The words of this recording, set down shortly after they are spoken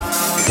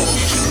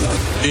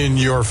In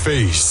your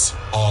face,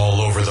 all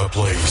over the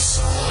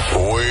place.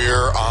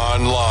 We're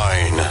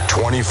online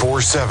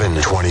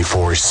 24/7.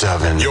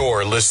 24/7.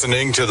 You're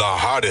listening to the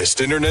hottest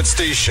internet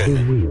station.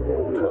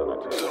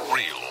 The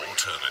real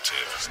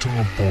alternative.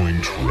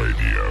 Starpoint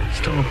Radio.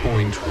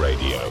 Starpoint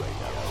Radio.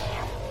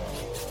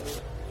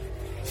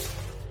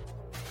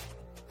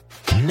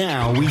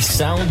 Now we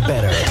sound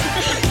better.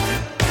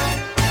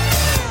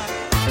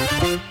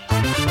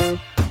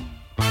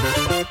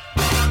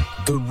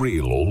 The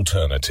real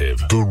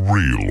alternative. The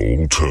real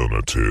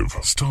alternative.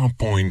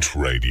 Starpoint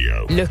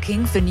Radio.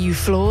 Looking for new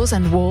floors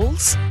and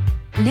walls?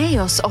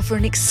 Naos offer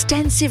an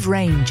extensive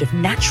range of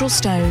natural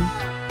stone,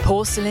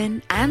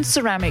 porcelain and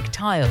ceramic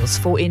tiles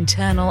for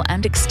internal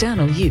and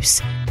external use,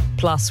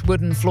 plus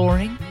wooden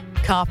flooring,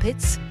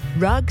 carpets,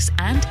 rugs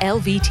and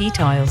LVT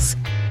tiles.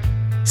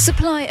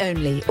 Supply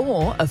only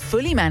or a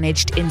fully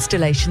managed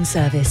installation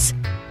service.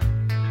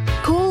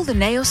 Call the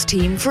Naos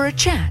team for a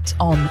chat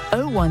on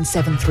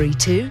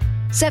 01732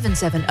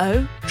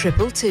 770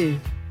 222.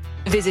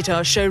 Visit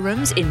our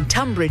showrooms in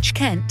Tunbridge,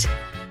 Kent,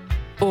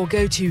 or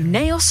go to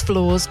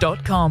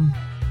naosfloors.com.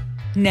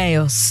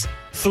 Naos.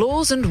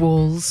 Floors and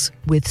walls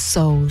with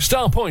soul.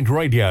 Starpoint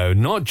Radio,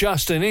 not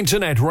just an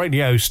internet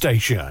radio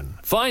station.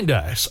 Find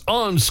us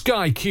on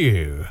Sky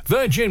Q,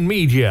 Virgin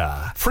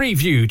Media,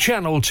 Freeview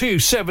Channel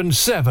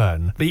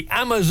 277, the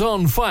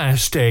Amazon Fire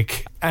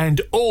Stick,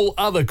 and all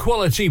other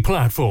quality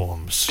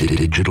platforms.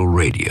 Digital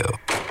radio.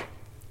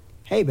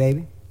 Hey,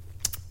 baby.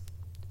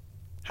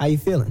 How you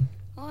feeling?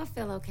 Oh, I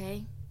feel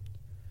okay.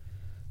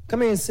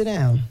 Come here and sit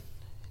down.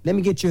 Let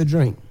me get you a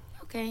drink.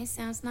 Okay,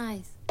 sounds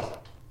nice.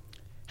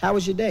 How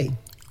was your day?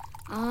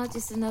 Oh,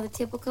 just another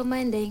typical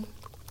Monday.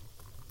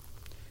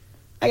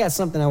 I got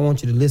something I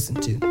want you to listen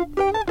to.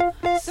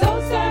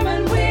 Soul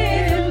Sermon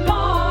with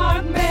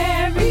Mark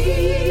Mary.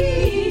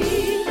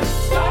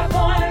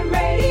 Starpoint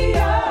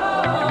Radio.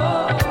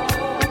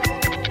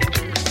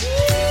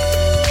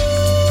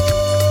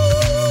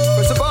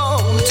 First of all,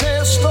 I want to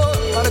tell a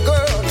story about a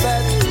girl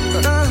that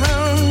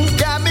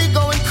got me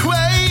going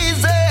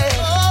crazy.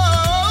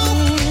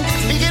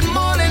 Be it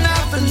morning,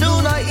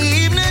 afternoon, or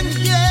evening.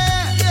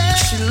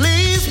 She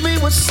leaves me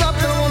with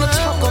something I want to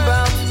talk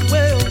about.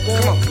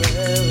 Come on.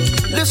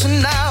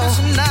 Listen now.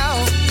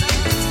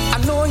 I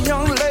know a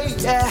young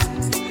lady,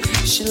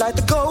 she like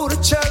to go to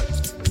church.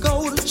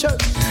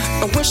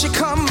 And when she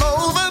come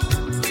over,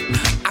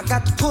 I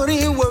got to put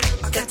in work.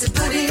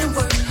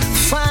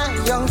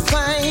 Fine young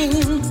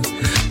thing,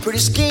 pretty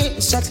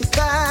skin, sexy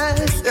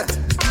thighs.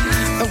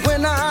 And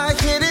when I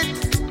hit it,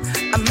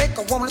 I make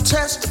her wanna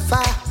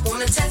testify.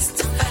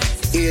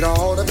 It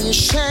ought to be a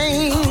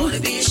shame.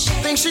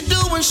 Things she do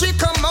when she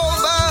come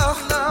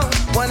over.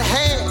 One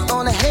hand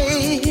on the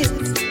head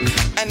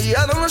and the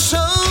other on the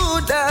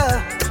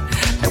shoulder.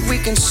 And we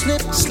can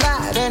slip,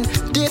 slide, and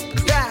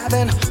dip, dive,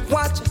 and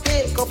watch her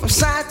head go from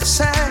side to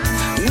side.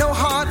 No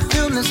hard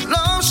feelings,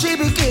 long she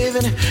be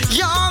giving.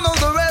 Y'all know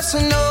the rest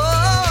and no.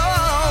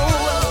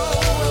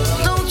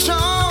 Don't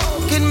y'all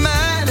get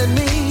mad at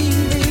me,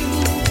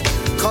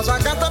 'cause I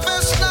got the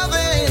best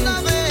loving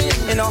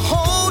in the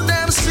whole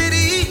damn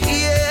city,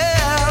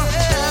 yeah.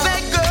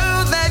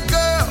 That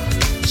girl,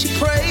 she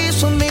prays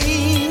for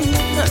me.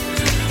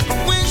 But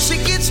when she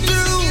gets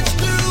through,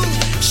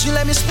 she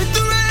let me spit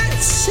the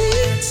red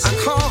seats. I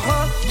call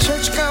her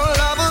church girl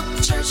lover.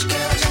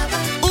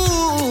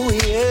 Ooh,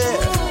 yeah.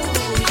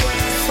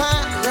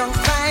 Fine young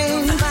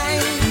thing,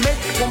 make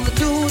me wanna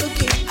do it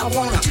again. I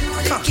wanna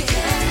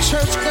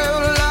church girl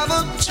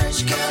lover.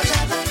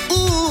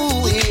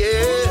 Ooh,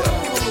 yeah.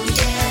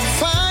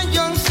 Fine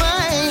young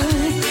thing,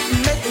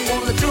 make me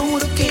wanna do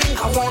it again.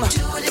 I wanna.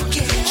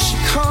 She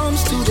comes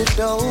through the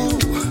door,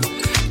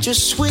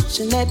 just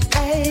switching that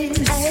ass.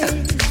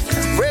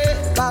 Red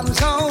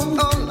bottoms on,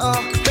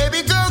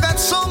 baby girl got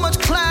so much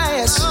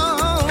class.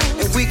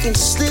 And we can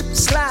slip,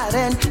 slide,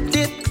 and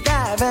dip,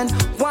 dive, and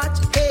watch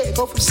her head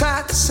go from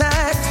side to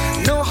side.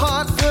 No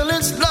hard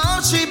feelings,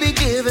 Lord, she be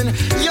giving.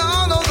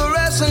 Y'all know the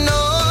rest and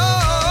no.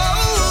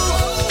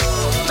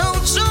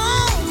 Don't you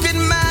get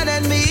mad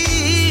at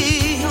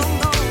me,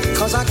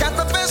 'cause I got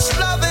the best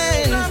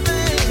loving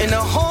in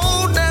the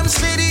whole damn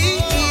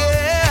city,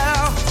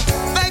 yeah.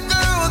 That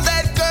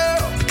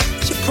girl,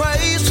 she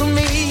prays for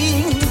me.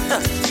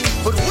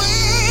 But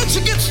when she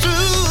gets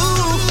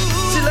through,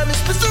 she let me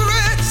spit the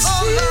red seat.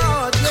 Oh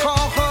Lord,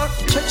 call her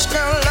church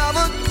girl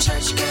lover.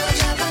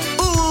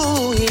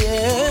 Ooh,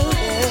 yeah.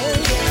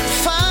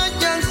 Fine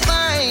young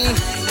thing,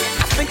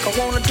 I think I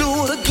wanna do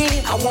it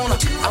again. I wanna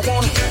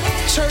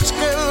church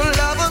girl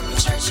lover.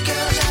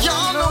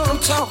 Y'all know what I'm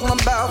talking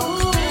about.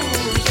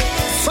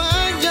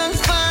 Fine young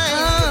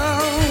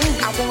thing,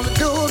 I wanna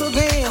do it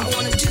again.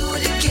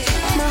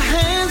 My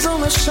hands on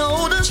her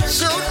shoulder.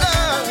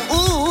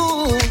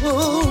 Ooh,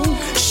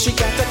 she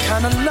got the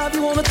kind of love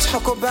you wanna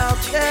talk about.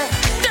 Yeah,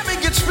 that me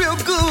gets real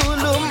good,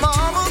 little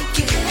mama.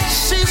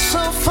 She's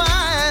so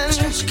fine.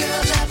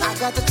 I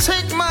got to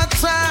take my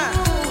time.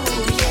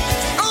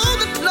 Oh,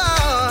 the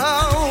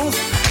love.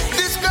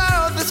 This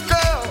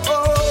girl.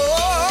 Oh,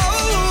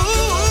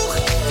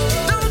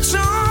 don't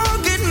y'all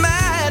get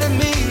mad.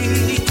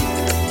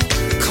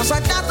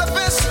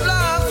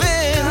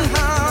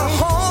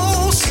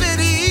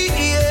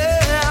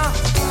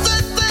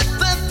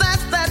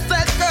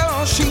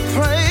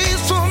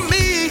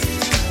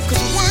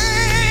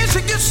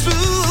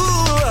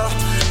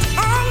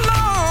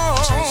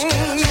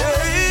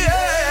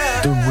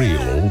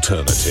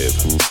 Alternative.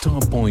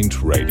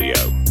 Starpoint Radio.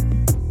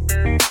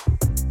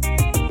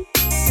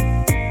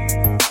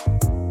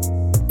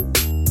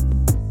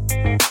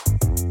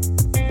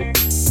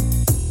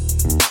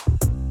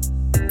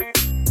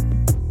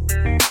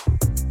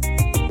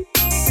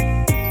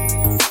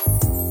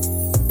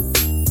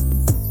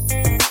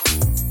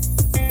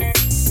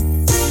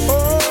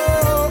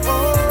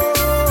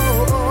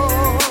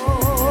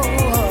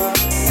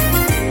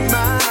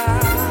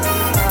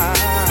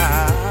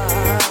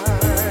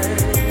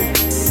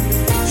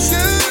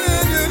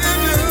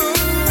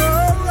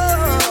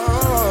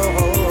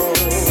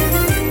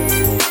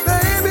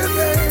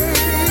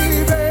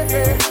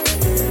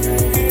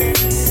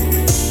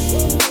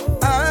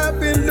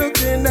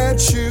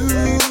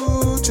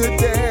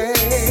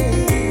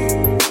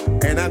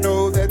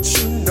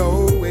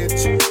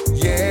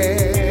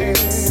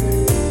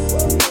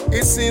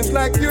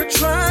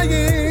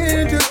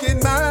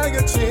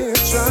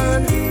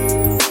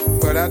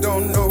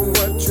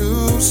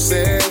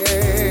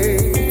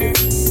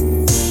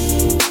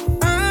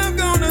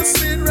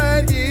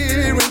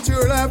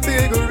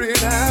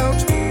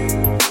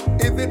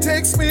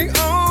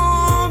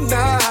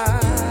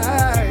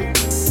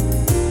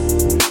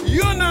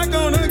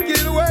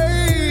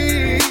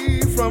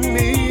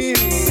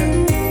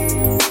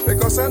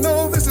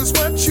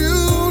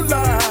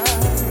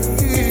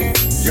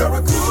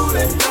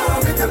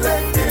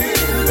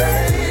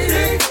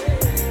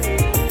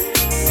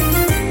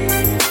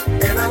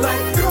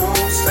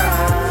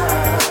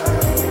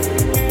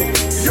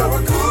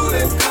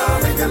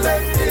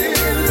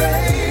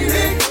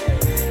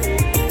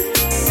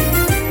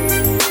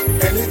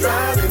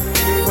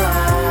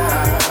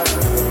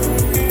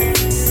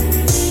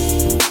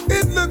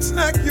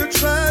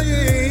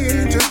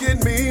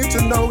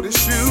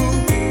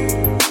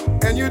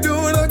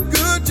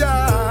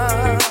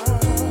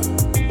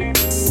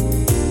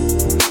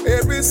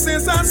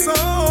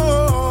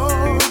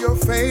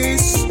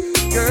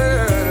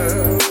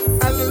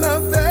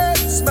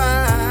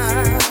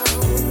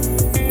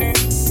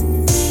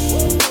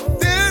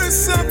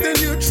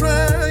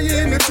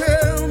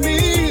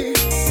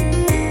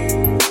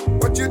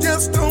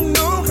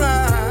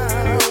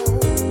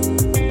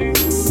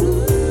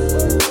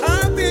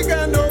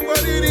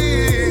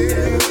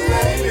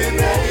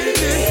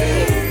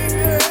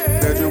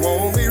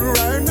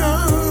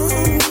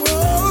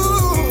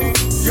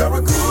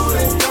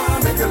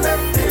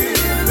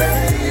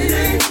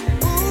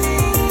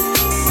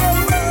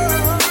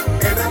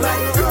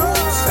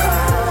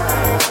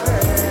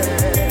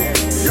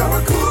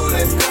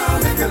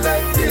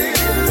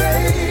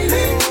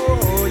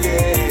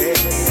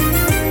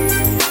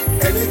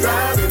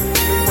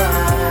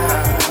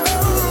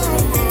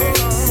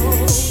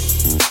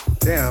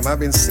 I've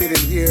been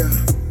sitting here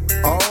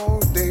all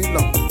day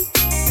long,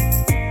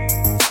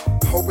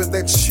 hoping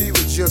that she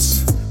would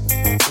just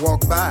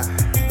walk by.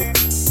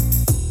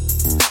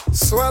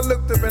 So I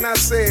looked up and I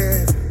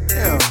said,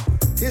 damn,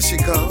 here she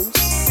comes.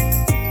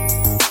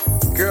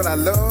 Girl, I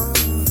love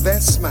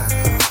that smile.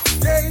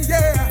 Yeah,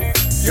 yeah.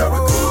 You're a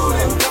cool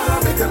and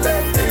calm and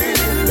collected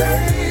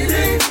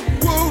lady.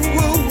 Woo,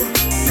 woo.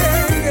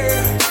 Yeah,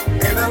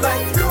 yeah. And I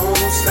like your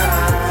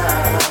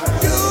style.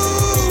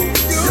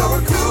 You're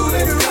a cool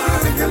and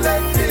calm and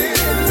collected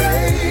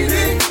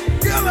lady.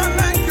 Girl, I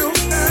like your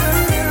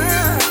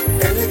style.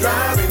 And you're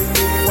driving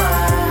me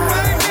wild.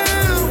 Right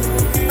now,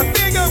 I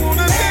think I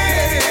wanna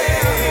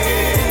dance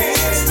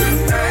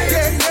tonight.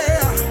 Yeah,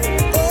 yeah.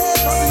 Oh,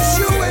 'cause it's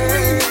you and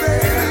me,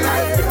 baby. And I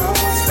like your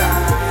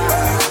style.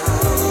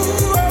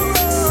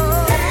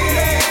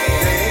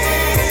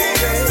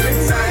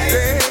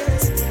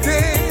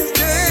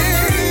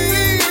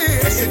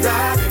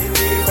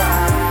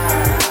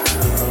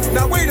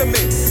 Now wait a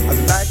minute. I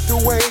like the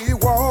way you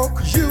walk,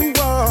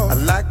 I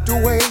like the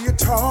way you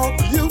talk,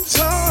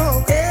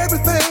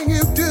 everything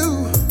you do,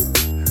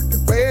 the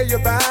way your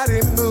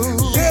body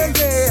moves. Yeah,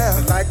 yeah. I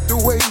like the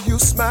way you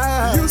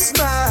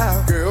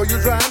smile, girl, you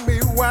drive me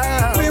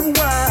wild,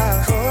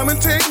 Come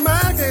and take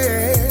my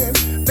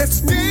hand,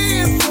 let's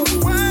dance for a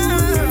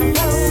while.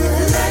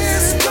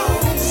 Let's go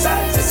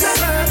side to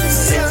side, it's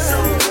so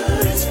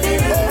good, it's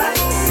feeling right.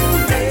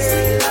 Makes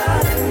me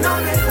love and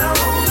all night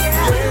long.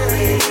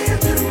 Yeah,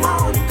 till the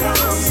morning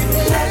comes.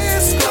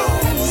 Let's go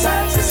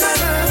side to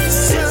side, it's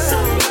so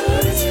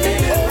good, it's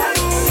feeling right.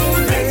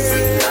 Makes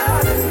me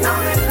love and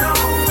all night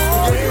long.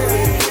 Yeah,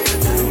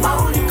 till the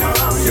morning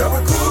comes. You're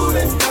a cool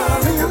and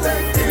calm and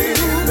collected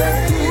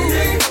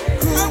lady.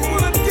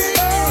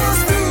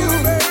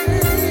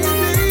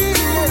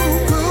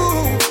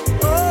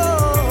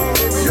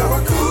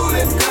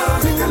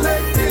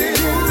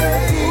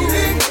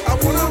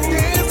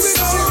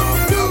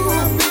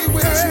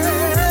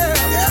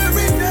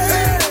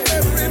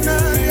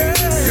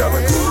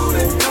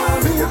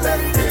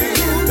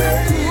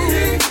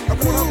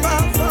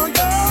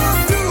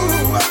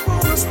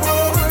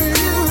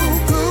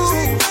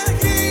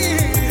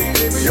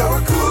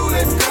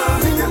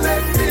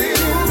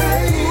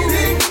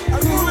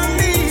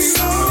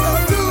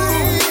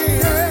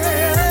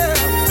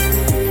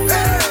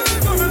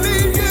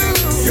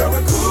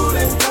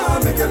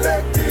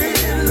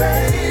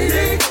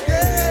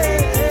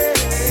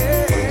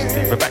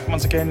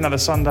 another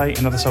Sunday,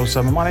 another Soul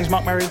Summer. My name's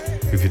Mark Merry,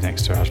 with you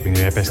next to us, bringing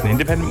you our best in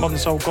independent modern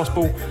soul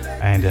gospel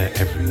and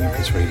everything in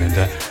between.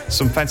 And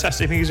some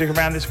fantastic music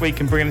around this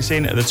week and bringing us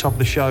in at the top of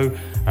the show.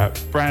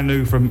 Brand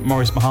new from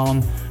Maurice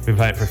Mahan. We've been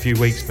playing it for a few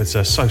weeks, but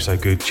so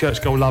good.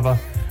 Church Gold Lover,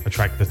 a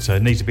track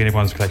that needs to be in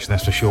everyone's collection,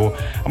 that's for sure.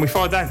 And we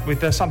followed that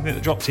with something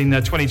that dropped in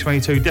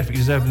 2022, definitely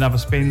deserved another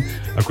spin.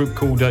 A group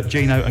called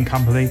Gino and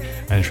Company,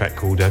 and a track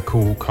called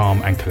Cool,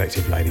 Calm and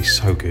Collective Ladies.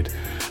 So good.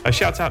 A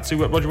shout out to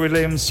Roger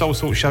Williams, Soul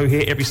Sort Show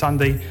here every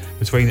Sunday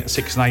between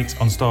 6 and 8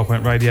 on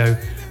Starpoint Radio.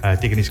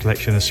 Digging his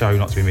collection, a show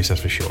not to be missed,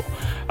 that's for sure.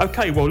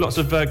 Okay, well, lots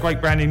of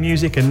great brand new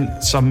music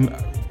and some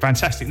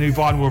fantastic new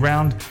vinyl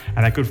around,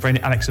 and our good friend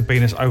Alex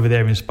Sabinas over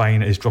there in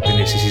Spain is dropping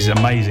this. This is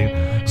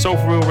amazing. Soul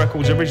for Real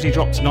Records originally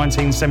dropped in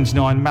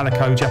 1979,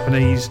 Malaco,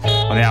 Japanese,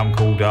 on the album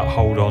called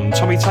Hold On.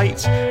 Tommy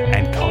Tate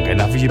and Can't Get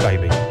Enough of You,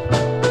 Baby.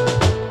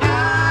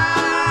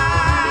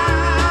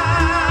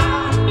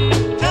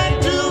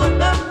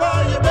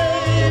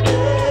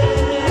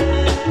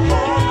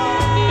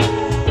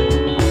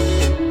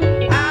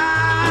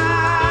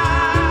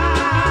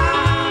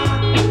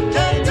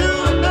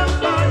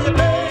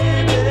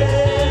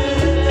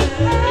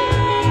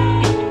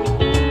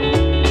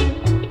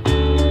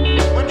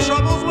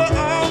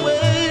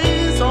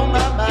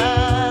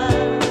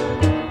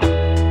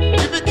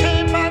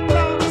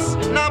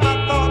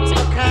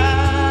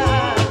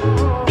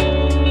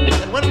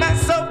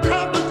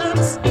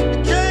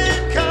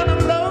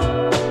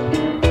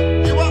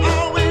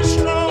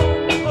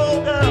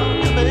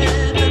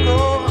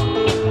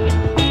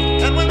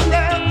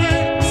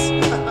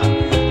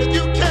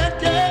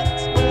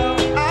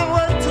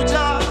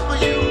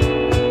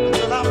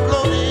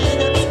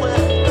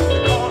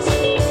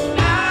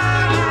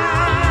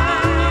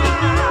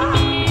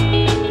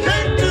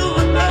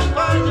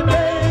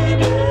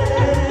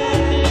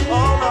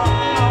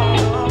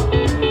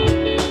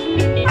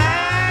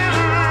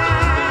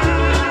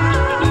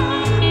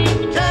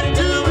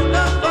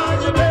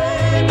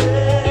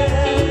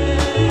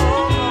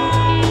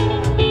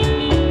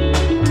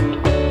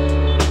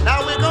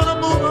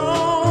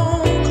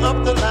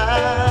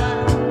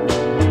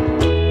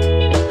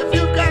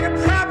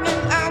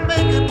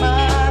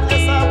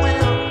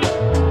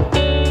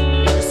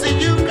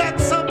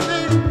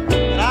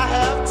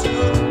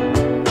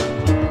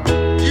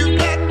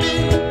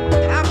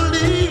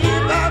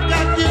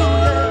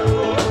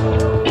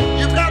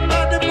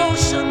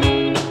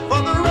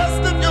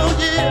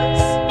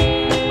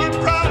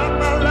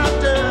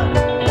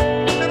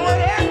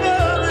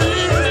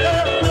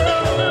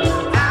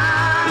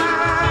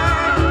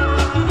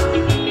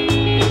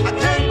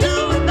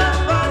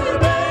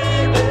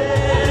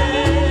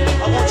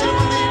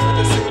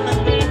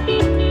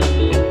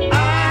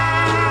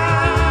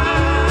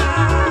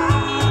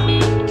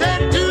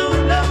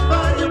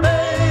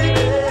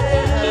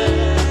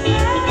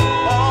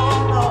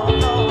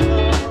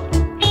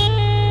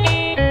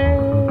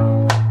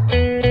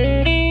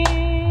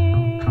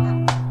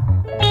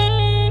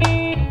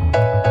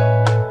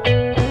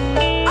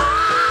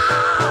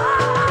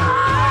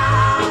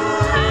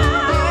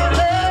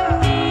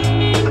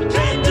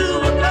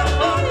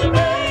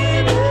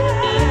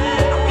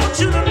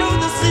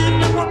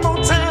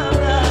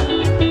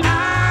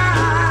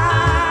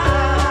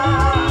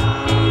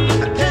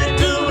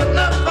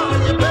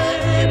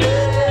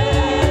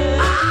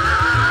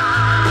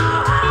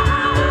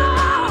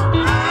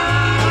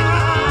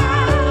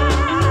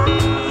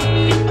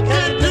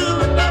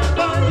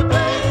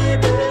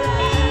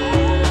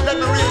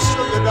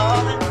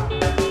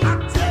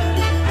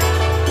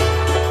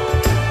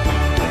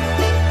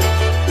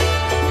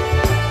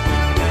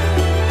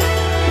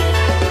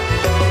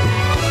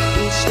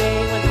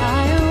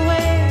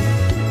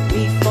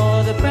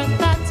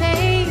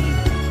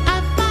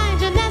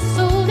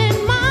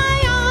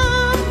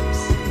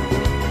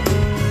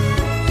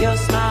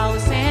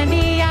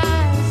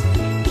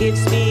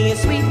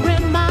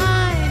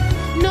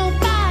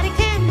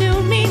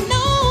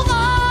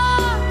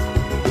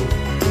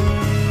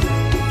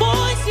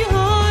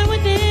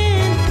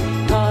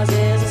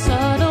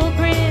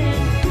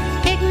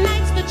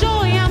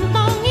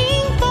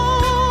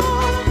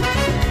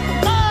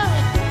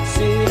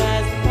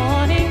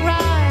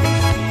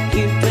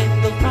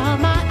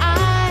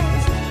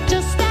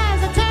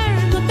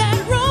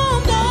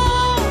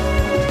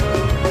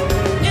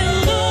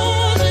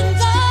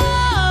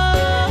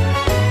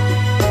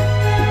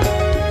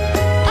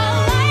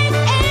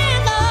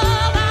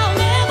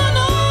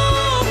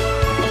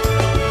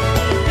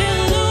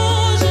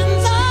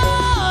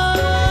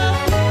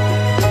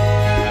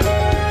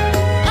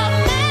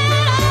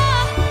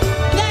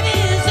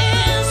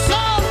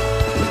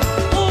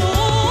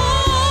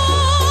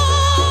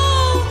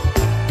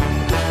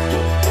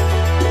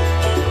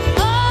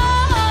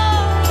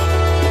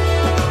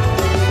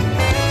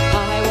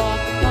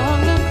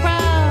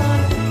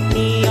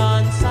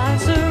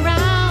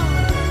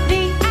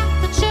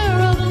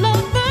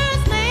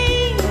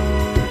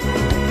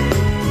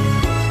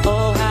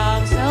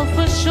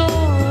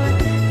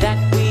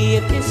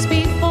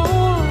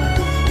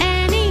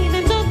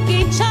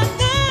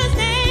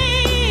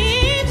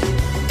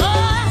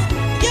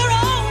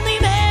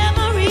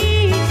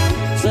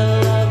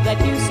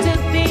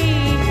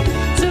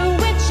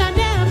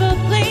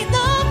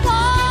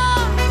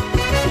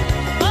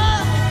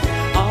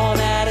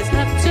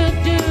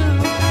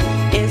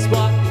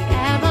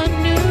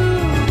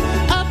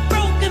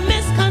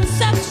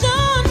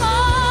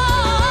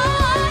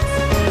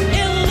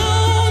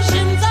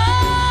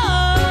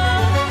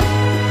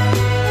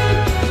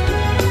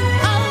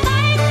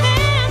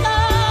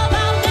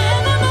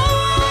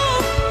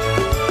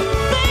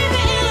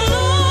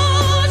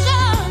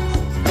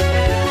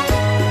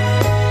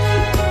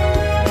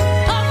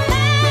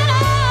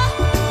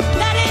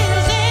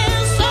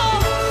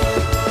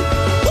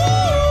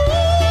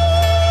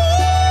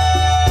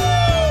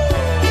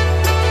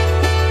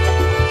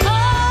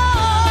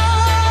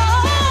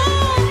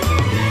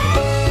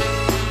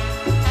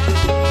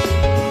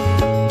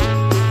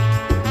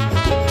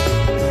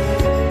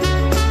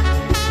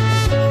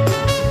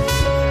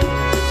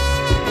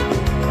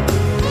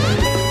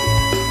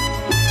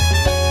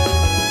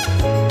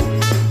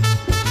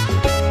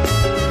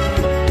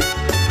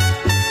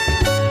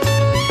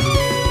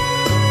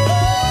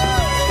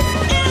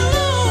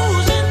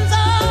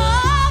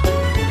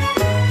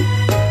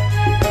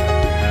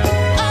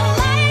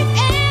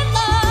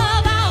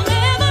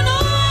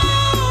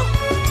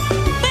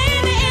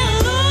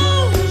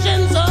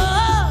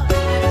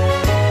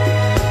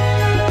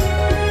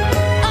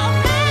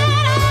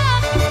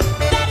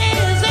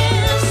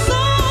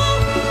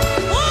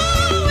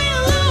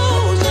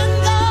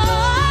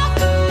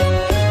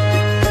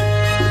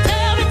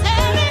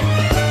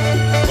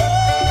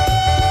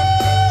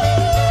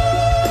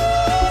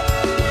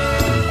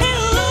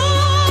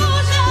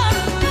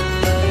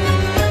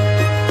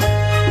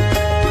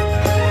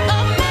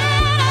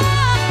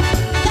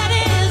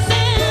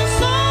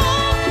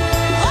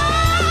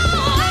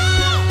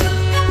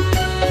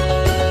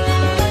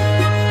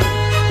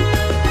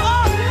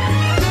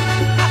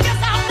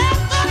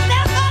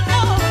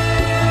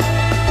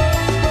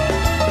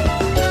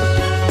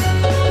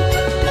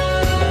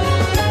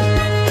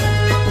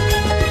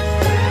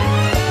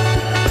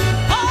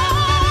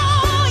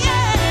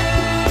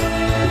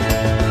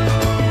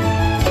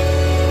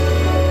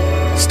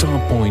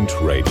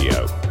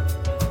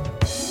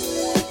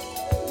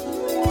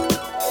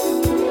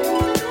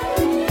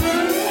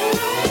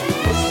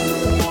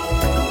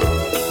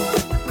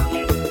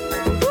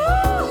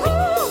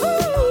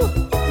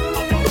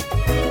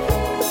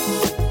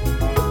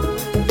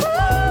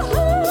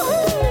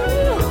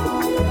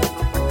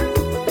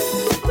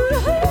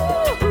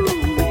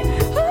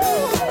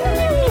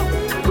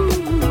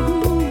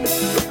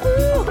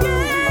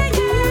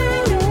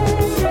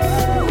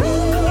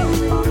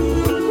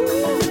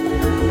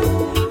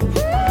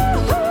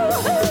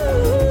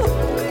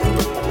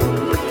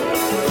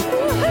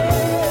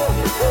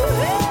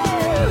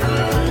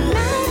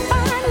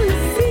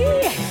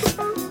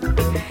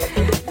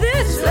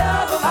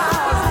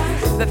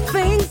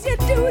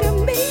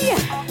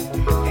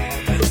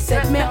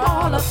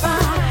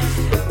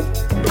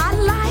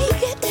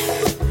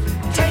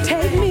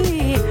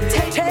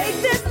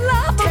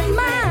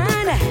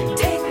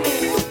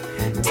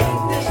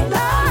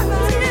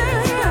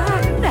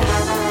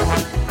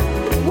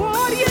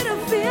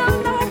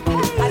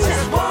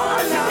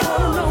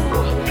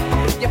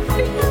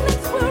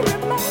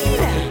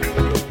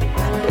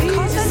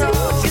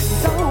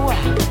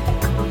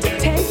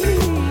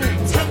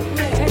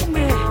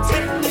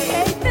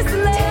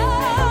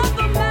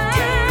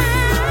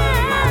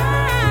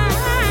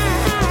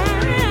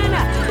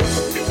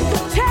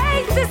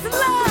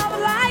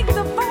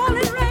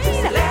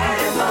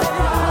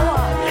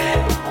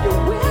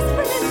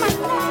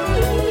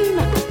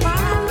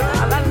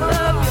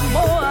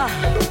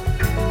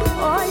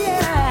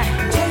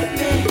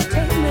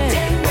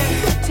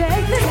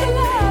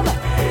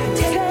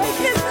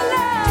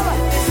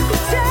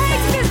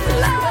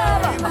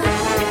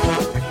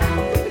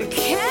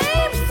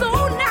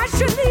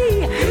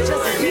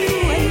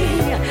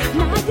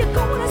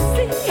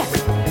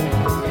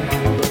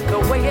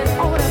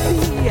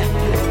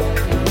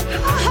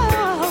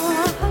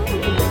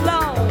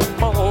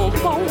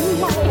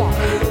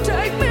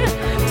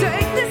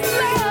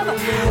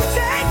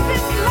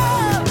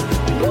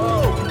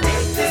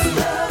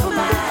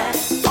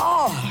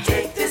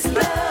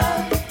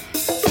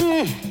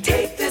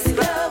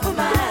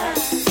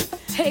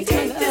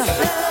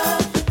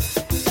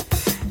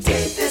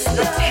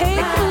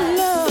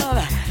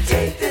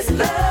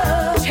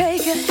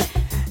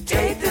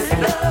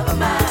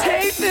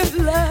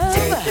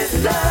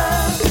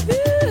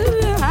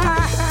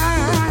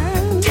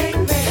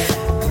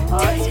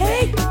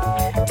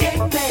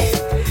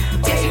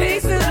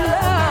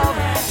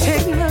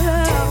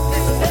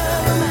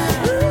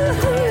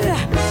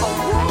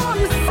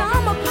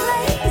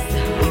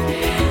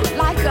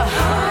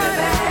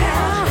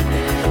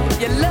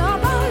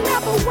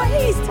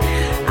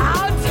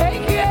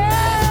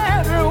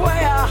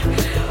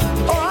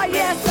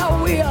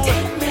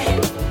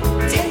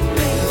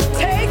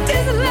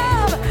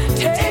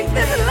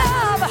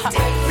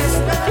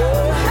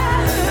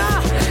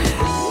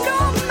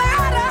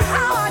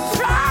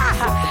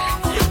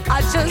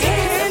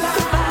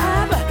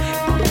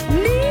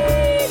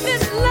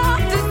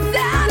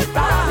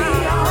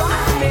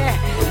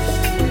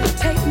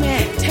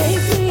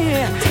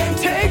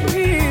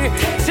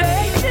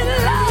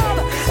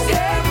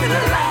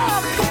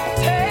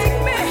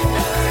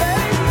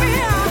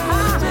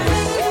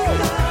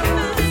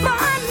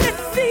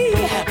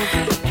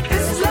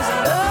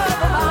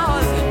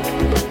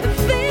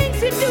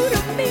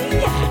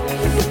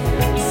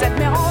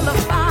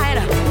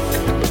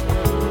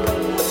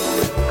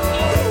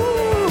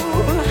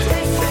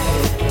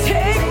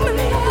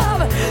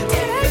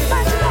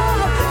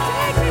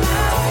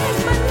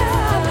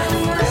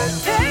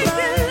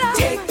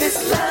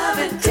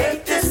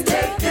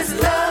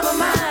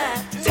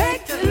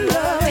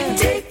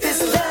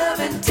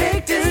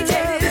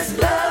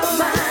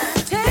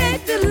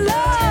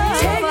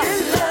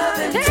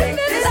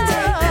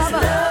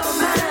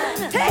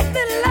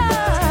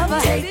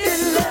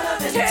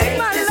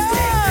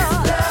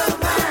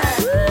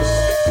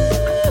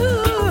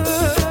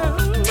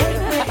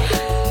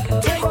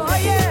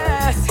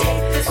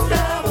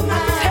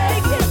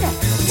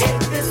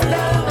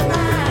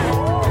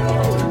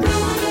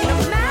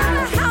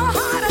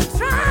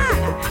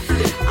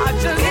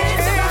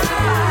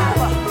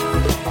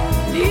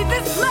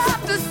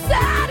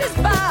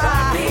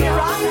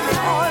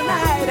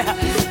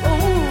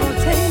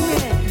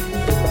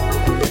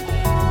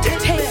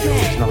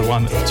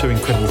 two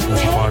incredible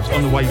 45s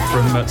on the way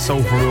from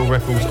Soul for Real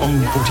Records on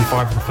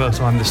 45 for the first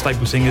time, the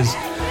Staple Singers.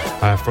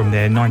 From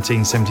their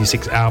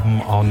 1976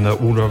 album on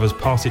Warner Brothers,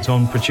 Pass It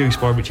On,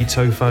 produced by Richie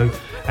Tofo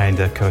and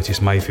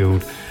Curtis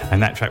Mayfield,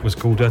 and that track was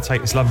called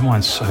Take This Love of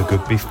Mine. So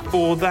good.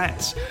 Before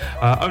that,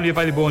 only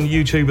available on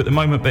YouTube at the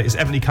moment, but it's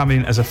evidently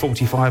coming as a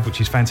 45,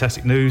 which is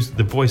fantastic news.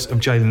 The voice of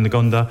Jalen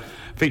Nagonda,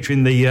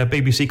 featuring the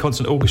BBC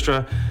Concert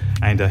Orchestra,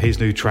 and his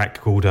new track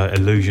called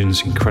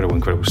Illusions.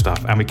 Incredible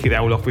stuff. And we kick that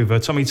all off with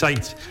Tommy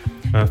Tate,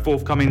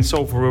 forthcoming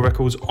Soul for Real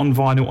Records on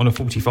vinyl on a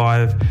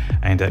 45,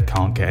 and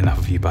Can't Get Enough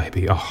of You,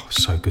 Baby. Oh,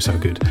 so good.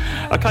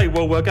 Okay,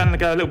 well, we're going to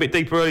go a little bit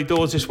deeper early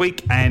doors this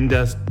week, and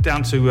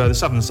down to the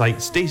Southern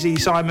States. DC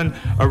Simon,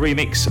 a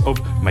remix of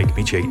Make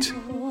Me Cheat.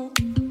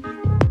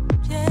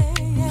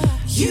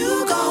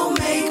 You gon'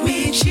 make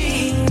me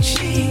cheat.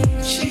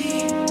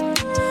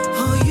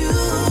 Oh, you.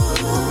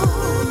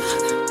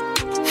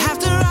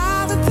 After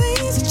all the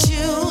things that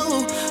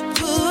you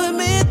put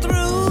me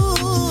through,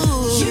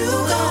 you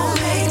gon'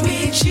 make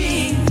me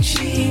cheat.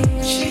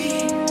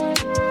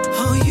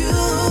 Oh, you.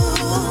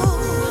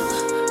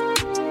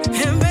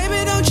 And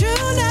baby, don't you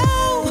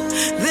know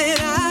that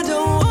I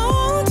don't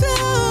want to?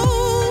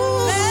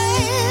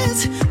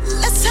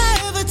 Let's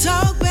have a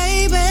talk,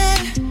 baby.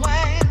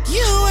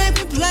 You ain't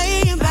been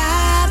playing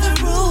by the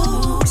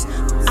rules.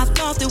 I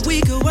thought that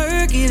we could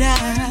work it out.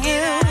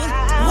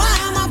 Why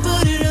am I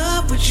putting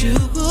up with you?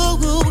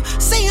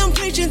 See, I'm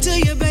preaching to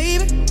you,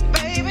 baby.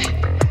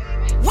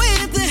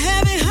 With the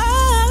heavy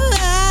heart,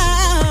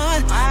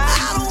 I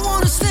don't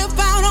wanna step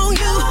out on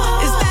you.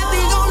 Is that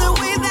the only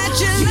way that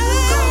you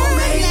gon'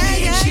 make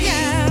me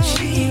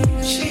cheat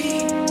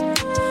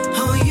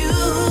on you?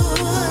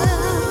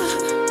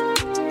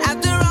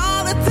 After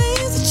all the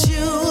things that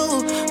you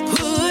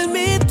put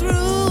me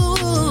through,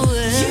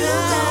 you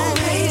gon'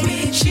 make me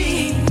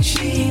cheat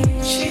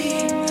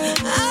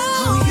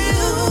on you.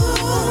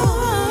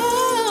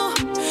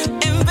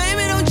 And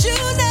baby, don't you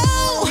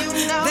know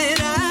that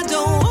I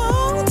don't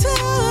want to?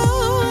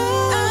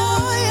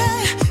 Oh yeah,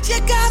 you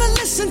gotta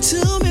listen to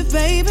me,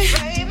 baby.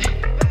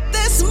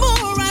 There's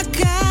more I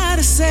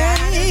gotta say.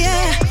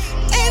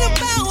 Ain't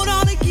about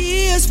all the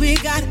years we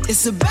got,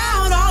 it's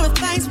about all the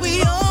things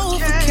we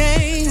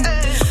overcame.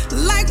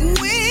 Like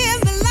when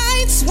the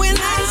lights went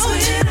out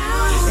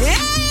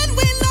and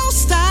we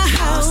lost our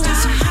house.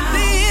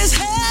 This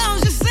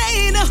house just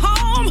ain't a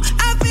home.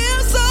 I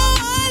feel so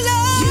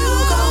alone. You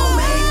gon'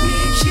 make me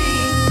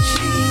cheat.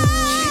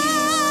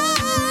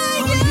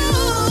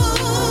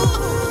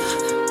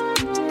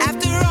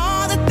 After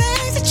all the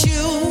things that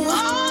you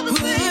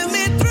put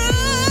me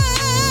through,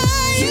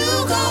 you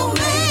gon'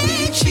 make me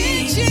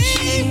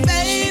cheat,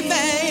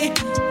 baby.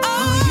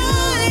 Oh, you,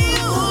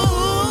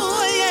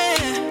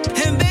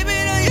 yeah. And baby,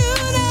 do you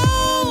know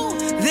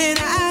that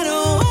I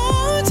don't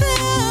want to?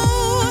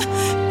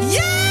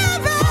 Yeah,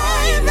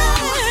 baby,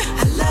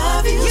 I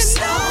love you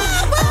so.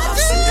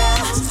 Ups and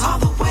downs, all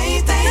the way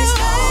things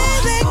go.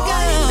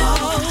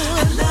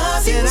 I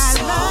love you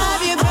so.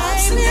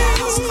 Ups and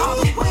downs, all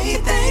the way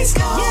things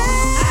go. I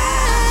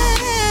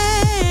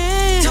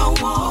don't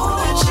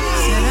wanna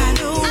cheat. I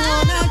don't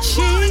wanna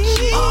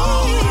cheat. Oh,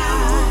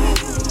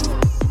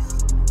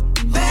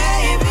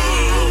 baby.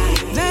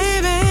 I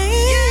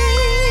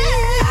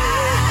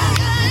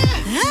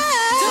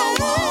don't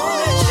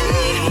wanna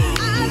cheat.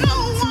 I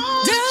don't wanna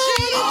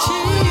cheat.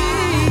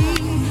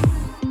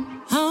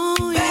 Oh,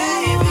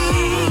 baby.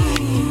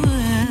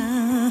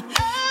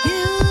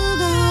 You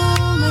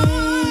gon'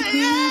 make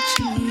me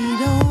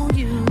cheat on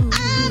you. I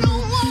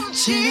don't want to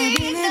cheat. I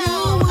really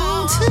don't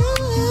want to.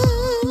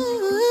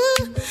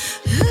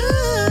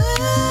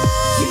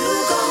 You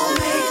gon'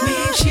 make me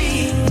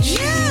cheat.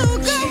 You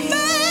gon'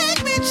 make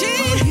me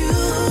cheat.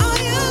 Oh,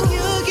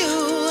 you.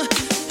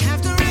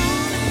 After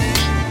all,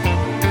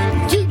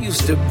 You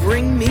used to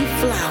bring me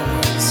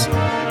flowers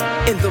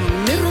in the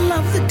middle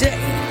of the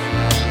day.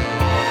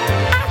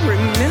 I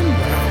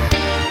remember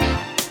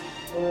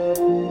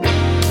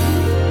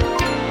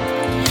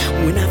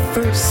when I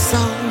first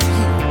saw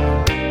you,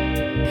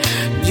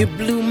 you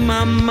blew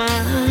my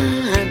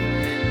mind.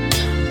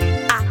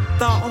 I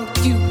thought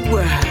you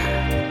were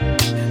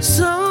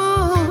so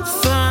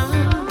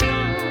fine.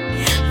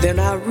 Then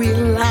I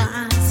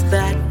realized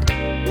that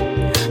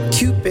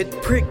Cupid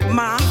pricked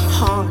my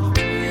heart.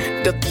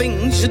 The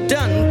things you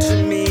done to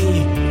me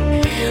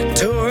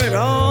tore it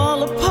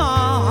all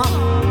apart.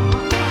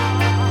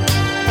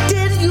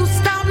 Did you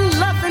stop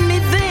loving me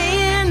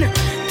then?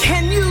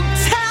 Can you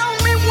tell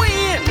me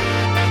when?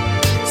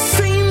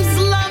 Seems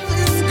love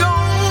is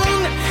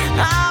gone.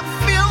 I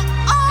feel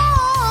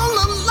all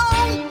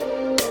alone.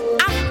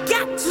 I've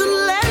got to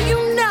let you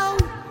know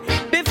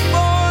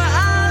before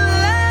I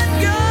let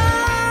go.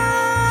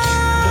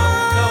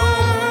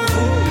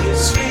 who you're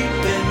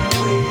sleeping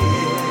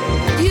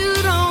with. You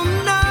don't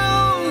know.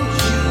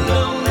 You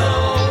don't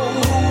know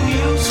who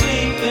you're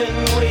sleeping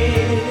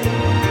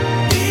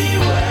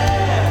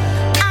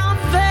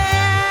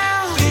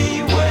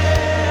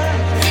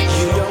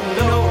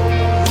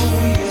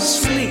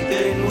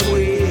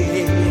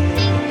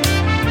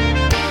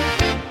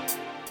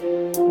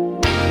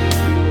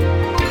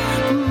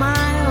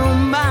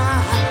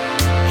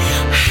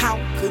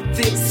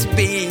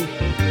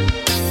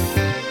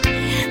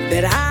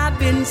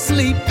been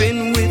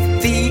sleeping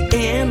with the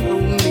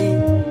enemy.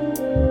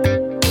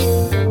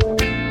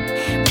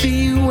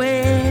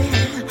 Beware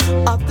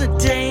of the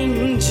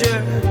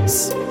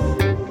dangers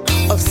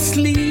of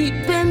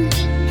sleeping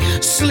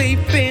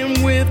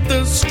with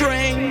a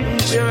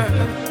stranger.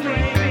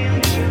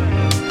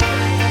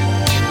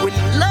 When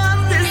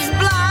love is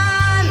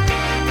blind,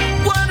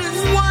 what is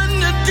one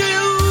to do?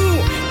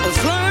 I was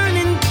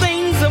learning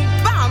things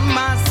about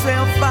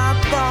myself I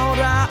thought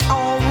I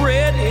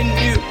already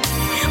knew,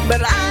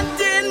 but I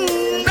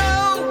didn't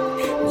know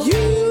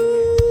you.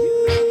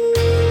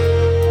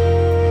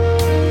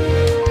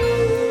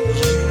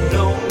 You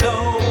don't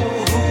know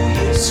who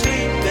you're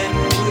sleeping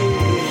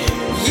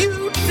with. You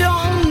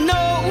don't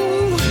know.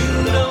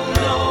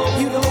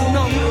 You don't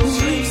know who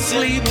you're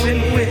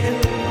sleeping with.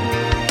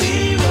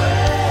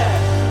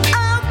 Beware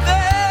out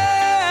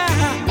there.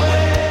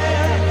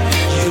 Beware.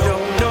 You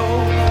don't know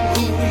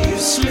who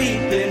you're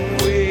sleeping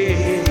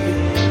with.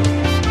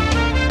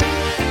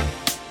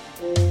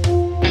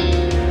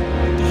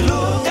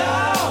 Look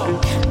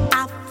out. I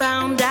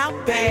found out,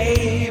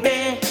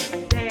 baby,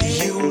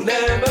 you'll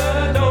never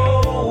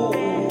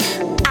know.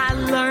 I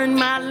learned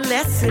my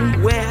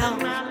lesson well.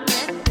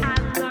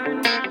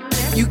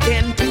 You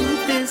can do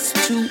this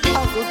to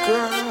other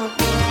girls,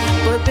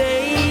 but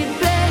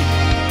baby,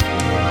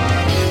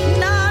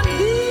 not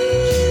me.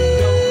 You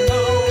don't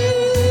know who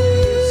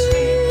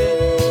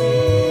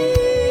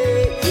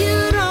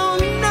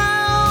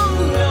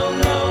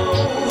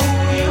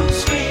you're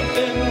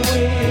sleeping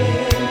with.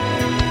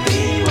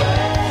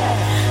 Beware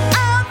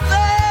out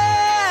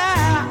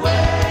there.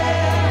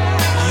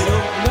 You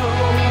don't know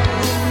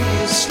who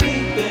you're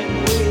sleeping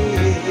with.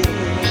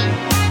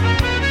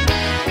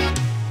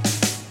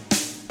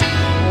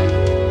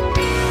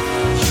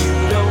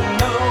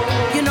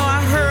 You know,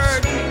 I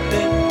heard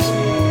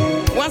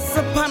once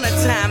upon a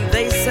time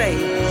they say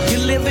you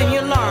live and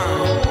you learn.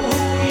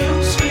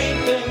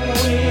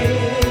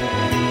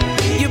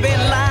 You've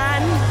been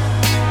lying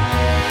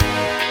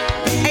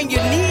and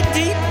you're knee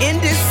deep in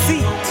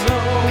deceit.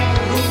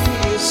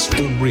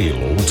 The real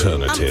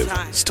alternative.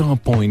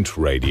 Starpoint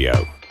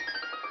Radio.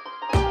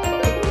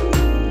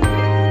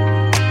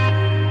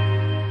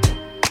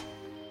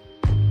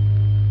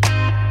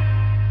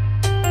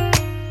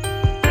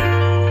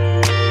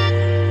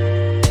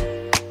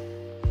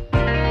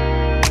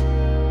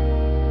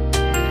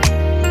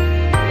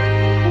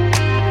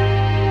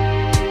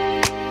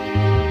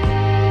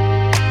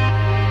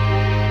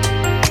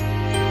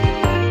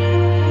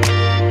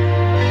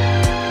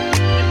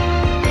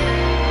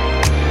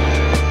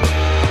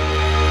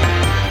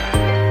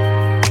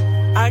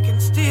 I can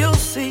still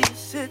see you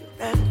sitting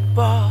at the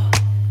bar.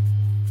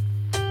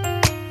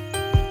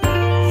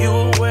 You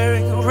were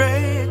wearing a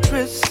red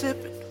dress,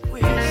 sipping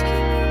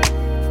whiskey.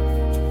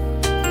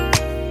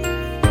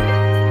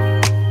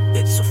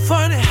 It's so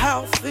funny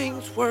how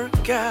things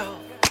work out.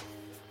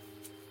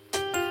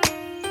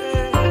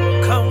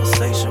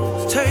 Conversation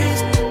was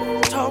tasty,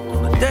 talk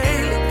on the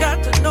daily,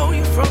 got to know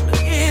you from the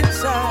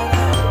inside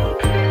out.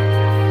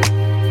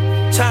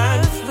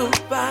 Time flew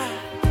by.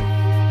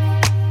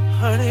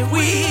 Honey,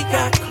 we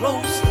got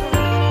closer.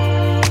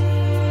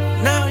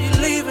 Now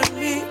you're leaving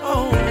me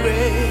on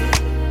red.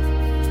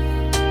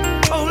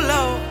 Oh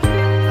Lord.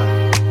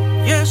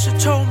 Yes, you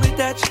told me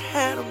that you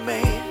had a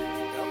man.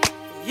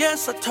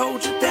 Yes, I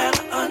told you that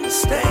I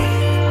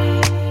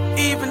understand.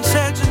 Even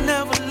said you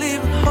never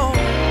leaving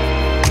home.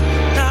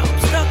 Now I'm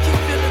stuck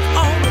here feeling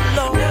all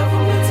alone. Never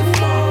meant to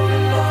fall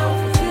in love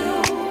with you.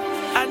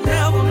 I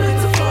never meant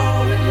to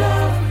fall in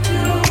love with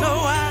you. No,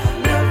 I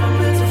never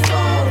meant to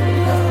fall in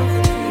love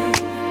with you.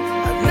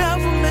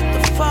 Never meant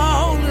to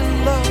fall in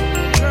love,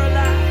 girl.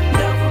 I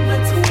never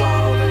meant to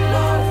fall in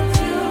love with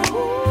you.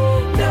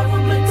 Never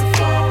meant to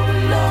fall in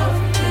love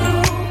with you.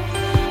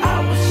 I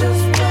was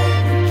just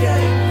playing the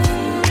game with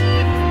you.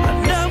 I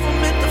never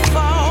meant to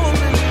fall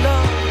in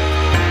love.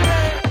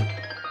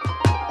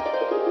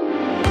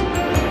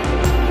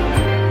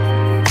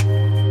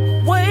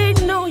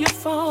 Waiting on your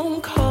phone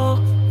call.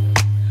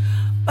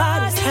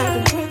 Body's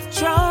having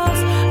withdrawals.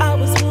 I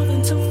was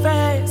moving too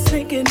fast,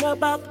 thinking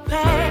about the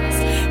past,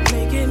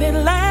 making it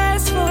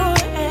last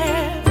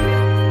forever.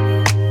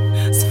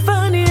 It's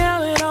funny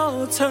how it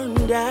all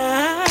turned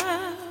out.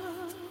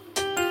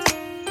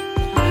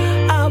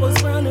 I was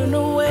running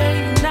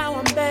away, now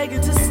I'm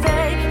begging to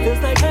stay.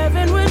 Feels like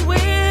heaven when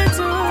we're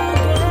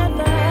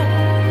together.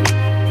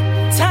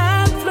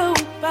 Time flew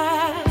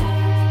by,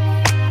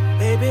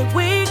 baby,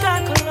 we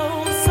got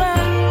closer.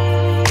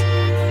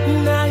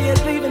 Now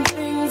you're leaving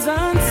things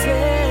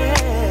unsaid.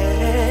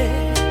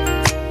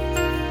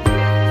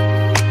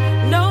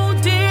 No,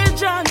 dear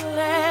John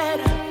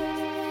letter.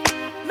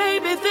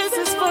 Maybe this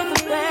is for the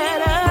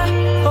better.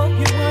 Hope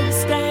you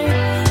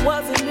understand.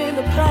 Wasn't in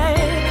the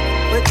plan,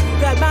 but you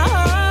got my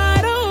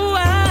heart. Oh, I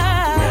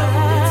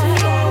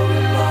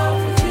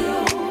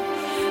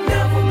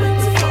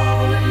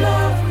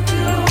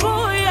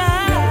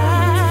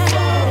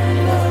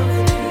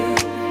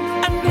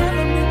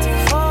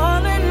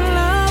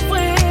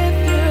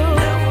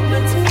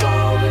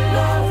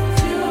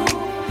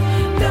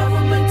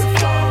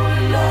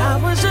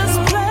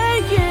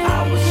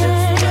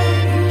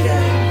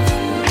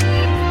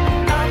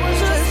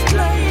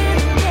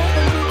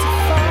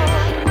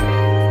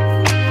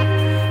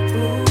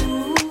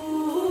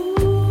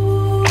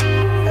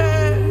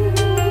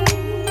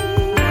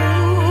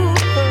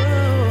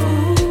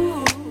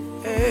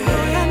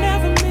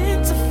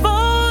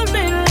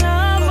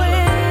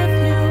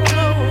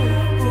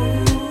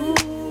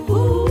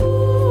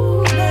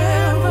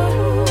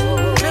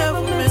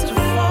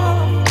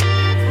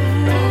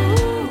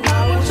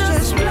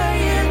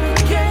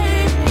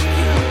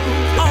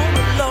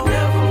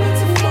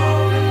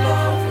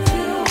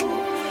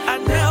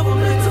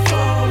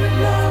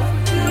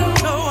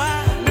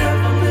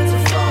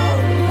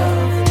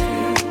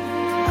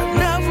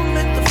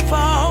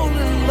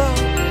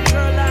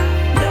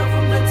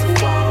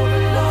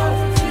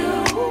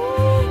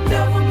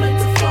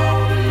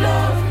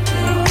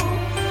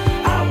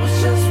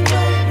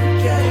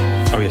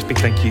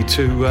big thank you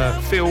to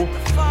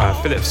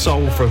Philip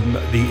Soul from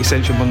the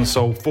Essential Modern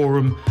Soul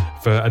Forum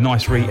for a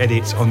nice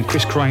re-edit on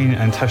Chris Crane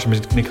and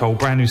Tasha Nicole,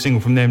 brand new single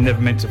from them,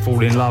 Never Meant to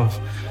Fall in Love.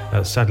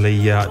 Sadly,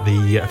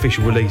 the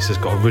official release has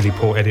got a really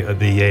poor edit at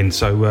the end.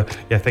 So,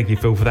 yeah, thank you,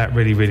 Phil, for that.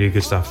 Really, really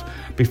good stuff.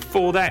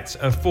 Before that,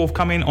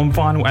 forthcoming on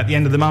vinyl at the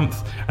end of the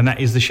month, and that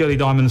is the Shirley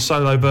Diamond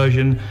solo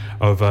version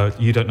of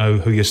You Don't Know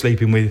Who You're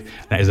Sleeping With.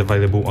 That is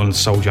available on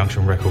Soul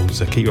Junction Records.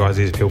 So keep your eyes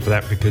peeled for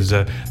that, because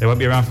they won't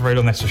be around for very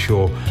long, that's for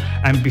sure.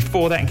 And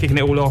before that, and kicking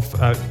it all off,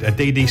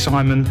 Dee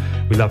Simon,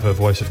 we love her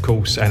voice, of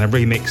course, and a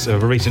remix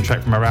of a recent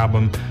track from her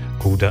album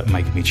called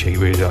Making Me Cheat.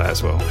 Really like that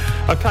as well.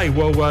 Okay,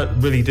 well,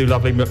 really do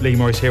love Lee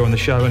Morris here on the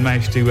show, and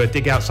managed to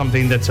dig out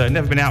something that's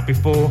never been out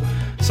before.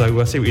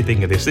 So see what you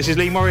think of this. This is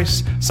Lee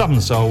Morris,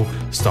 Southern Soul,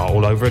 Start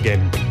All Over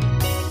Again.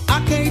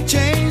 I can't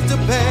change the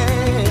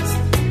past.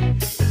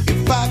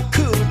 If I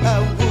could, I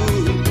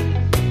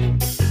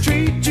would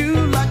treat you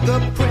like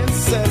a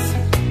princess.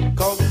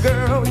 'Cause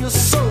girl, you're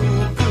so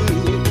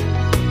good.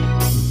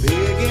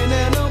 Begging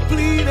and I'm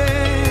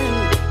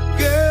pleading.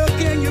 Girl,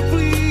 can you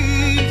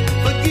please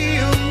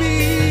forgive me?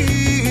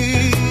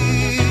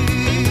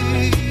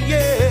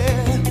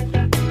 Yeah.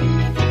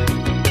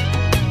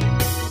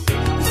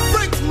 It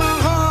breaks my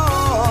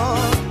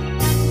heart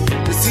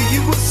to see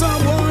you with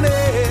someone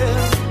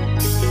else.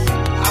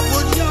 I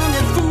was young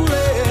and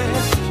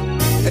foolish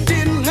and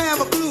didn't have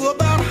a clue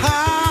about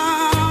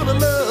how to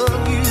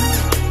love you.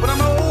 But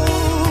I'm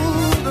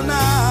older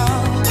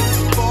now,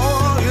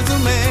 boy is a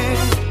man.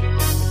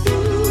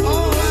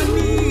 All I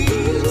need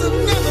is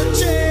another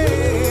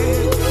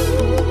chance.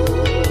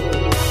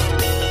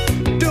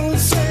 Don't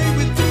say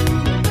we're through.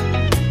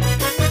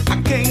 I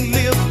can't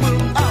live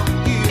without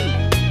you.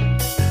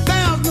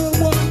 There's no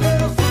one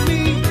else for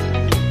me.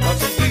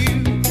 'Cause it's you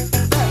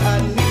that I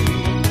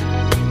need.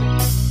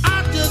 I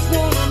just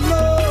wanna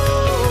know,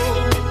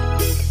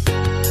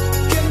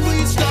 can we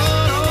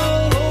start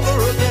all over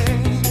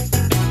again?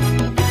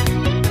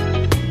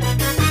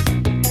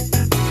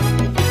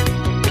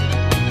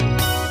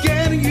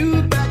 Getting you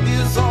back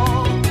is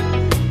all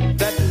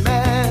that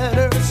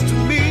matters to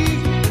me.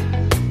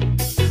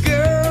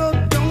 Girl,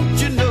 don't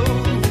you know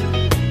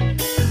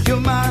you're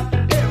my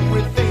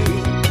everything?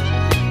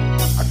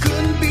 I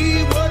couldn't be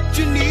what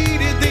you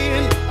needed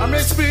then. I'm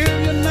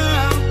experiencing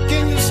now.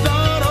 Can you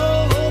start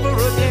all over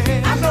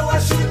again? I know I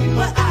shouldn't,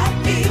 but I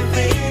give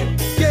in.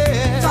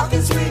 Yeah.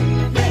 Talking sweet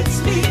makes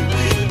me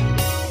weak.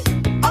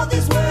 All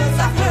these words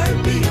I heard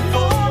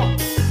before.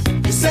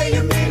 You say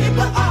you mean it,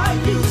 but are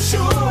you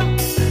sure?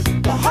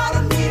 The heart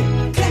of me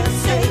can't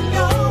say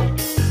no.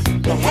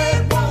 The head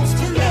wants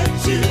to let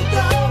you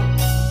go.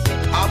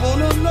 I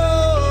wanna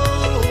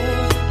know,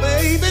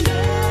 baby,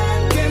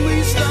 can we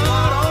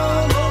start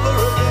all over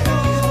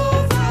again?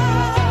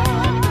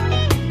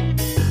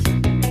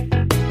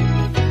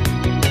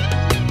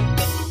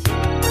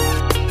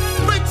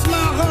 Breaks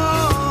my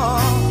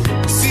heart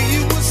to see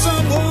you with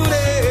someone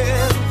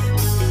else.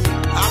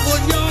 I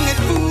was young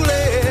and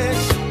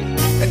foolish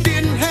and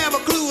didn't have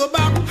a clue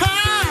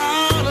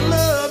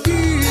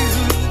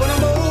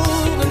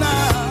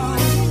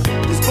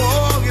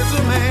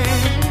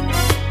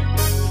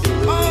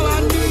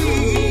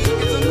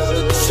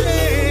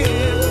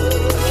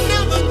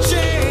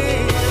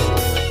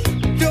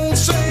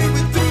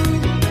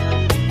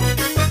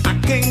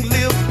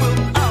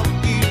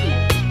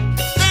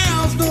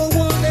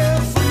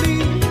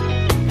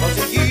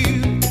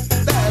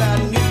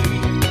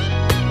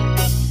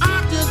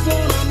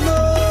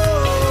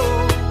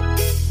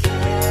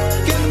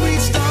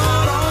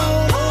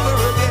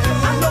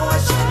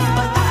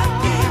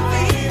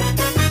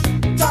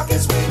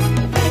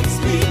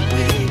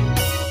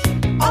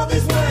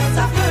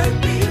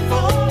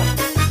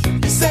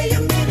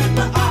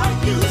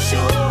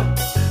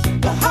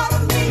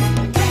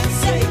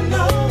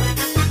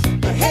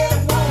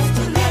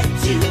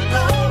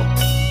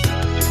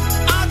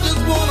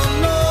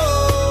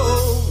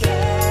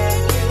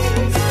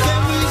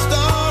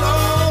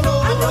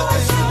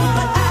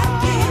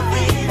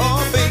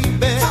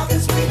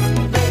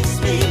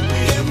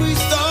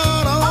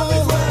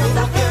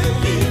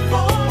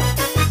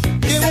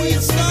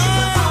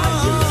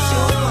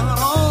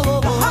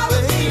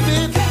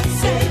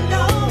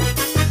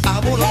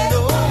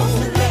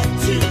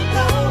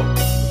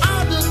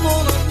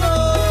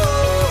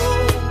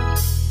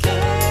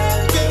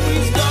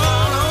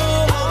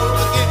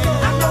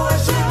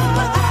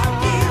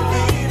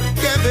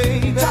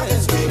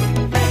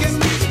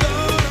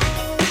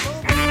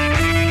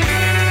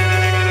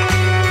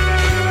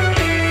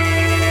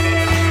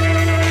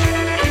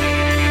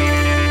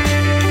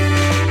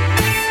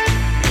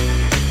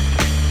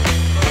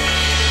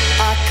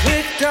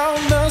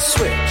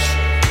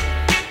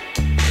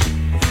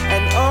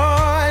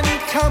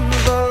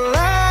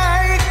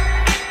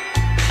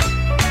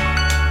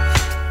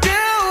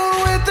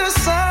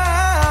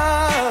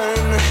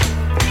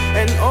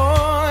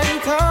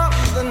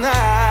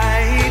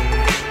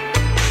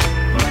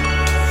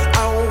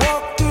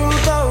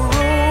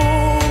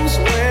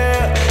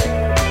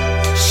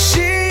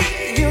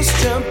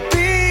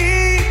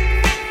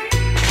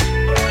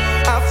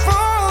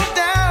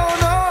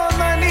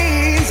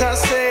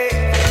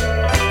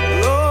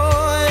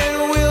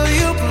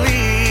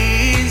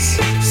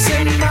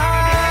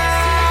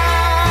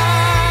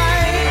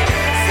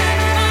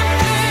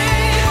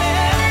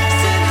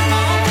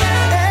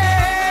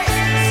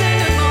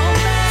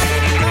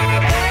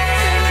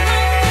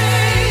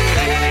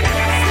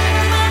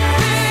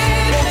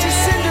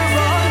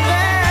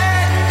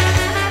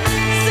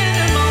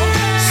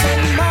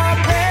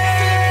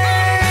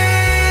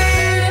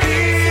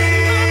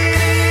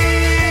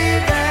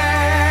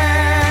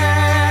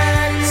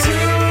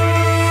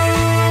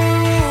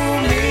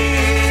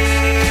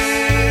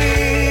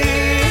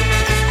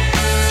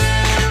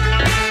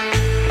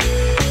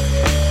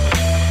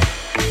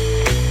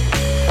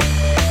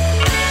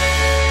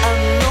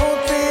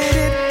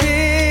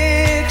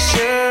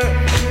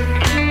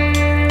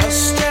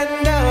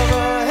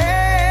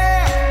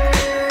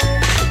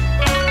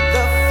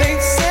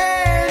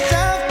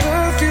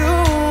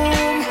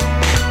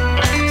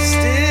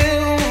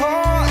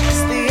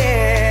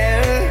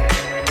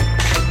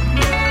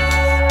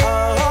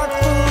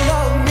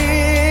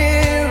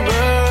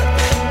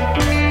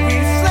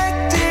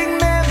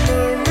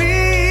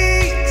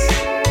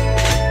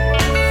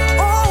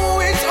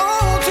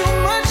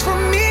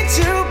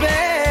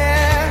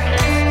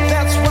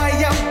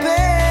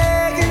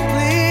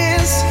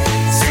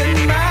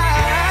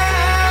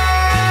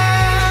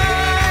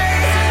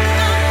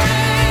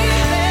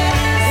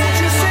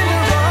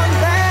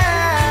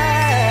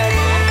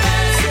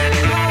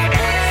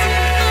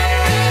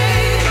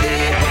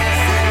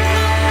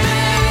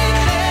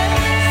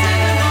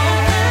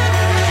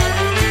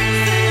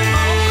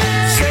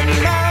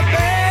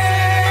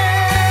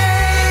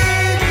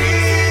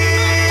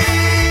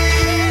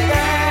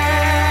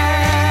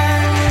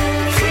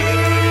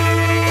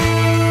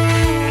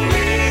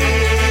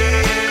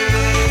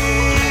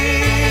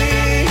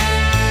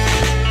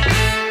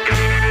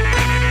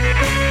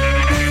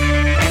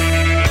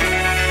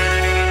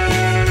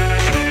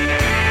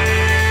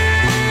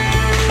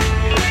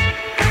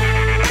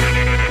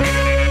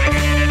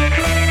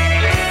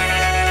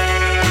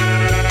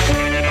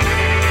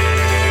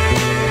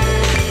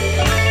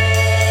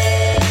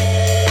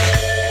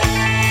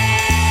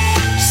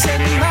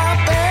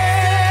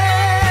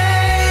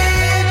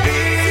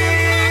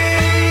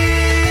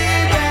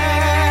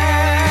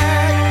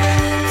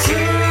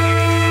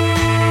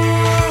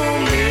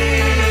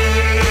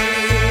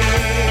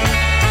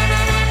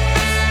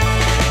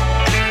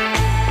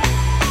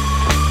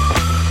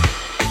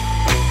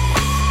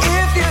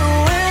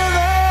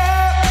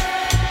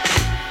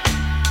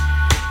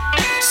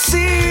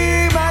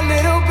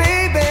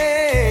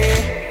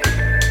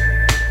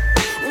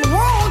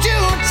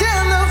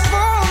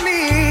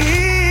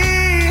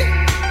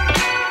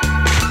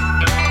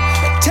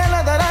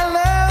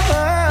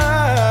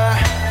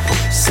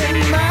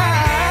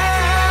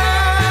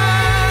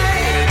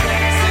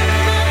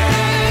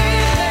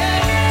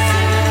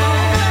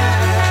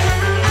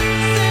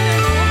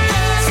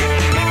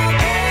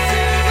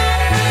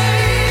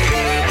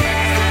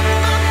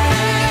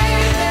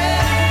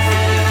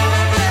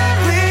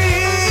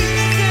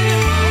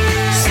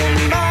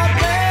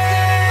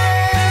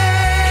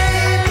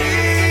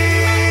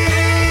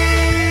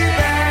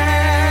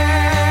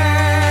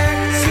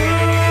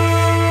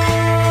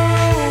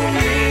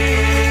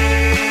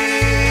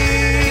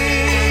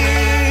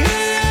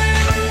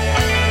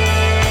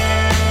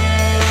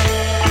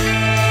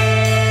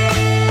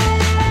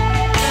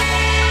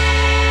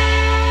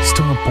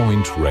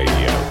Starpoint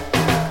Radio.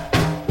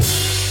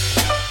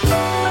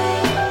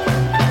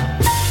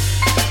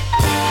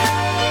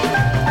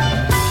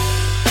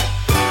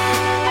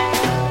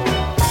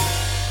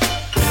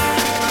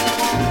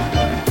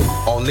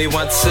 Only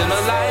once in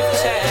a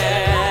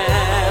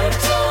lifetime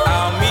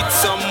I'll meet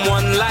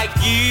someone like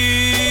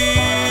you.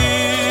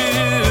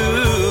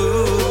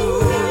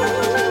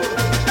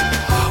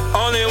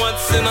 Only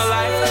once in a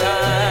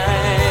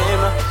lifetime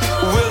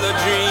will a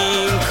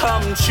dream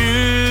come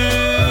true.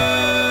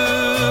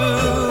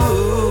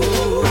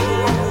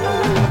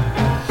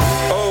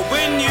 Oh,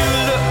 when you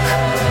look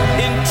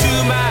into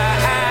my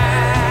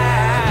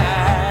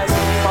eyes,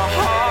 my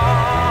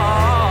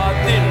heart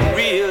then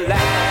realizes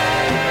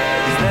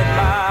that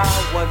my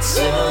once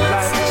in a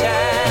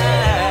lifetime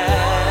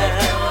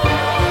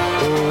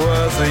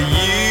was a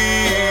you.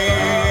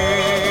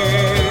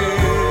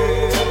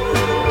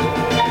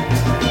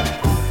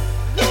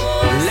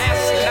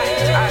 Last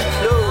night I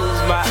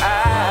closed my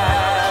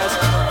eyes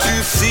to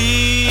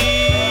see,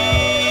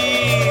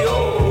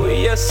 oh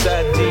yes I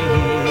did,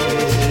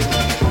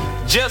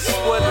 just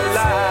what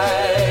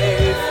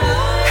life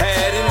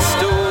had in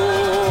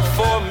store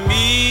for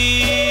me.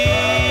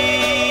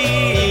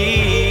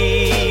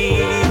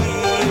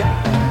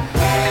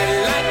 And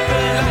like the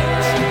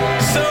light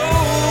so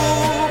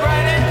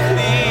bright and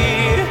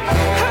clear,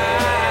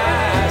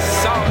 I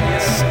saw you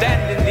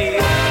standing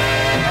there,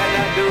 and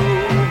I knew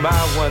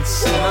my once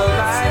in a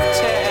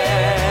lifetime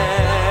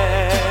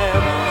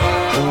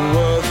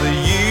was a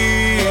you.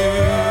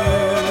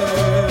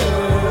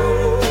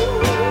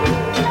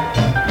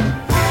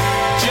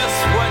 Just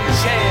one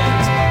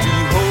chance to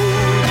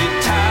hold it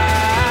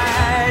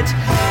tight,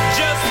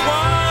 just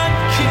one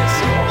kiss,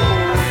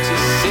 oh, to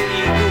say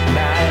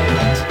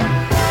goodnight,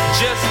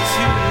 just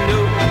to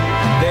know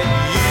that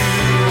you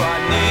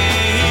are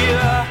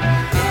near,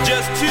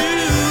 just to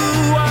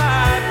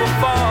wipe a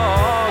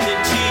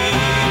falling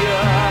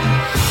tear.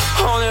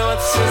 Only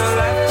once in a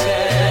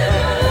lifetime,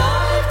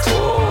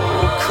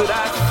 oh, could I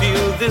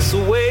feel this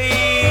way?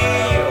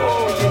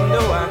 Oh, you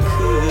know I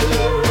could.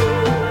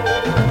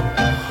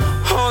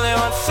 Only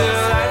once in a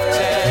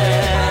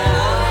lifetime,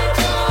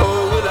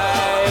 oh, will I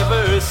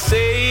ever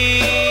say,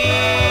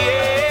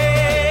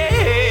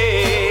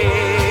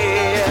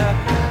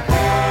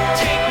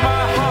 take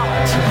my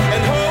heart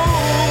and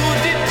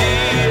hold it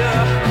dear.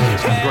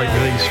 It's been a great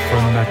release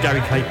from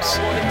Gary Capes,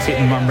 Hit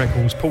and Run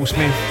Records, Paul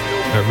Smith,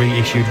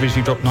 reissued,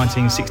 originally dropped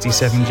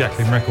 1967,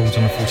 Jacqueline Records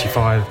on the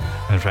 45,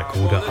 and a track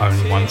called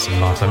Only Once in a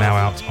Lifetime, now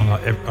out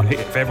on Hit,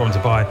 for everyone to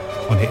buy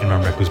on Hit and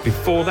Run Records.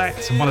 Before that,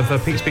 one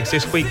of Pete's picks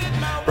this week,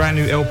 brand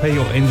new LP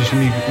on English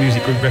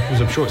Music Group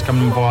Records, I'm sure it's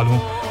coming on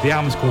vinyl. The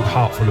album's called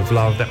Heart Full of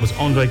Love. That was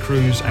Andre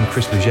Cruz and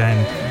Chris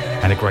Lujan,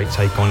 and a great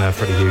take on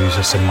Freddie Hughes,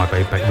 Send My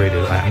Babe Back, really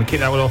like that. And we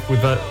kick that one off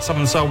with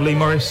Southern Soul, Lee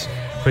Morris,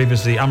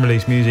 previously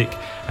unreleased music,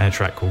 and a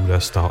track called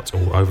Start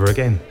All Over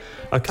Again.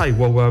 Okay,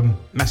 well,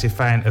 massive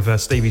fan of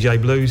Stevie J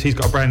Blues. He's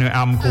got a brand new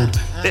album called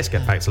Let's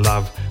Get Back to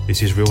Love.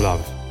 This is Real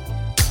Love.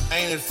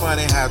 Ain't it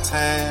funny how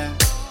time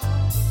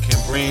can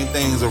bring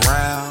things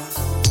around?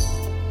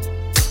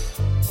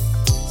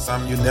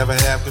 Some you never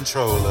have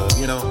control of,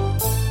 you know.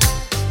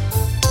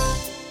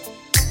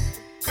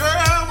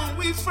 Girl, when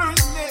we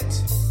first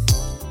met,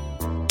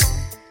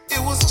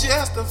 it was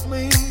just a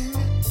fling.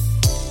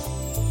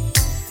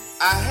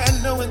 I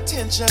had no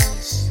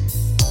intentions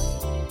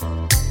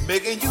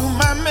making you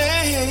my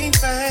main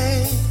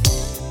thing.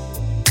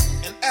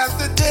 And as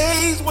the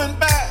days went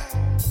by,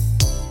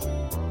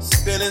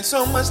 spending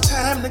so much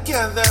time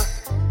together,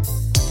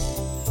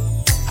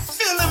 I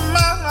feel in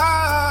my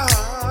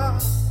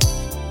heart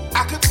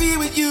I could be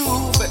with you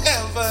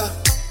forever.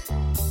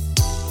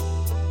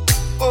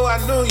 Oh, I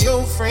know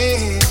your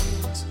friends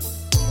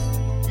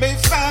may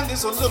find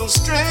this a little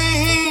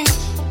strange,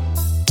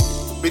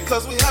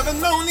 because we haven't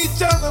known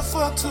each other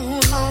for too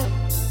long,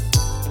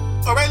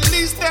 or at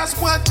least that's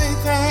what they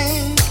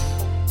think.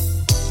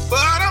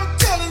 But I'm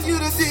telling you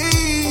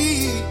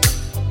today,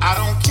 I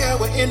don't care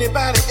what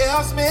anybody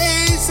else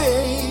may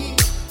say.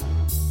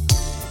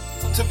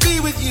 To be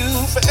with you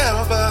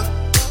forever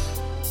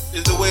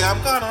is the way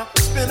I'm gonna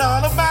spend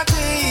all of my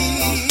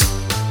days.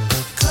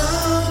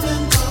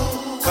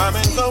 Come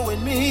and go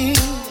with me.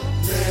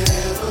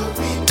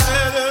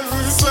 Everybody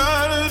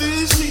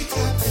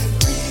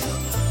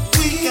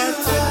we got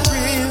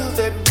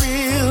that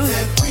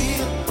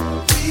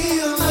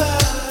real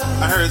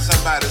love. I heard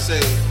somebody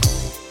say,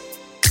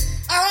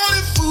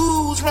 only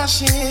fools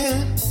rush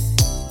in,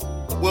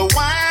 well,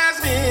 wise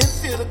men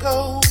feel the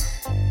gold,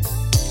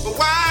 but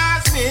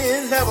wise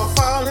men never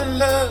fall in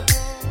love.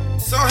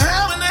 So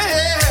how in the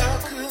hell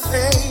could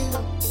they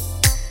know?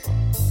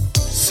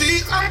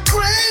 See, I'm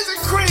crazy,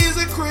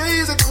 crazy,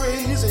 crazy,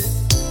 crazy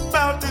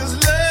about this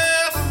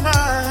love of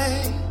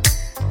mine.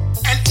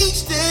 And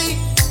each day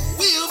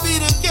we'll be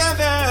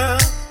together,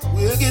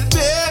 we'll get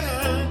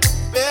better,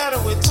 better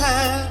with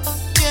time.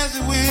 Yes,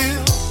 it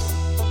will.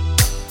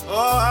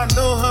 Oh, I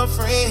know her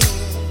friends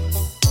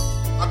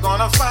are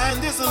gonna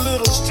find this a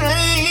little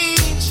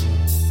strange,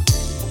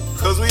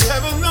 'cause we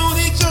haven't known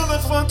each other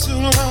for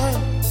too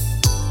long.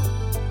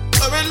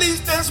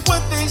 least that's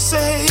what they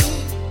say.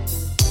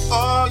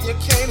 Oh, you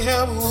can't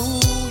help who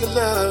you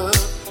love.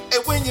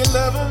 And when you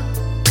love them,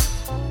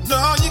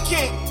 no, you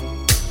can't.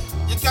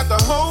 You got to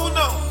hold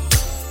on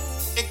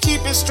and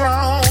keep it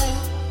strong.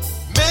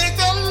 Make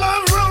that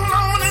love roll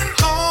on and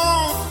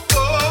on.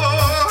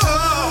 Oh,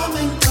 come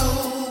and go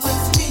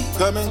with me.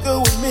 Come and go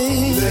with me.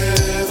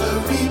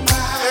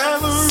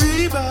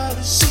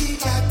 Everybody, she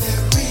got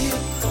that real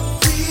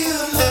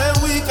love. And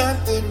we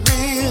got that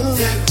real love.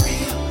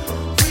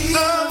 We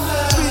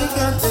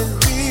got that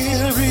real.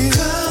 Come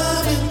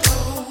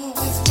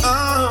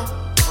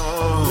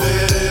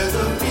and go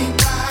with me.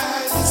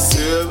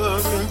 Let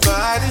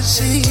everybody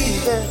see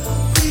that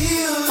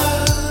real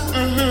love.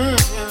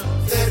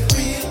 That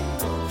real.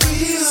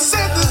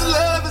 Said this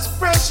love is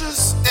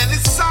precious and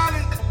it's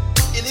solid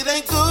and it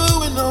ain't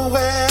going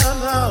nowhere.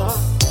 No,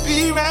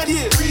 be right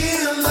here.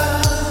 Real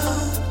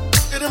love.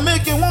 It'll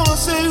make you wanna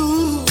say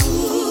ooh.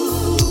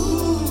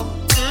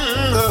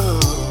 Real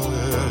love.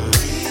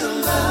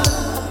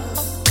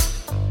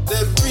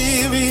 That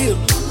real.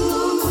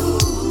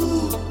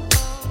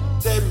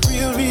 That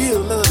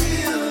real love.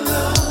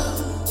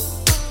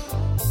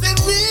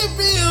 That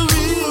real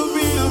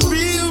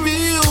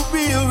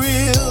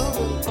love.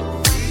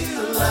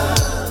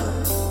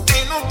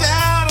 Ain't no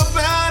doubt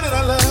about it,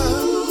 I love.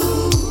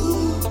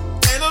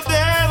 Ain't no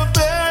doubt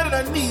about it,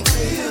 I need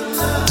real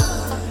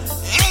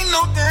love. Ain't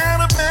no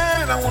doubt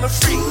about it, I wanna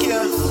freak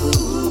you.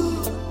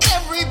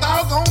 Every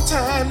doggone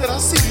time that I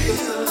see you,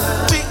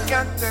 we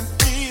got that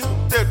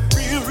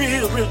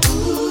real.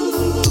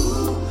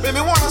 Baby,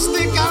 wanna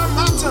stick out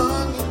my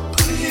tongue.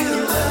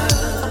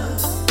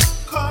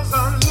 Cause I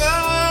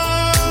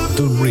love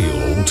The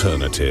Real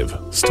Alternative.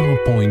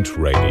 Starpoint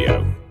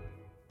Radio.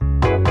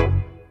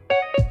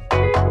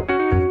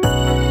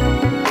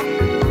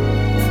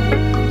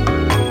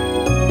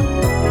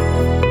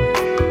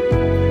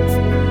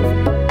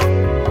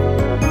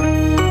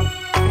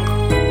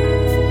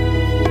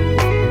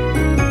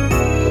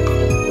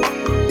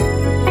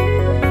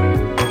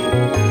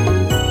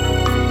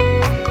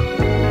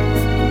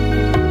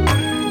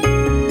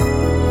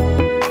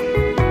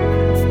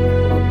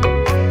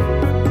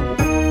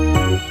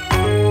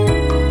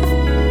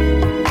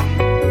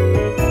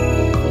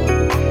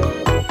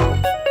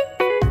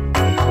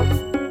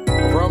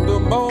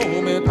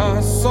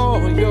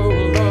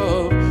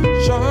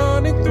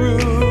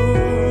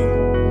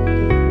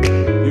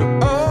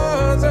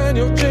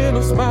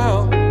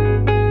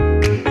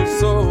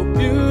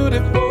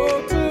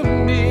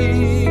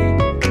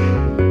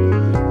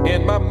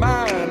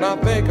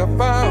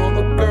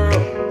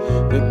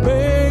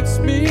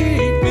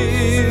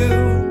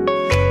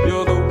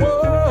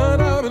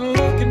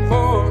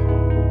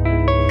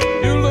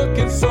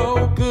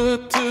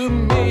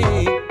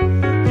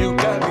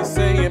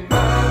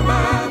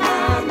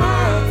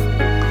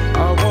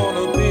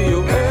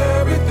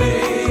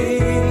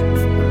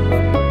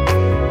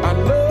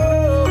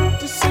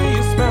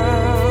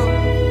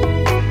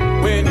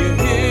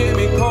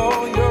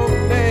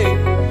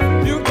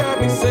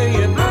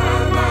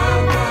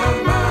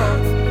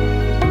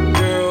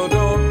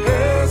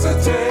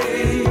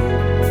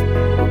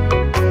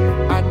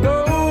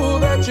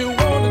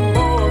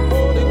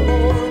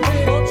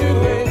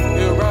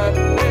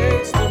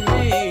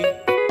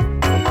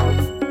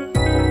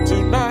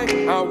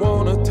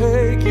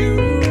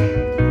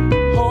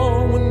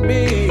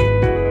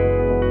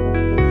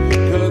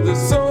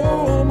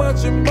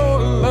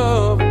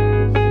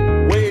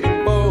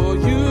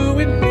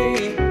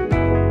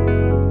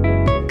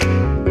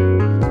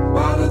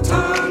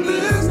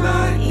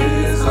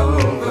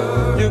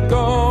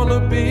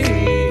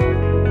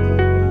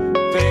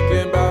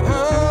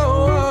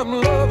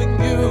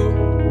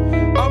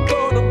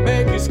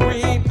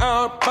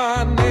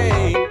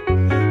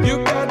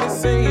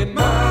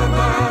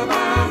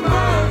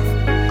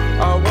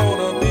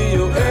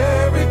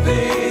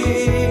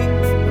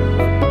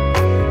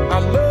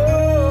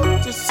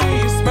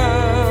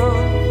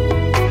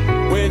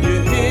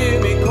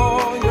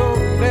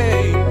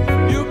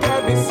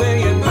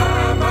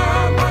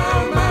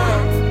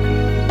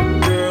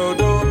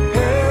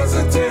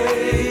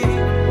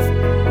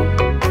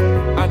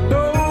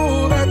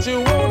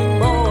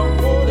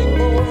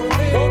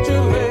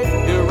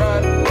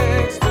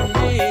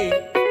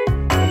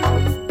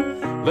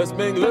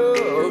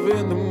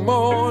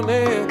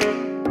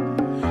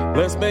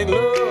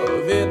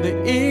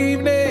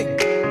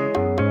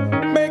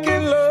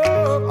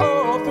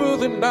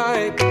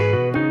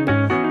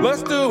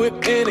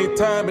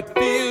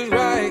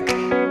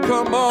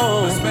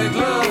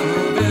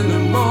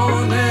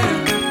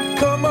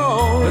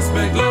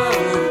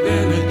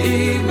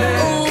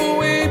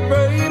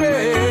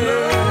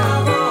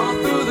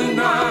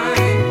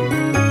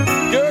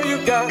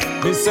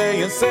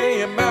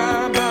 Saying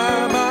my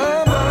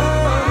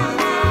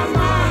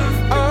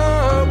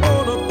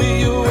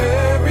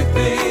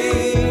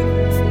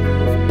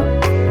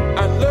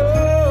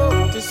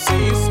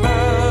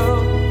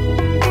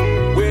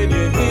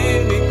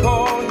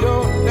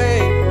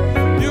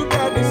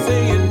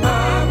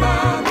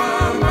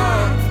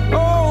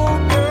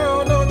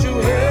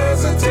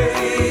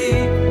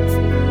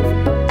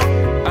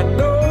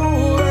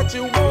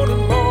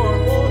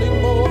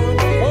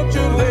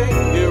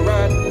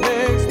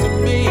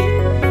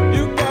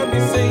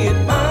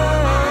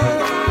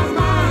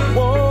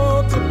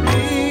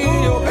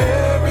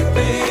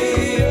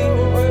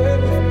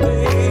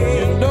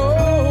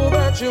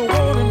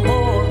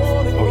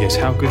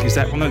How good is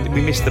that? Well, no, we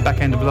missed the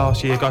back end of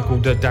last year. A guy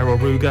called Daryl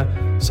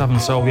Ruger, Southern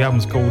Soul. The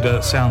album's called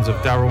Sounds of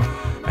Daryl,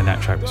 and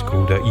that track was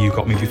called You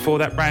Got Me. Before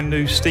that, brand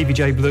new Stevie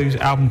J Blues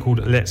album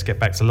called Let's Get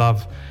Back to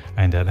Love,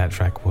 and that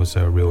track was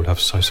Real Love.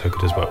 So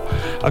good as well.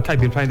 Okay,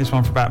 been playing this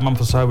one for about a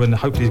month or so, and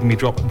hopefully it's going to be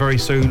dropped very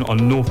soon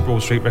on North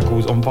Broad Street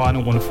Records on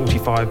vinyl on a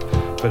 45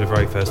 for the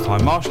very first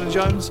time. Marshall and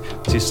Jones,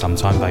 this is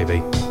Sometime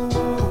Baby.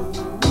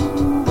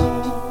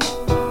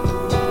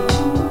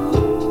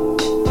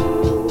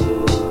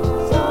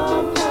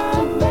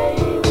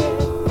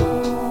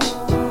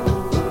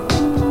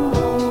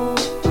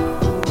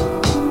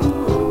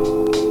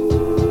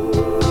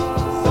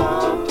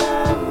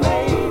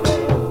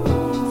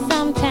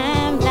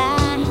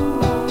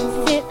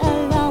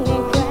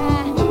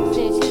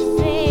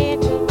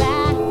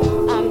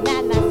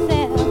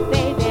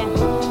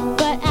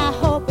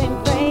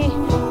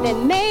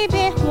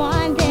 Maybe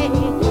one day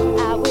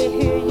I will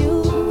hear you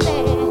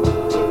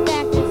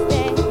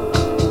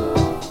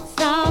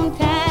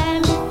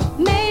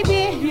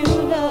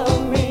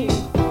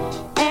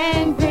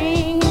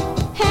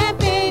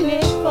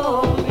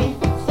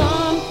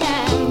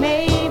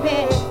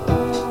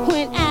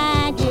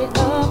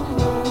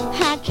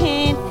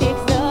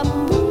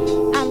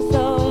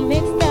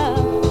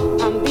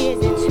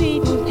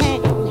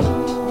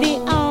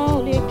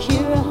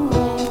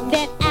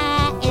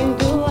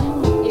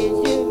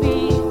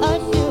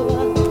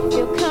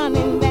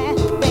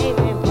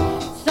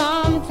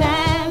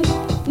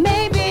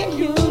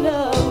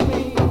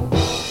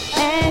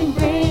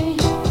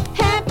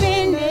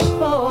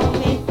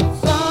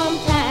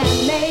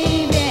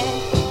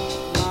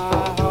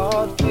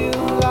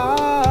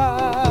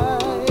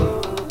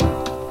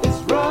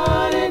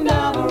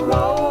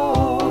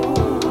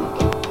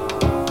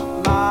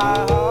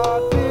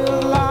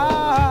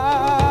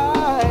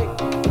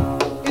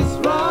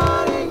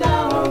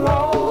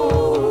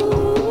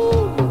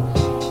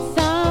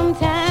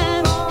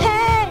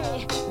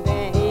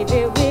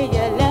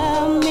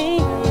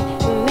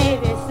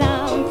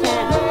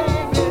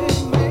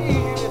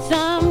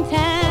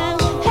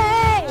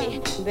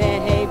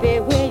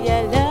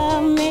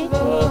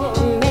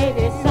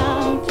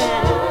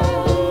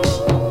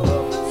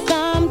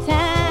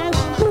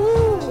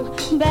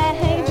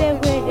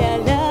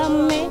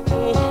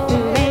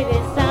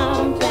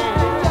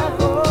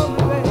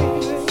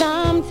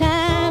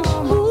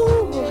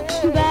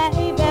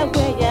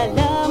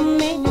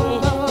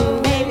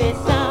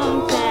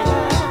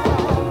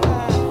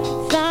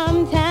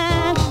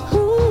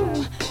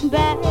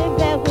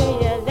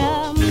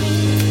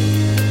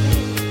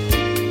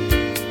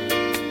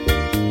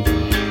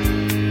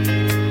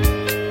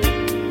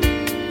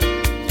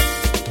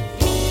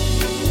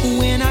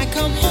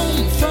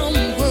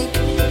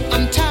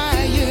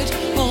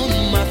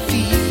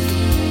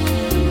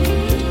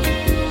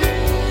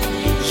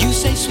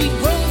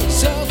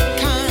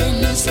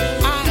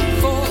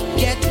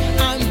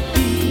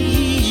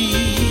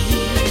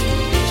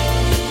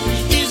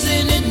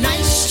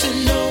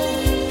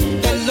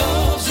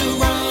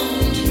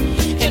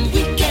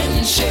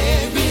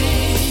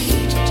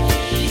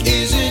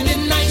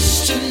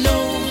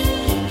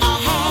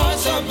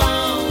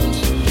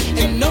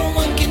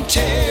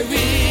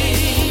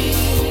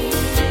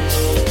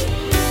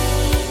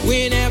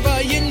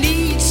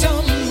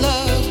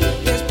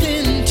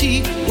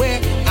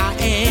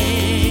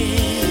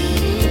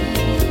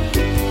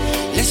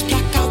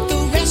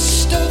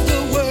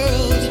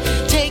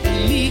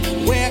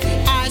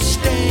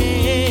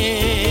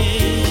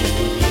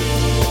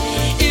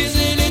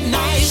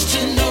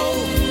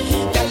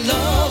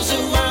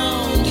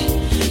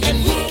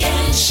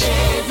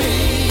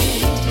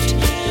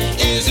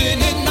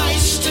Isn't it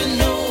nice to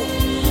know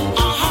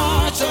our hearts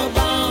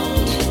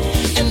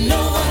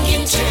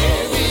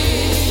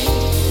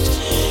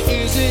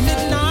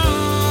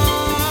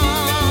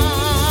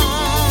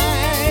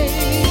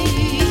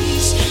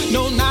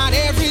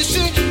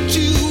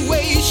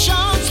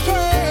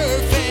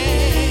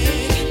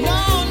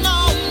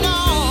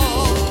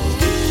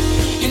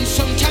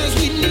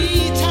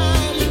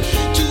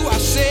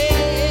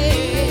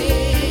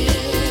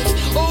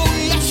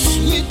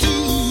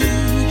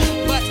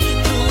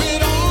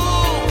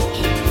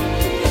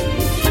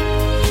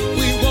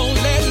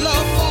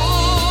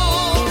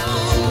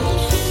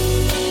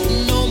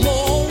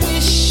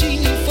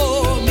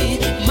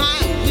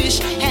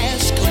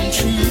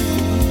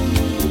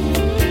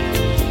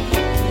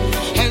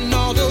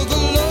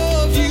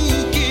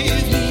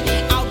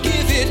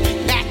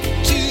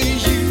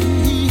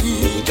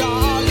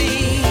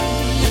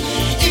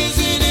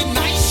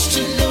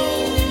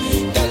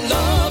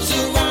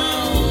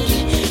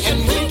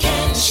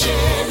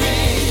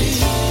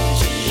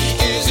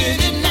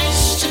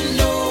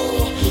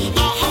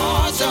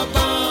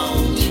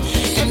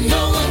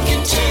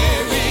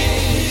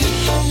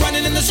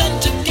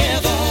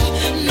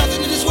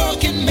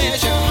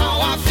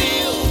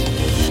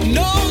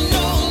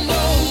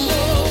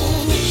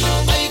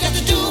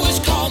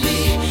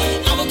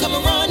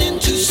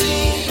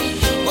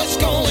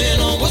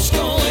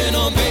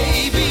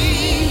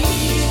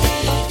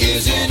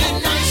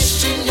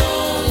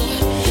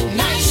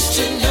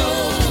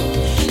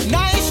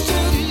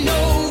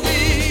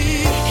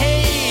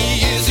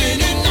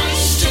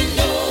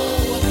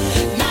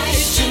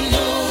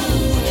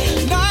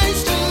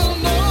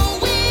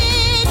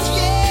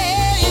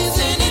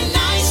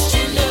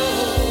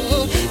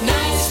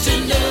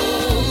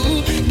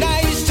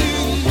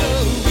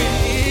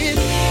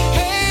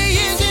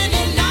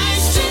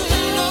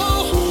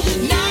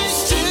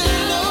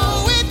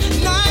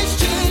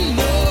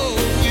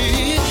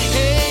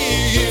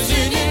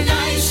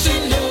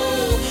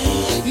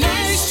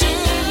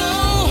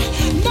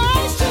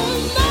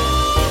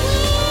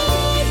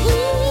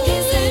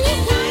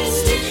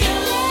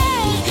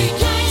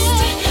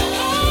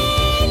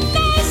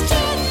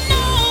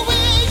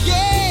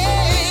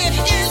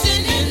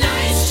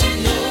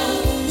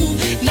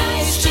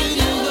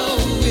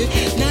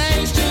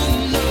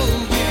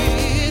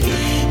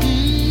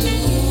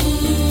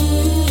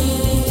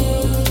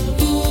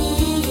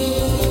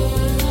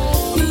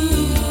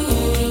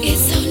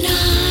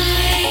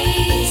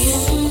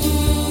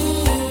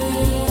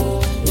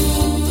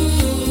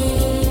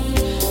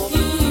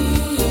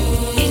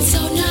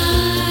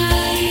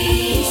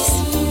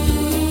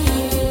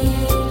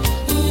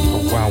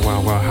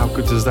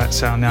does that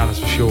sound now, that's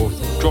for sure.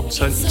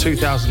 Dropped in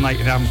 2008,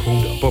 an album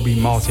called Bobby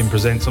Martin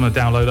Presents, on a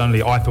download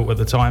only, I thought at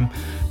the time.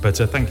 But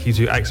thank you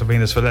to Axel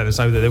Venus for letting us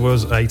know that there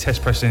was a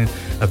test pressing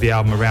of the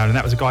album around, and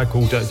that was a guy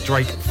called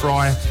Drake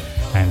Fry.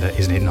 And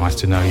isn't it nice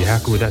to know you? How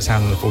cool would that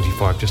sound on the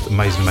 45? Just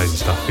amazing, amazing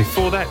stuff.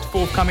 Before that,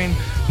 forthcoming,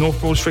 North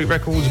Broad Street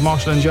Records,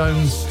 Marshall and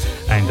Jones,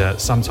 and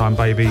Sometime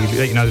Baby.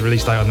 Let you know the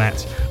release date on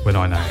that when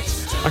I know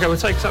it. Okay, we'll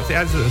take us up to the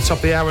ads at the top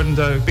of the hour, and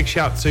big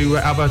shout to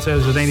Alberto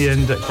Zanini,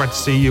 and glad to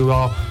see you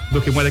are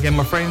looking well again,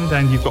 my friend.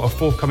 And you've got a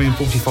forthcoming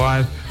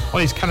 45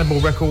 on his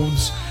Cannibal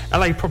Records,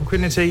 LA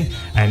Propinquity,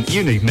 and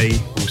You Need Me.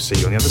 We'll see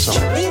you on the other side.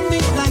 Treat me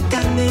like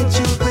I need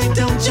you, but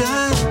don't you?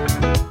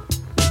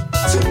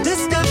 To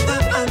discover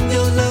I'm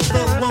your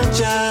lover, won't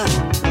ya?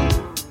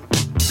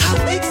 How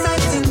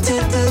exciting,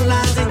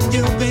 tantalizing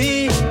you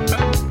be.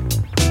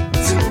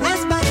 Soon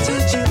as by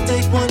chance you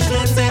take one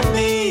glance at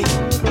me,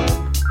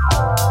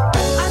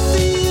 I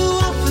see you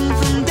often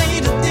from day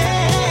to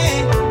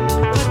day,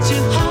 but you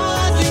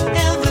hardly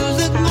ever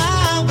look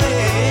my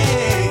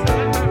way.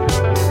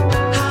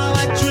 How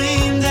I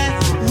dreamed that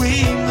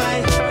we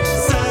might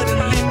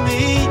suddenly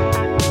meet.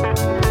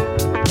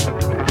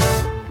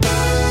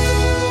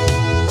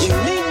 You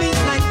need me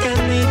like I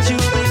need you,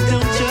 but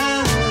don't ya?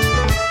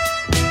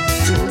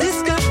 To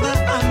discover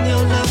I'm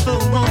your lover,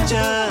 won't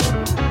ya?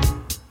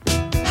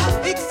 How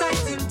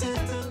exciting,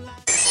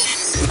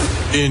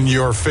 In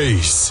your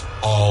face,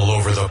 all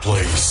over the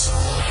place.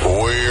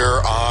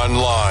 We're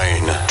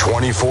online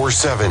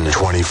 24/7.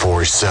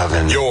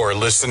 24/7. You're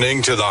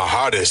listening to the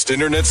hottest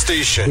internet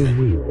station.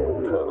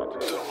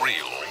 The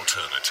real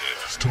alternative.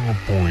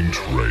 Starpoint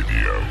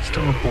Radio.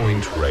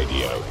 Starpoint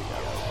Radio.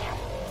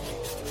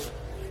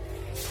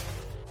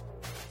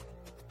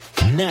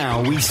 Now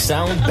we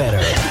sound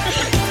better.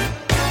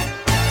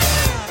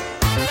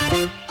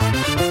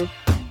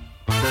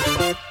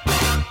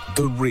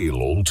 The real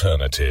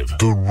alternative.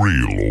 The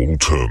real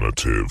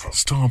alternative.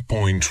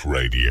 Starpoint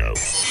Radio.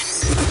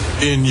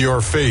 In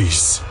your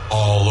face,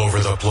 all over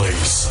the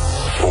place.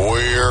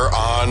 We're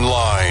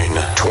online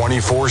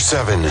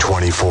 24/7.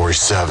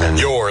 24/7.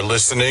 You're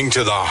listening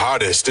to the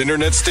hottest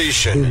internet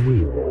station.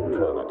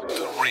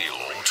 The real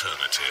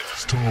alternative.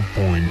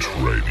 Starpoint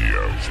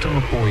Radio.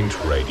 Starpoint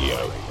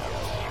Radio.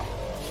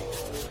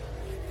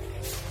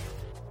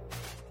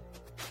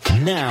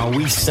 Now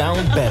we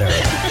sound better.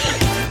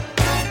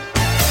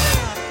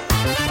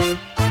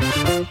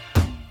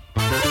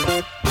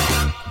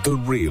 The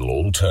real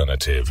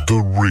alternative.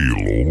 The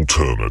real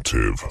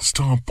alternative.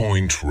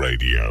 Starpoint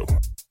Radio.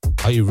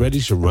 Are you ready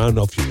to round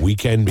off your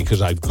weekend?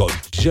 Because I've got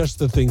just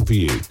the thing for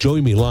you.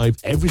 Join me live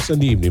every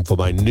Sunday evening for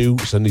my new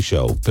Sunday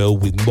show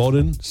filled with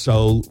modern,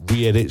 soul,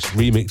 re-edits,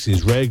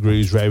 remixes, rare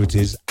grooves,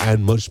 rarities,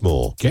 and much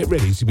more. Get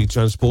ready to be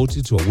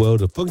transported to a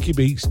world of funky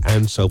beats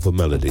and soulful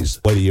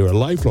melodies. Whether you're a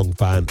lifelong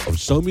fan of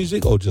soul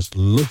music or just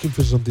looking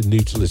for something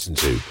new to listen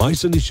to, my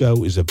Sunday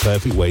show is a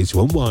perfect way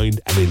to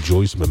unwind and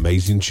enjoy some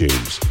amazing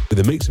tunes. With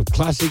a mix of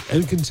classic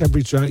and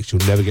contemporary tracks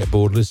you'll never get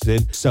bored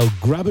listening, so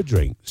grab a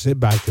drink, sit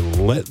back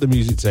and let the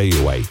music take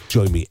you away.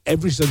 Join me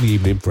every Sunday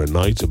evening for a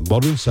night of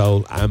modern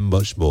soul and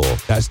much more.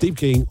 That's Steve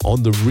King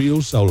on the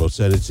Real Soul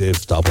Alternative,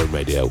 Starpoint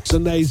Radio.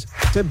 Sundays,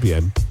 10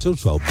 p.m. till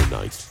 12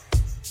 midnight.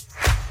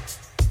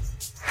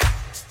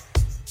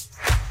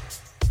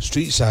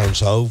 Street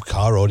Sounds Hove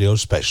car audio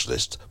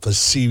specialist for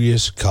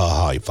serious car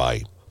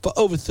hi-fi. For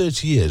over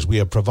 30 years, we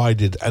have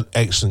provided an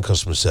excellent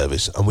customer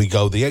service, and we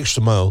go the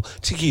extra mile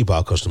to keep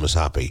our customers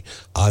happy.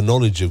 Our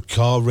knowledge of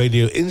car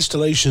radio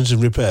installations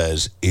and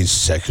repairs is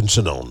second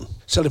to none.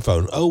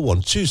 Telephone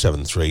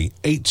 01273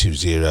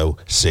 820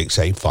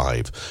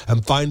 685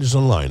 and find us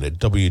online at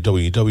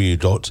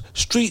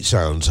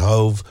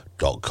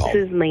www.streetsoundshove.com.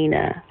 This is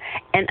Lena,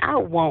 and I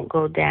won't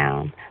go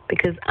down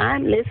because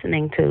I'm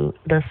listening to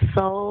the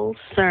Soul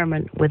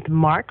Sermon with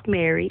Mark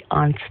Mary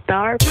on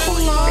Starpoint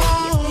Radio.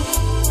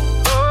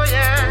 Oh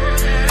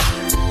yeah,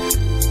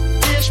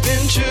 it's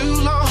been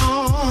too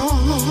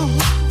long.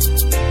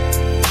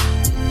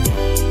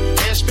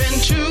 It's been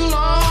too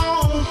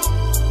long.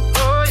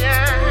 Oh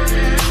yeah,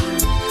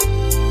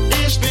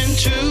 it's been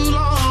too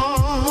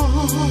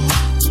long.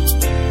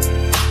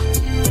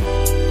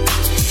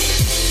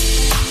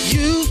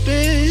 You've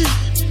been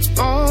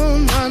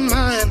on my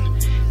mind,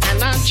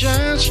 and I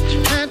just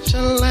had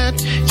to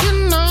let you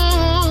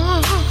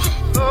know.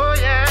 Oh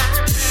yeah.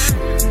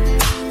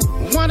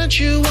 Wanted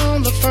you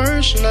on the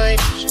first night,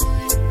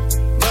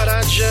 but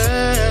I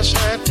just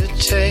had to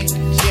take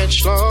it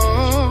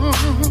slow.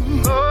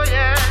 Oh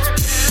yeah.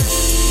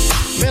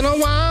 Been a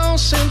while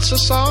since I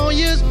saw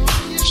you.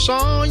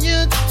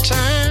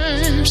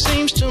 Time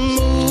seems to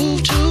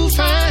move too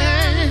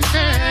fast.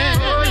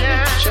 Oh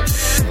yeah.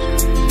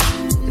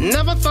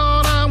 Never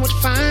thought I would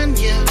find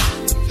you.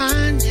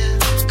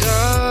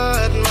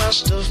 God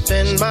must have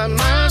been by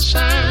my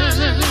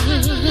side,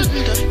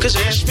 'cause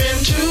it's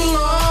been too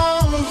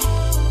long.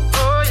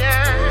 Oh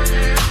yeah,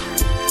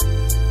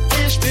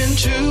 it's been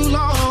too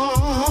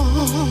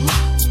long.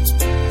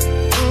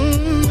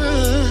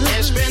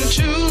 It's been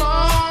too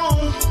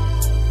long.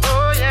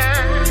 Oh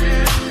yeah,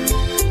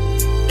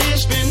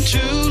 it's been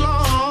too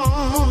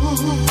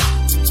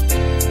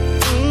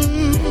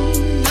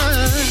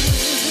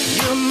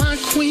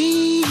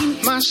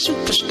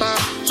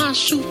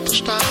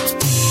stop.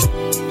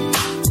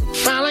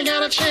 Finally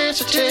got a chance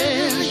to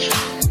tell you,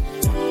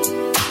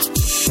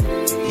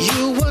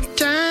 you were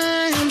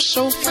damn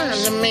so fine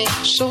to me,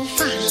 so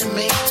fine to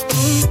me.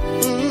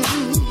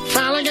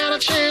 Finally got a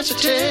chance to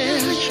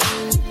tell you,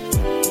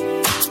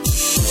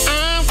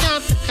 I've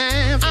got to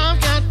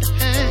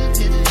have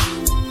you.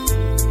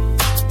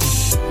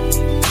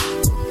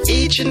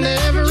 Each and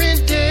every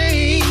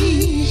day,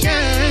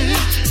 yeah.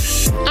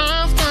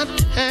 I've got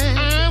to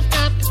have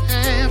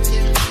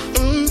you.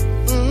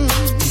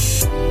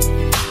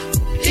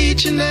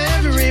 Each and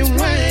every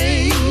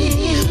way,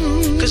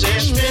 'cause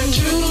it's been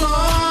too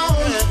long.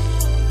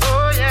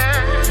 Oh yeah,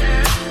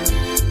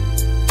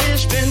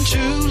 it's been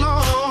too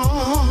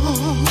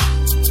long.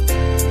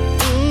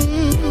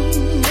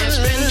 It's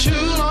been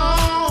too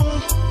long.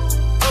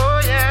 Oh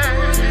yeah,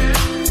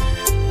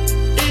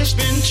 it's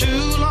been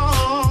too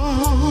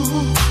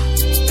long.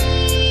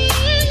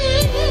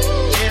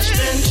 It's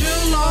been too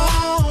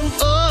long.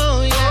 Oh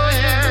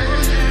yeah,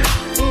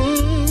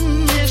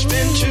 it's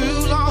been too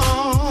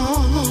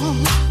long.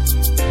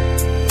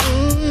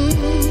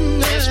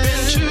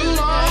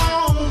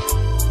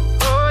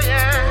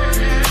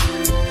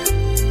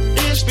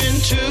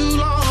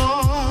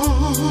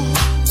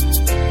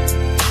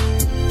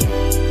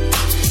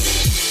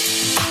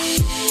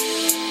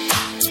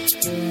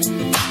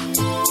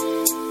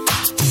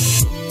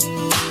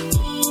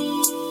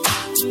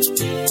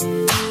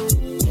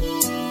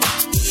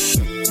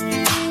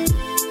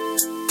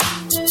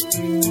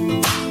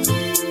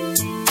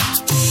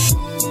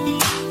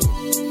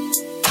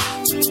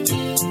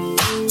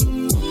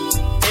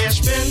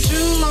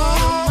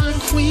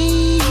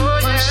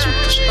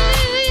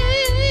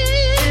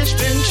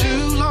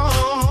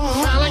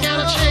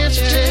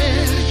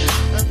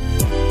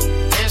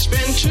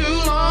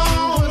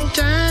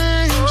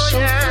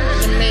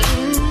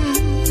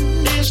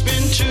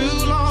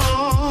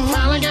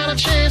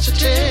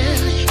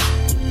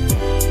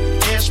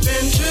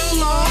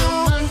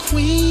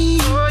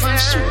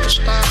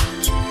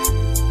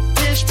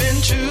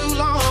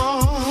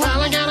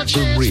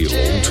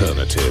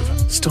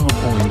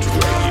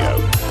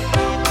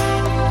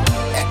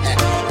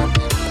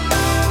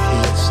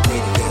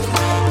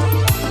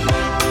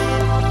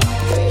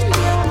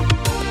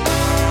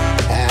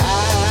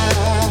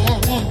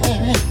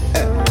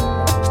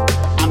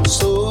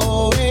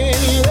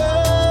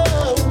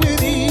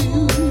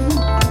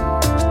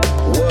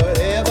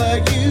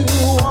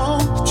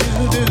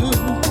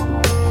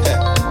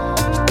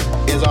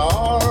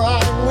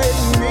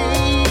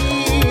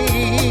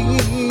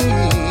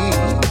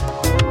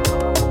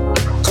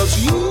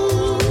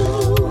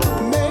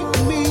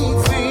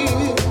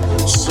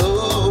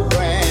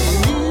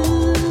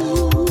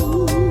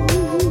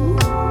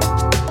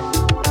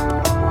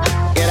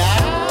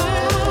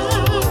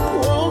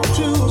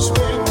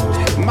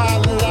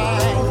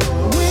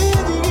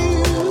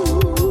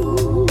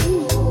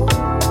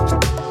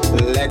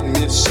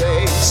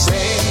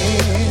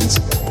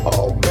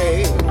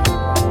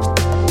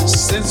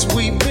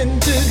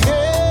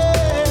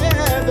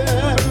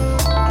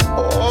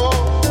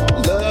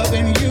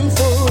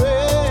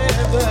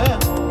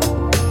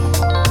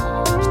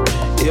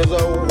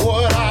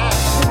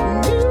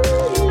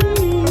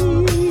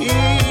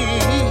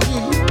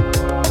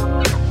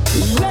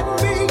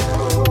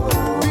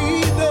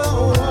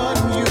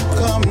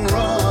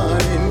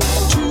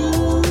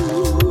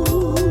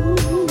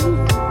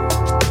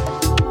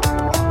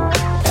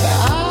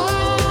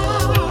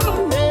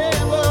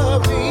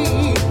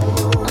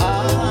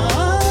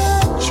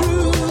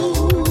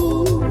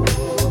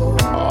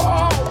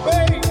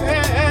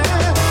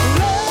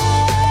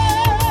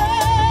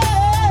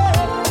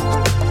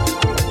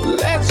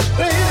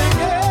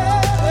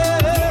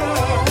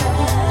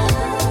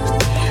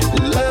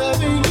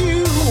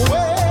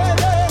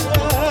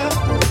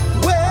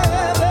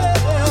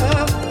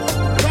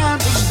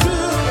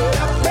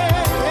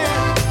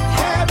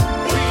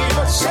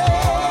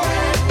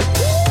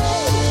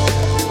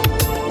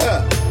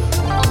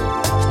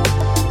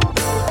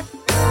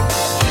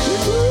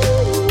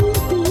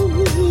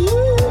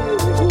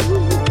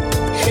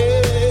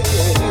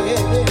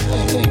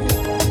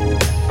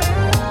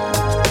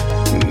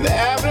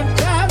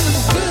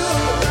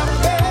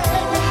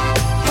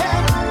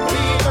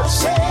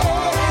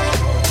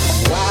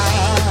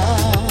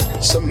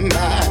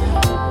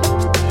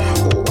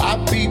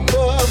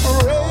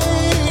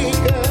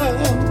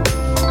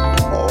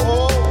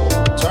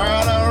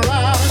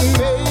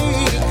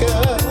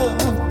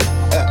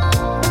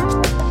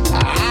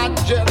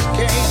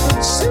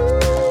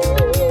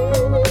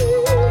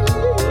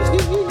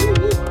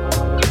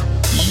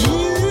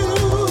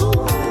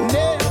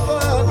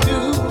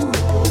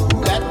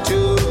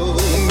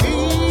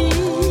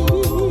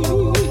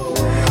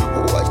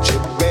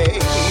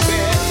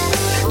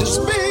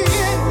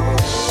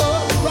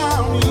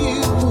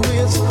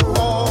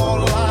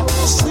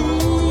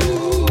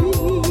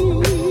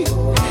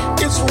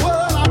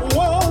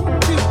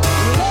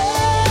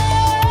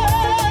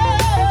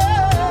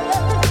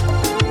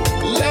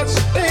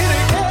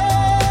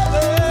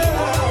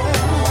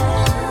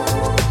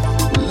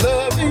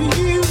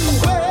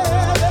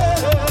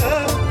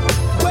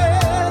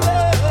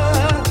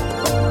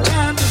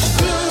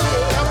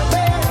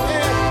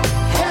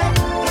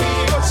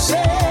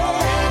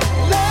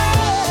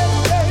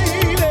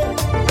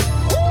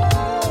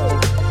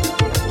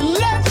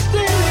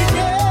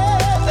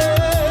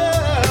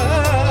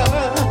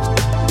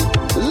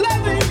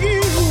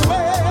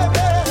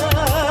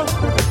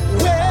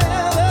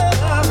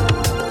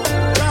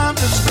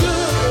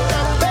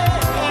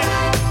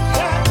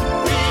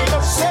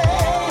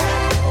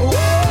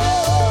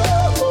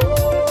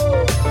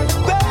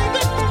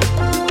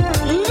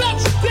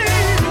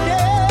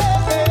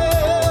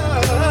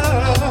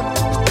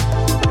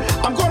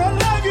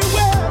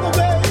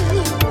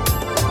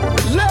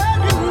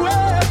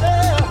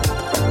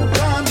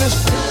 Back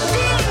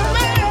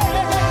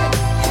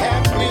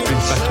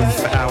in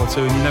for hour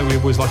two, and you know we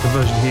always like a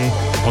version here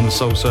on the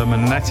Soul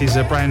Sermon, and that is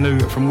brand new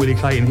from Willie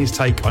Clayton, his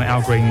take on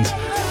Al Green's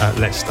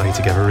Let's Stay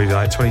Together, really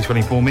like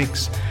 2024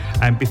 mix.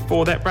 And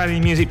before that, brand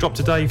new music dropped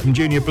today from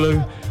Junior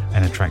Blue,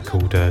 and a track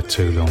called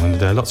Too Long.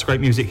 And lots of great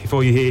music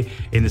for you here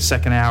in the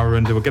second hour,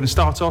 and we're going to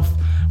start off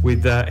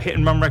with Hit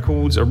and Run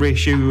Records, a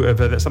reissue of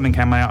that something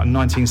came out in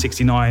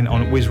 1969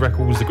 on Wiz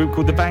Records, the group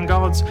called the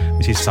Vanguards,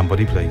 which is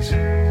Somebody Please.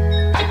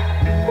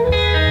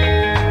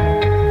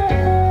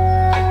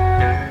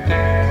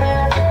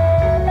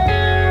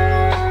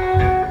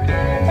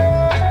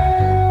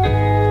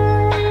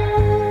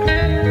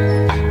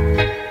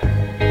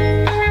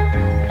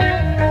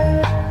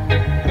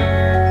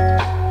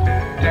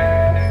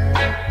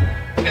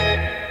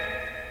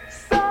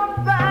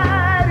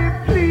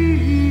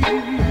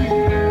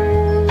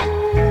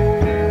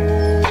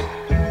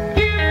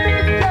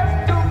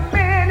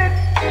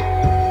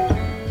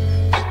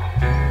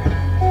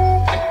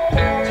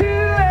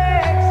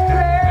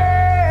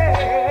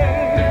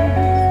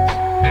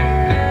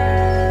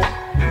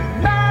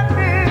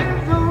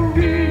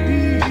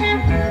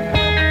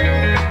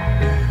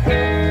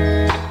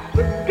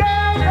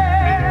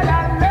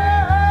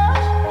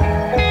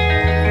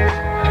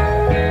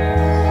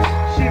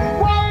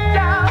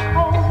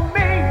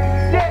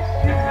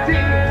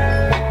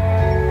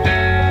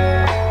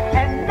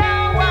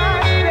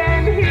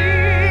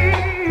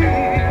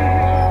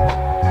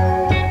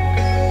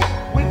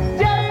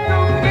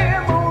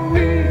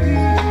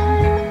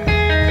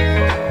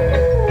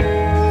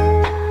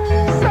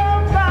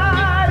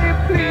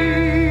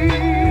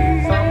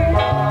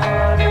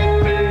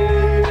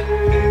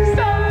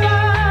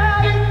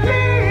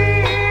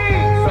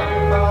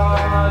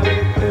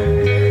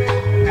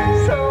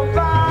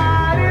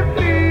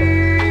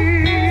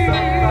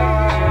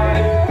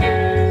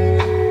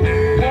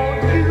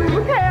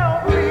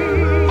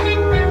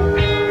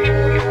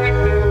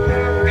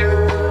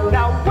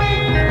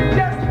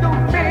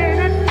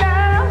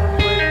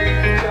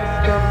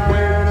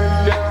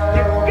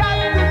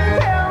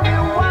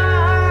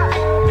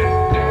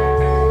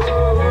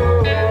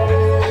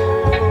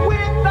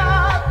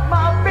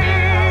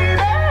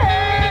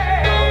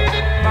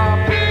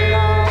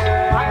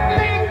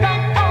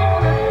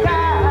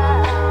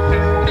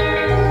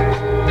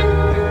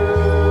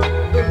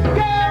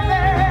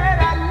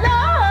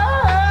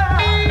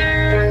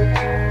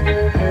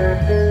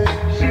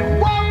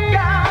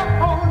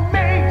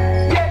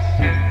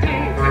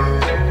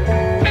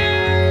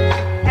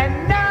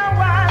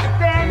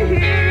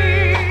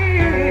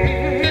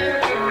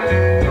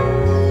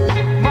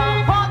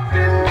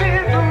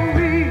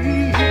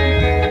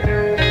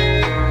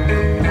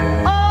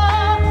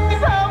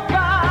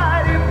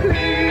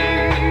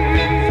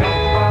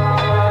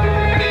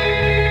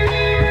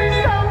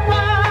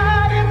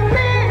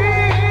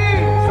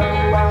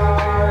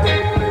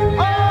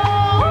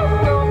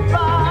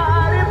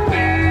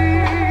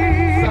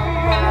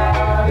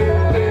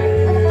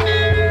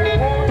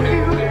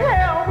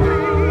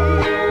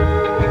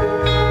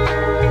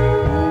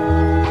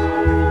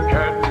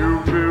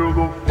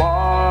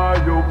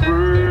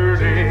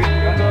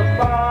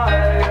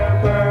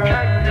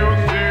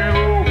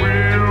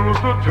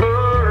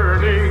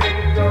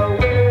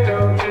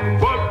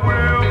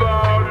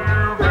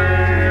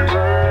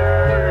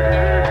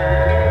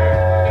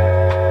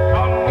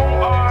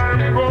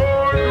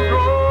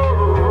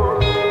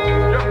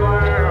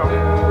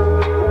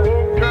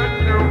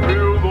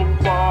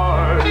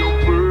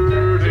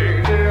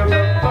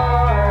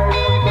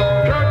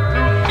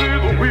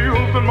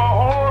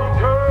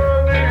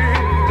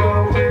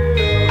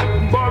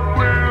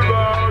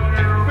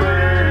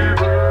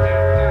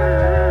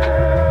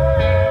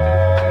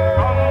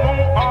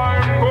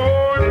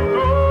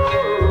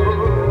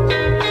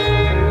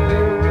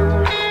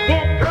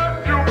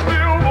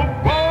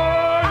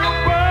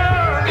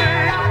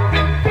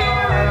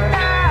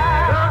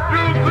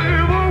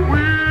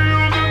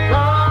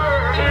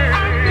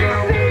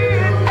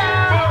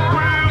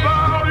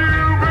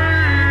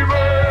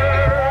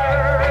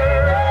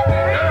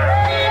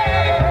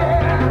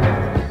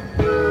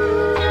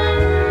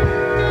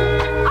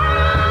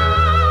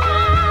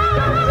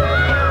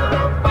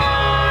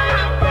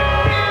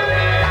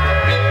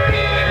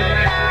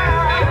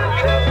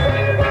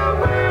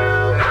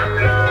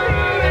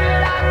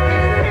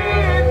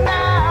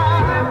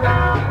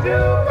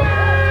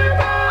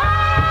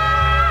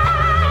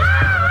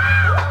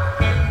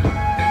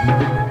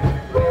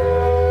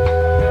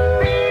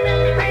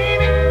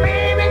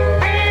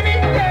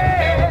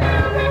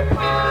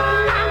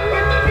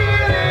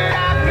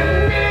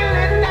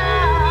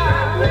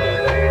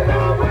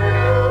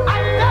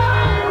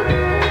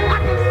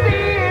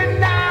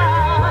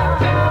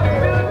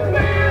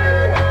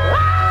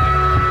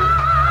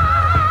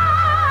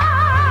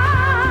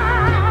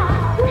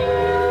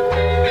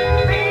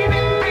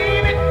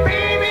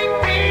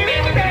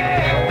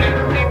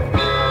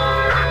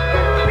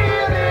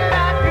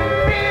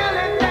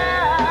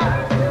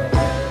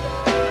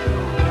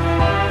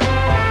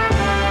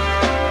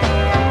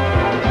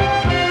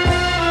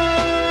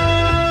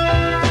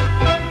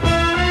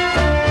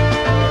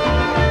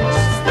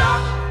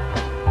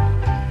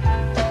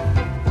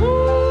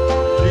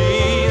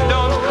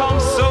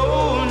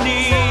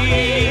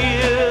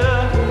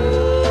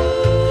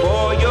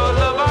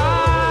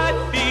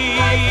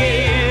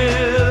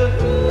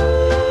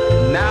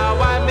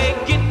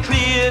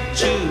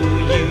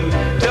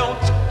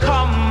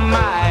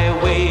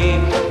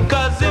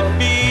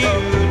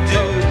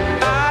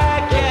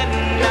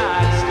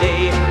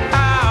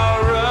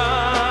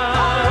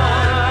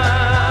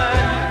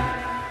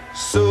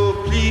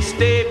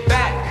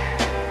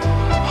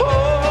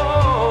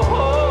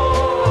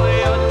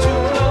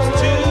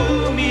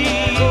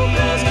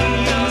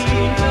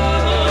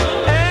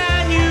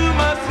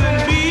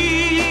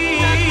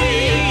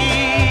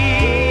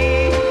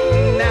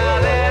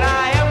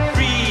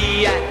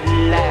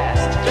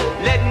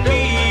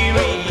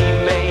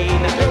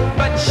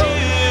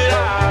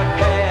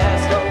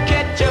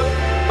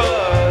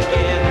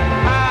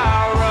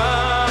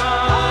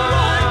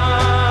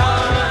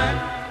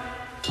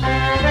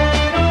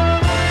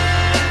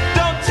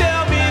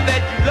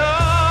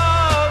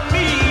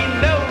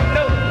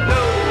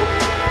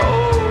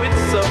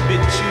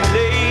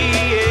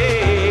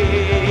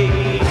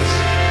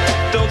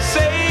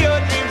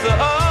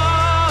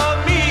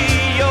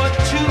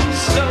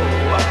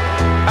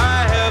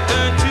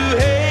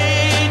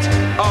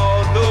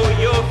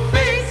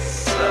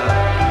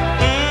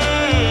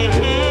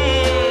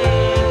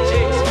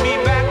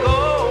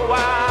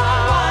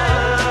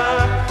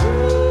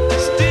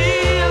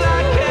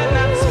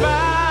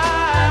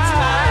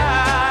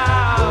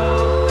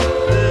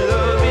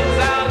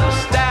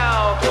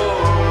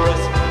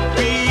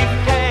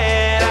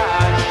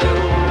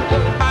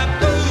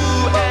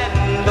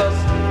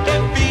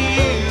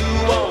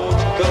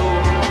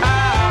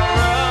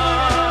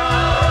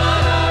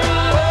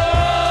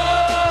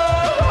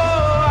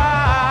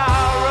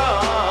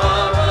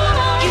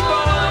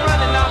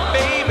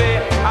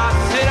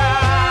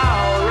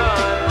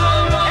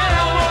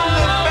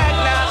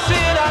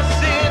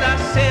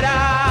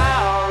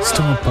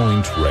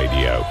 Starpoint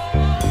Radio.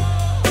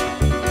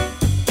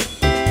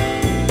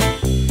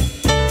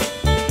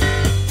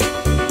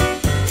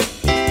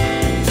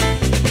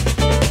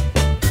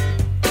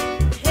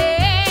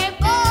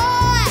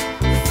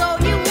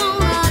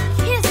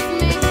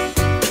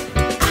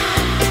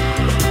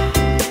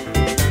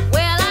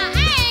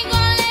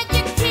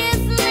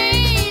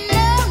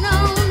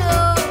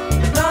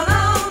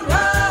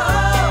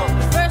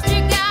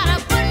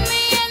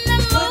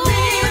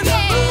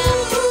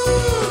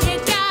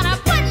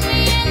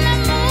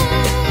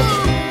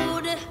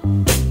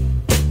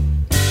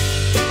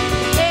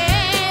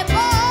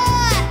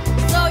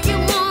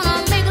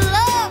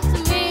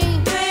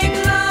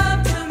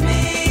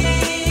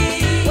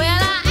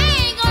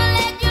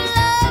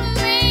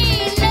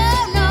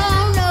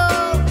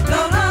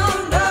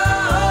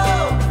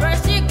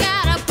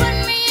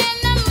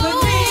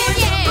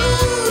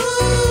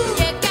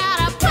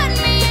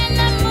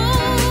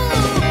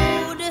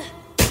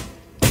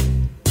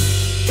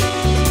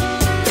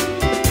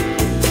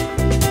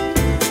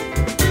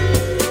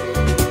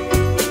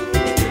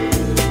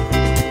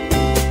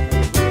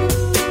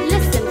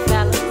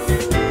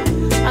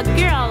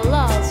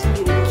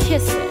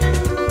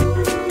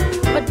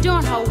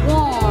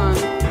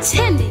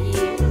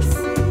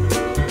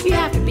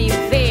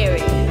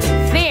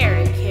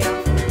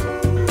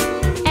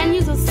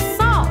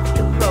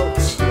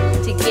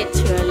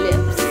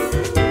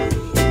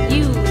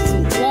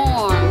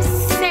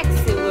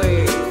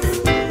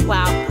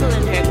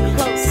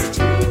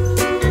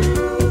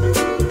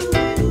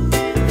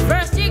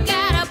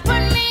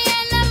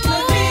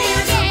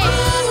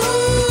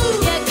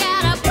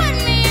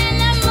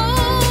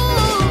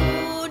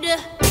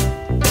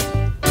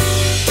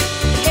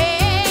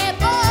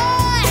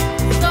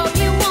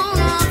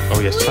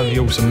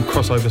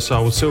 Crossover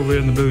Soul. Sylvia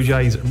and the Blue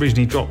Jays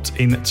originally dropped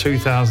in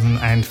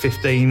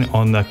 2015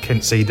 on the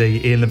Kent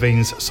CD, Ian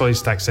Levine's Solid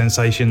Stack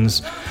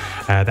Sensations.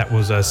 That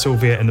was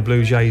Sylvia and the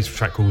Blue Jays, a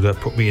track called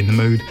Put Me in the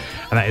Mood,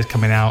 and that is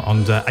coming out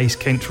on Ace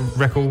Kent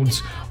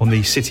Records on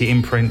the City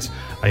imprint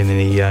in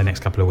the next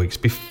couple of weeks.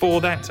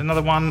 Before that,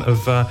 another one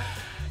of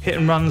Hit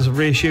and Run's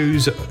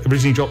reissues,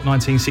 originally dropped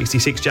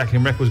 1966,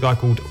 Jacqueline Records, guy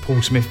called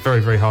Paul Smith,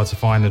 very, very hard to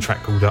find, a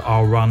track called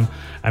I'll Run,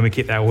 and we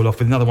kick that all off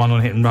with another one on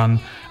Hit and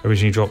Run,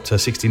 originally dropped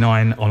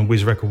 69 on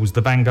Wiz Records,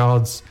 The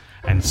Vanguards,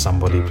 and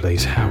Somebody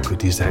Please. How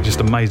good is that? Just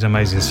amazing,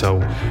 amazing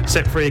soul.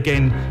 Set free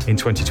again in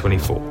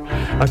 2024.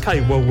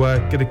 Okay, well, we're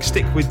going to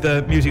stick with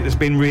the music that's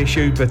been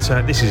reissued, but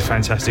this is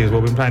fantastic as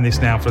well. We've been playing this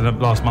now for the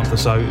last month or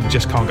so,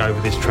 just can't go over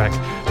this track.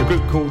 The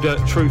group called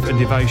Truth and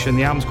Devotion,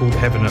 the album's called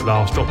Heaven at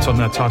Last, dropped on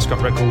Tiger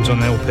Records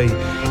on LP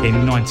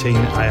in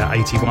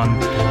 1981.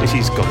 This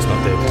is God's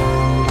Not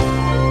Dead.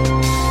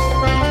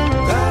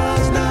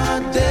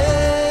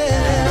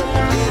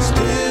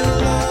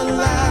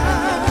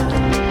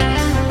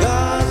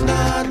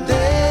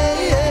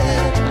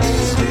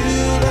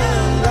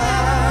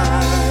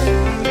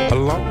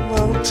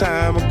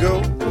 Time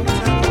ago,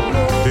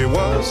 he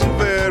wasn't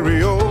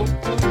very old.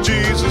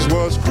 Jesus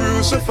was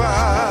crucified,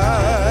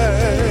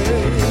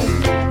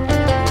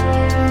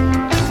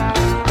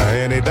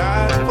 and he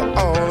died for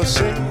all our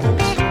sins,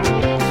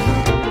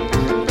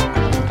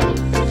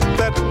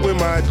 that we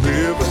might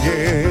live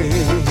again.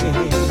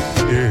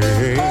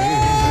 Yeah.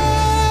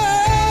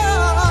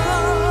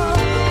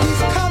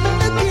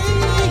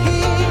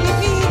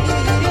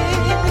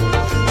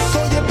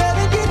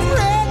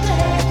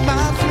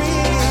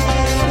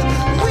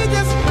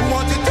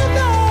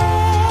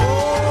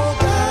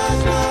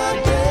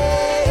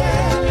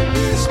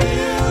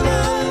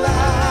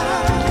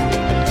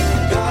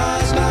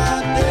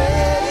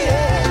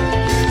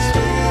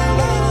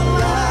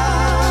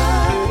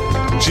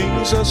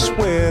 Jesus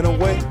went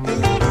away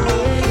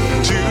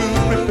to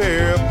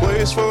prepare a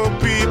place for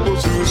people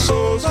whose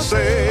souls are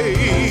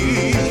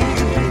saved,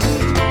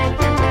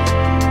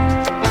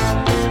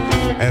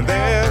 and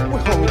there we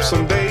hope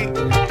someday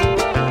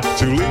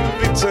to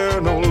live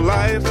eternal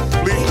life,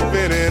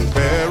 living in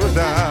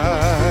paradise.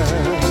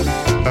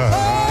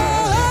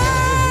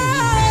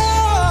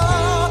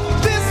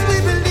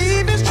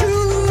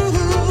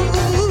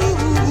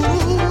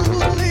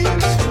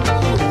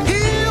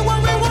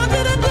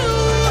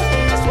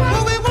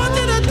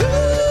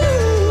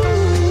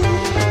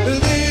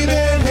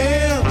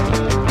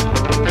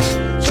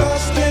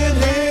 Trust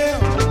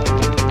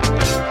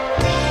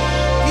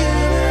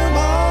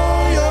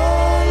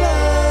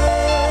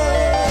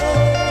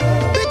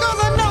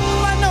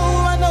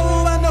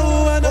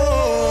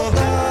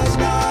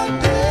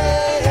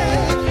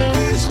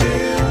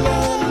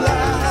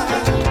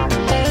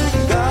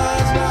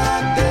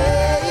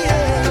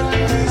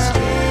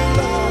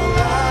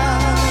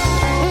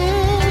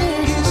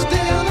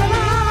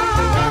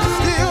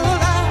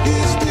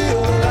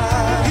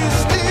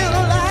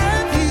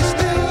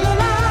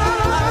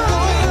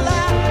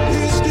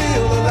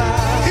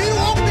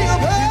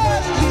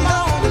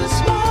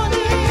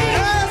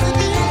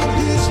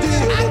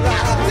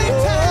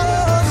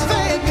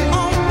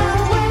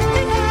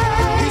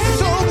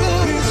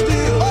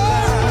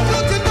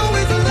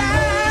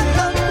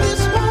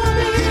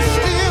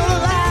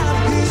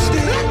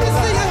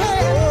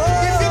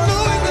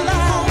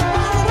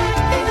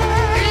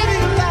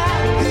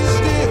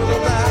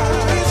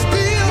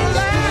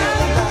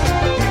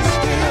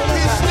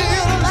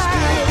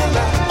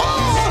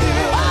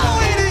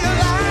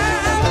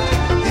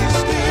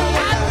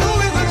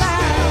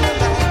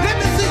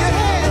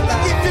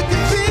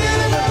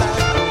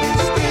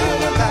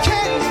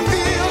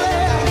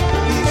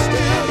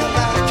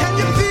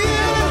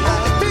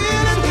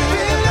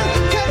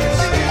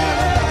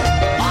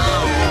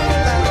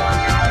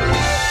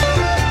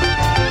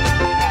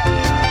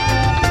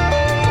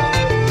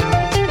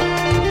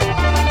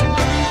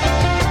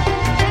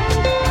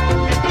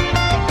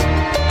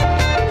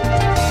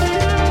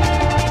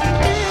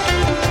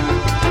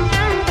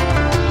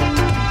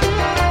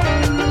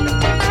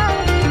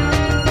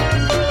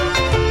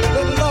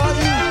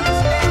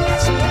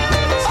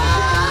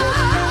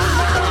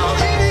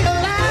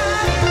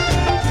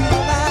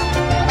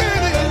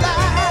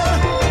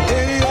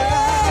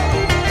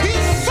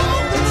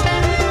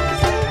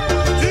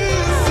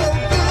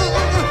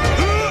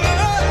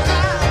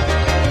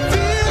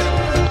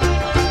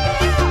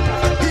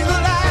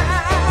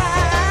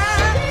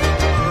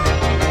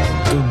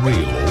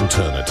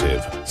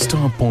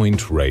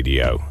Starpoint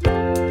Radio.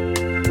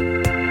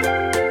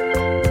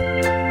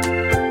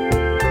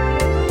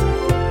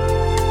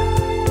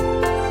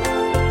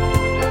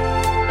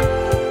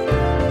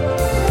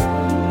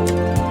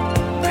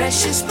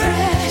 Precious,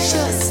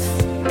 precious,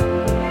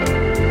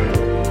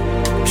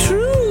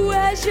 true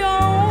as your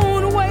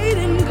own weight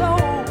in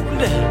gold.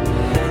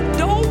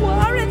 Don't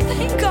worry,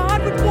 thank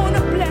God would want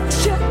to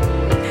bless you,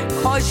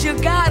 'cause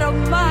you got a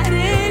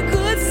mighty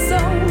good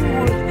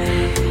soul.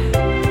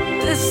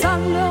 This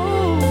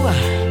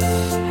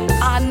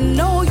I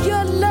know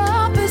your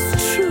love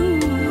is true,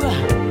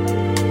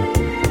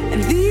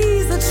 and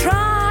these are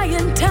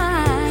trying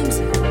times.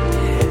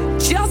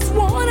 Just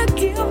wanna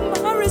give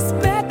my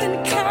respect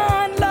and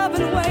kind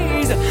loving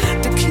ways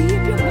to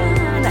keep you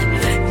mine.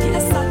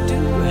 Yes, I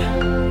do.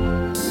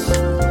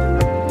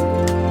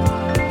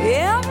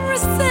 Ever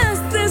since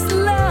this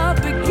love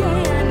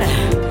began,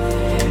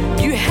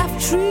 you have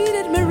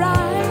treated me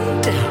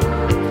right.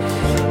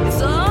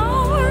 It's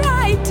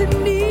alright to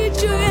need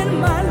you in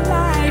my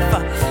life.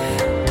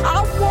 I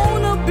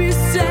wanna be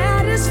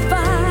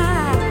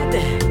satisfied.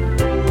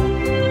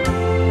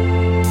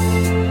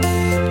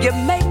 You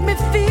make me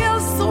feel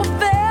so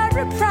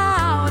very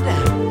proud.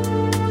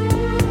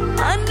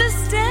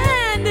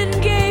 Understanding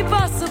gave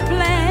us a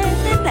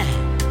plan.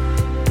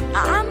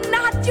 I'm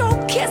not your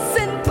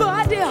kissing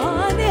buddy,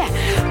 honey.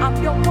 I'm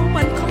your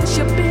woman 'cause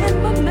you've been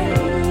my man.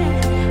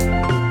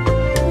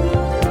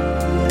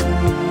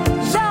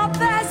 Love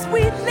as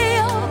we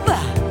live,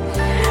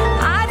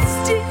 I'd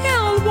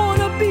still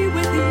wanna be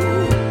with you.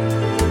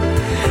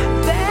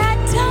 Bad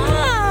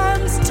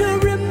times to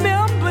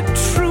remember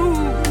true,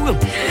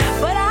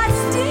 but I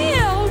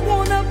still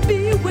wanna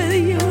be with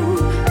you.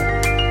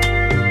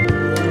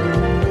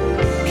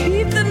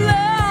 Keep the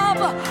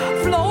love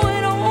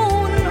flowing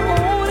on and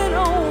on and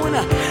on,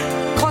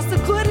 'cause the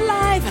good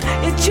life,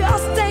 it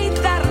just ain't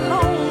that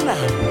alone.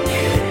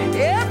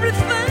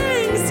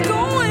 Everything's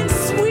going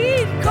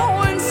sweet,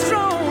 going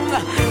strong.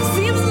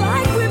 Seems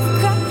like we've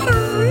got a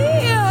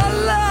real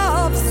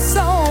love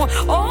song.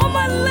 Oh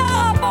my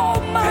love, oh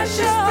my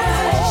love,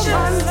 oh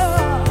my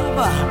love.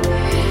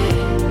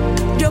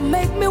 You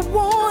make me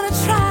wanna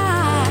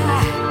try.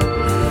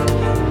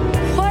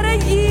 What a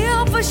year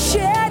for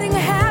shedding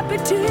happy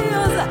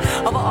tears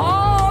of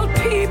all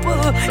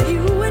people,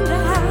 you and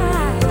I.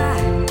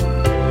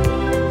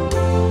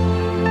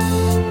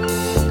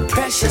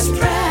 Precious,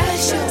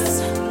 precious,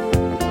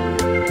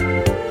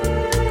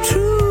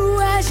 true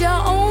as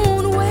your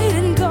own weight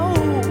in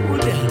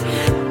gold.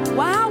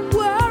 Why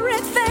worry?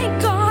 Thank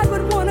God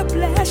would wanna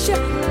bless you,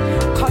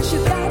 'cause you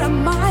got a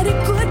mighty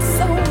good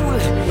soul.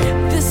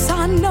 This I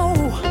know.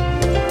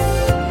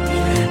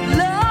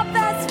 Love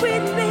that's we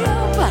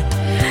live,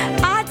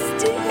 I'd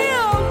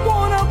still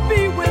wanna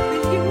be with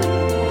you.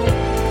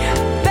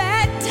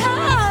 Bad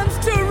times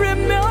to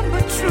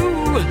remember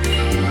true,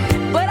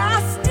 but I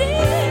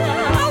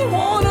still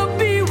wanna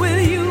be with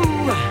you.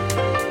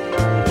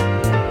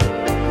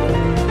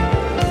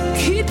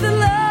 Keep the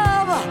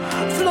love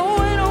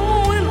flowing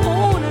on and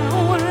on and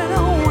on and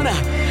on,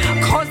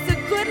 'cause the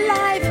good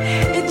life,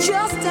 it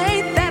just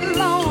ain't that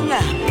long.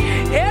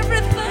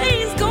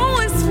 Everything's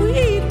going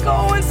sweet,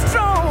 going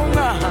strong.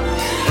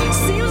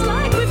 Seems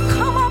like we've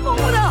come up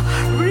on a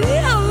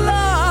real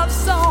love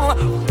song.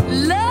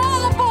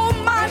 Love, oh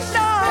my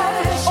love,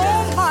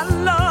 oh my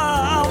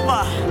love.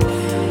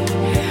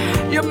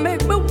 You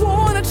make me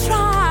wanna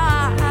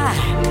try.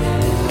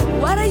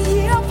 What a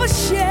year for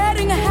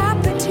shedding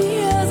happy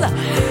tears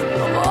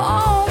of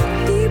all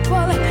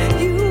people,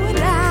 you and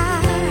I.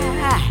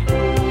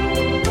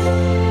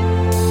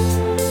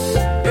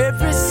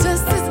 Ever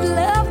since this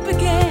love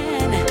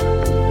began,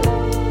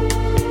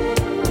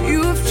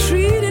 you've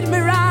treated me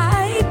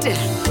right.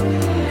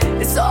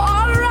 It's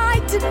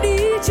alright to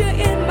need you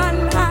in my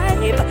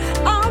life.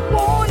 I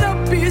wanna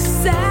be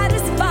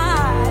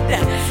satisfied.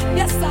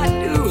 Yes, I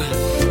do.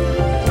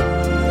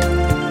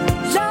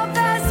 Love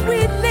as we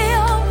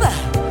live,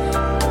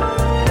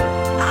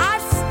 I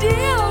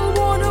still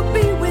wanna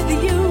be with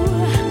you.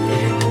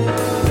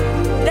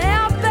 There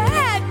are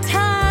bad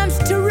times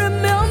to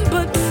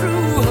remember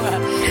true,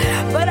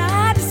 but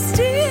I'd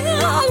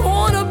still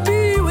wanna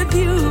be with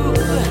you.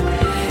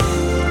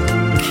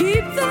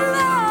 Keep the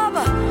love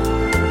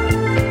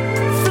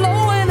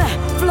flowing,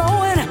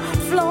 flowing,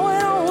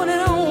 flowing on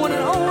and on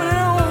and on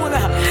and on.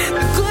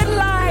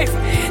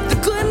 The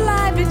good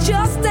life, it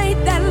just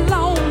ain't that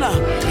long.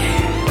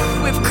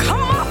 We've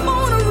come up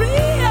on a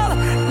real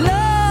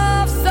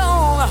love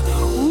song.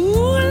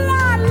 Ooh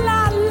la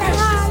la la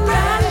la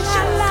la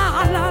la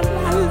la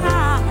la.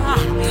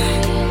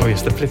 Oh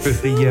yes, the flip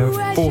of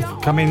the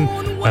forthcoming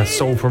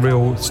Soul for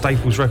Real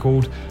Staples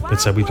record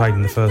that we played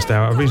in the first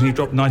hour. Originally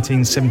dropped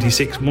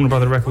 1976, Warner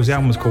Brother Records. The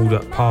album was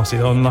called Pass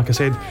It On. Like I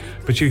said,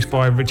 produced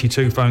by Richie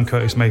Tufo and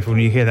Curtis Mayfield,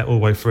 and you hear that all the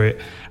way through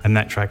it. And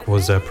that track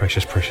was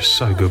Precious, Precious,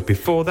 so good.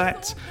 Before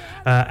that,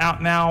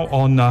 out now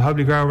on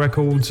Holy Grail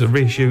Records, a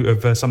reissue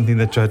of something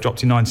that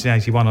dropped in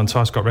 1981 on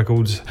Ty Scott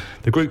Records.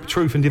 The group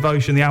Truth and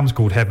Devotion. The album's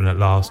called Heaven at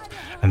Last,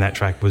 and that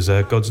track was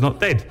God's Not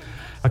Dead.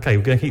 Okay,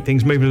 we're going to keep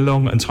things moving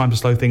along and time to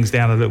slow things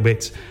down a little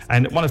bit.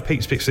 And one of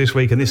Pete's picks this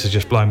week, and this has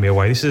just blown me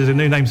away. This is a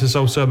new name to the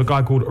Soul Sermon, a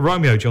guy called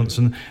Romeo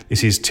Johnson.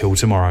 This is Till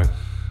Tomorrow.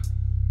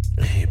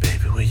 Hey,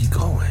 baby, where you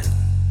going?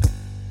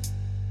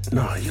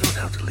 No, you don't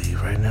have to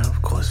leave right now.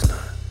 Of course not.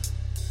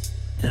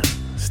 Yeah,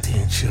 stay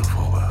and chill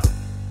for a while.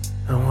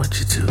 I want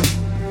you to.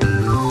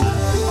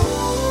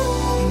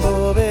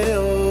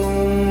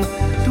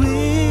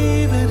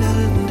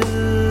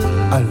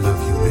 I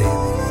love you, baby.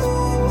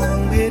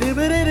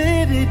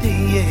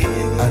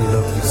 I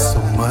love you so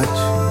much.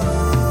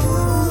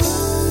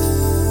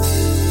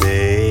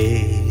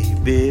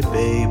 Baby,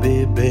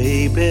 baby,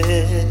 baby.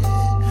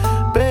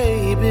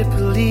 Baby,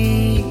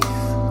 please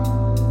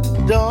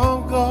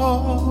don't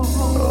go.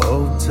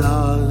 Oh,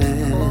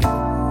 darling.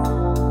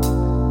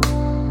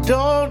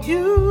 Don't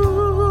you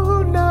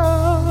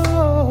know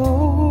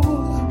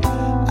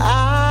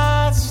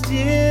I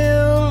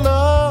still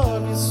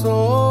love you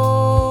so?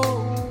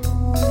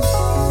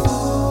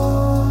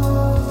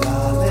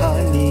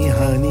 Honey,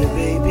 honey,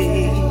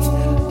 baby,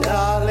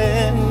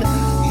 darling,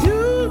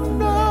 you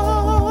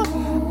know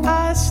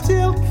I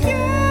still care,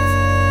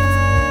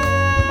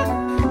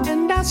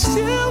 and I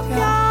still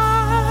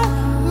got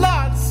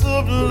lots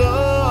of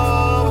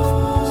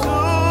love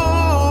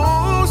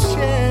to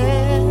share.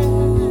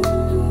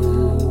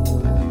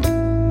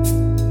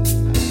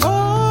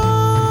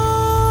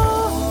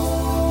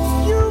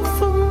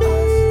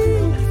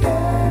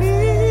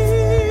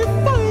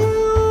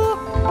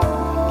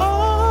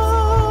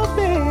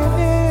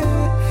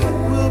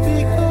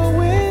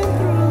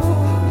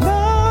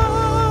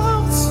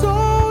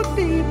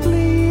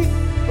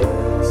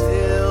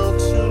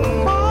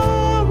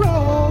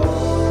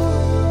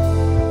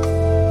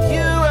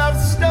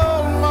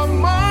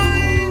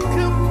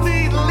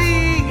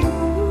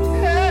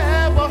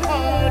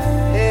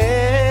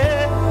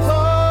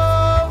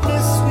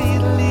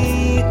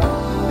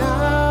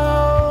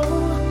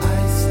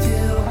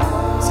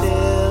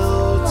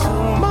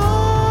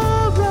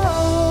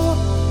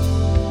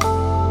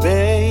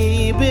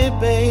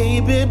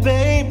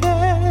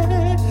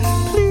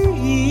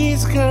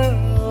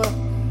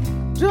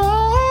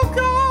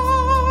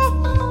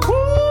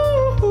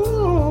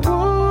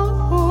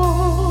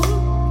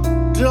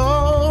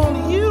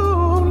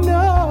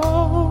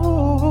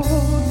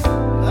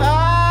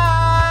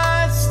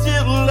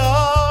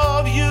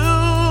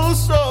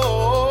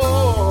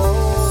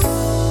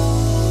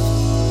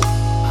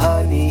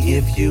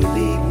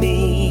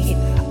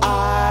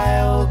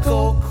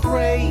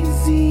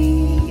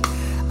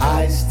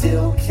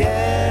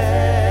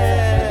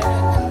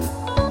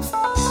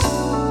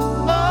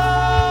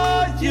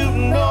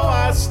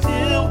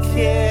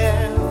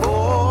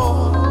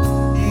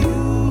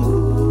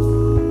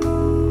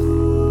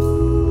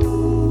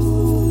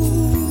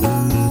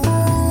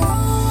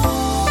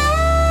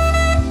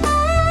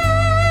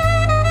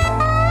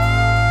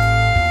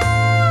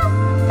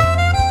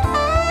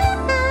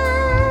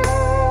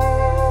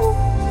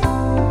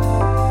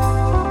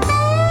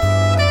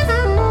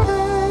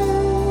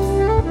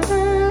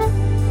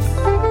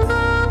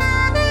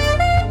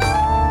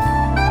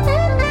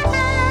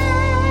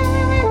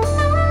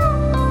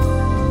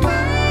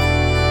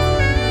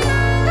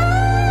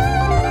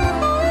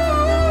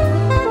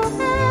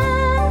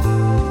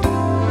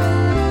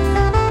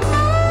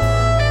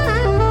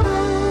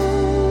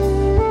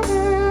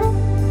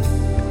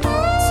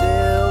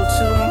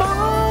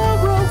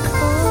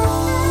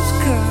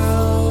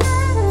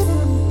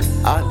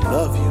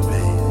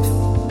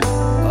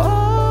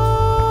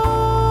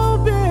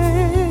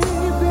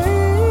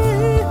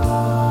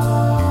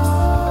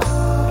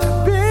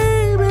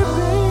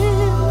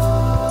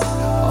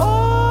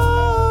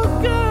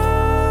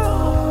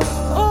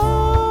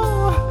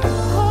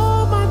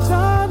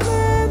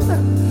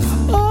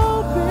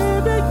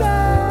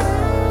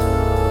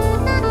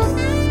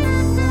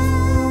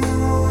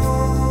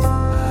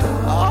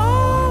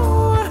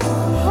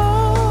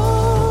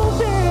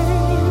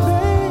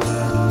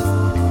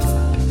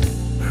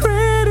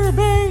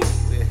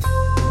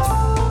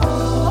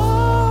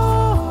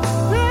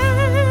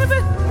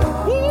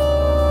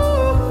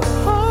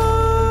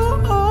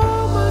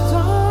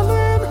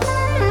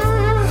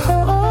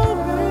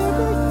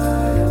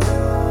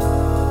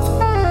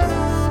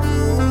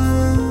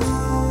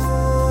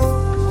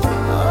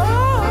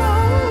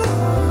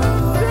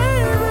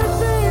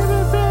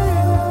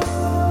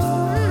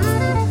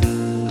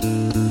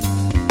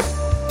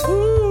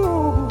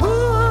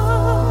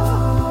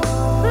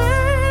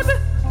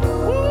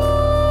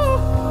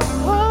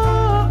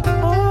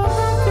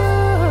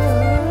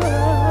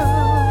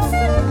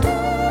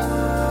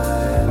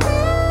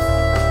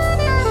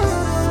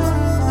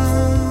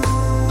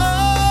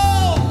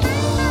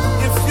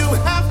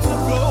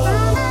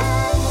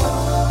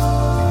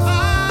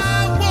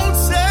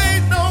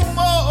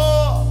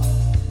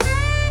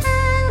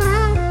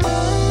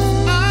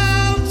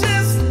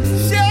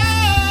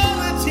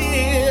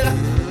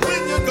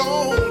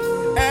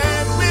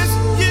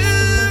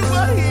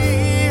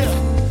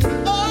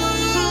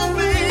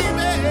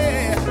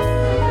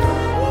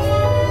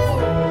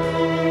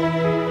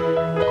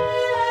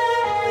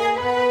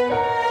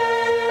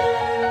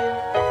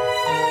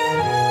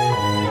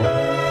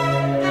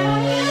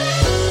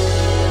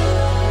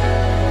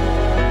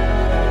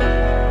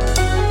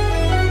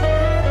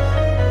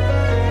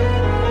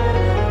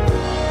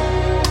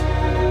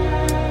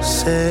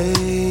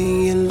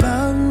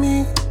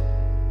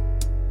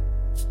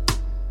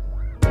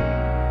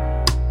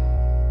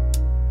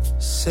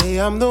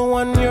 Say I'm the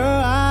one your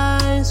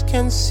eyes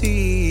can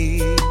see.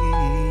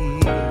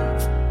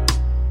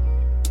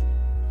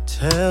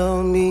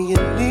 Tell me you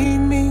need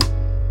me.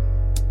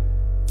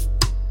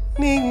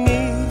 Need me.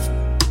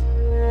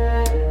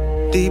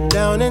 Deep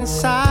down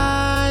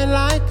inside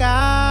like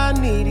I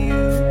need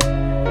you.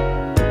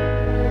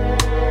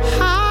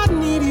 I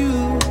need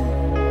you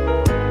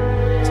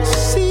to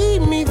see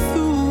me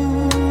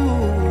through.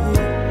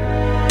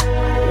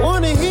 I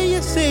wanna hear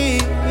you say,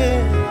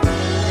 yeah.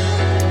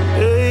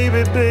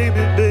 Baby,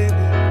 baby,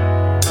 baby,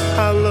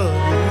 I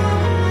love you.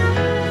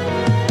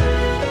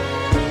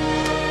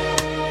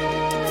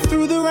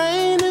 Through the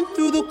rain and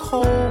through the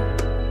cold.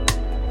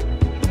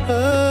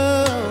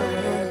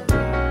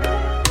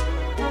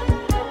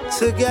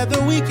 Together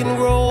we can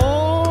grow.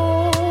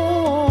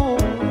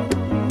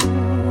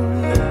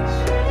 Yes.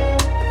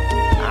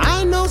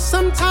 I know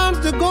sometimes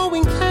the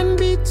going can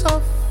be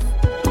tough.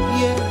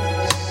 Yes.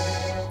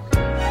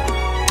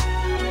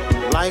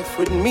 Life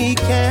with me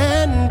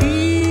can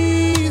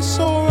be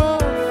so rough.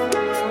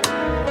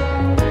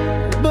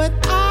 But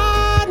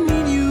I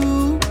need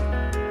you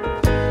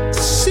to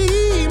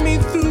see me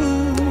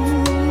through.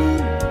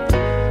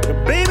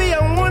 Baby, I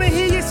wanna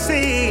hear you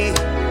say,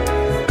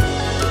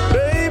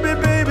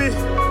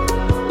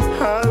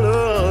 I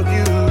love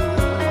you.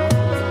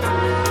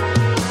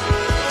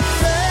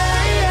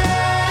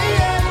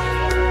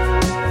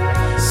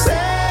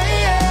 Say,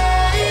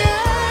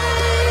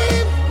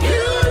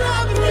 you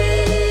love me.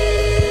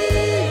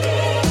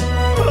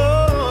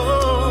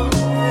 Oh.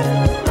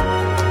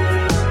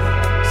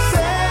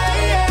 Say,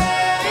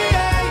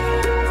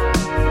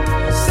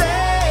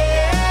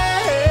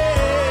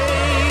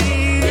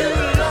 you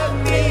love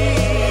me.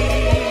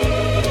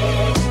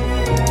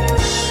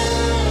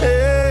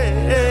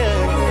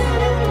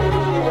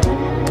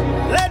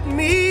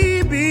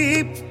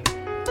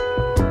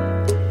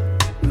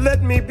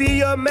 Let me be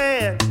your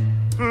man.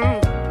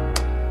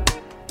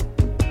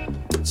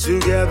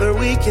 Together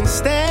we can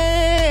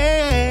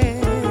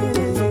stand.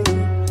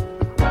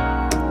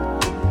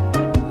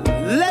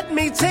 Let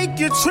me take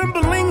your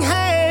trembling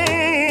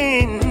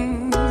hand.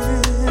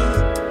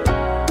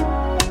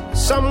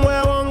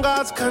 Somewhere on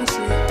God's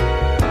country,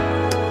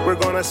 we're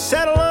gonna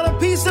settle on a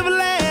piece of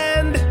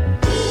land.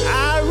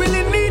 I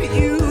really need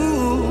you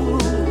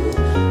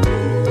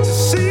to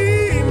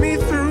see me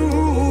through.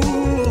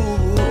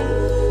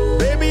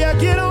 Baby, I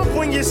get off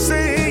when you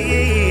say,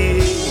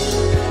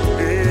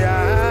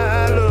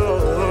 yeah, I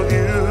love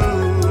you.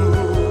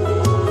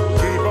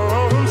 Keep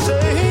on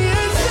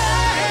saying, say,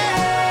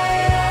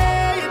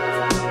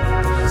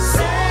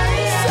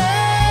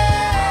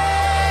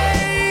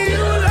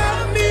 you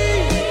love me.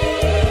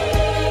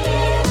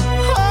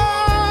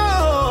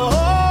 Oh,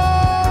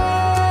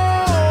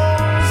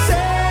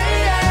 say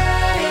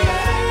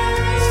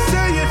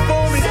it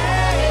for me.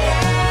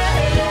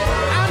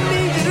 I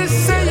need you to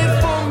say it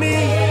for me.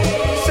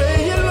 Say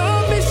you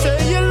love me, say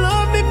you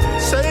love me,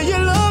 say you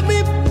love me.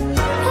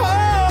 Oh,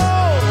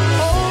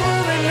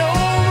 over and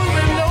over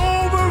and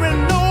over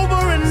and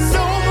over and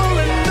over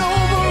and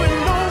over and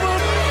over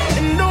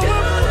and over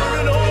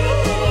and over.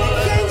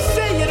 Can't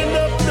say it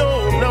enough, no,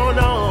 no,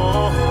 no.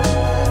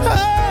 I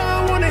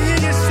wanna hear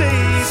you say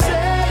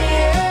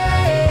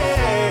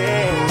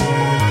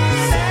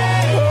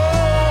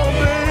oh,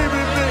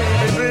 baby,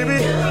 baby, baby.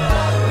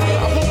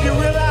 I hope you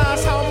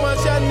realize how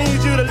much I need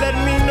you to let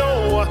me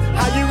know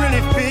how you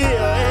really feel.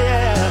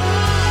 Yeah.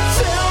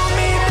 Tell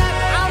me that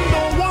I'm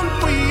the one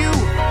for you.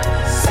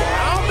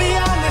 I'll be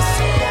honest,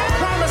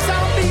 promise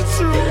I'll be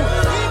true.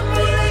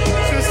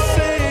 Just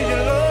say you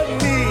love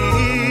me.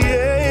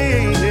 Yeah,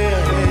 yeah.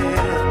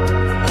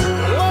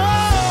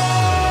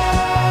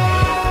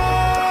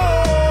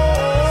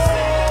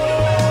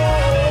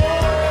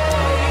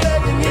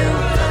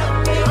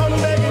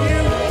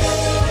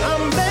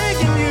 I'm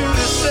begging you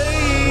to say.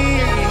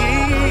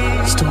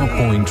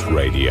 Starpoint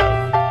Radio.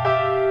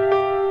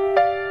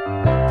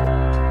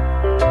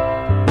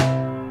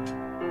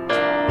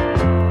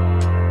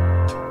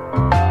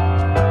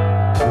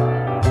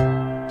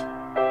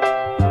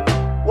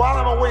 While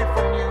I'm away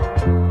from you,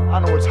 I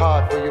know it's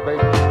hard for you,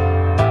 baby.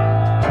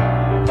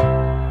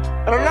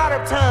 And a lot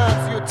of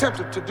times you're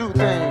tempted to do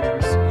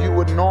things you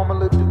would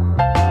normally do.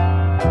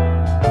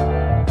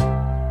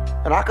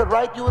 And I could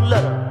write you a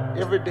letter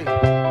every day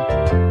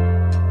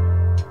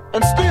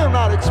and still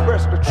not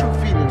express the true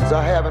feelings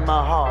I have in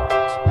my heart,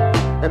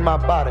 in my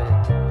body,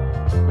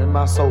 in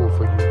my soul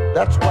for you.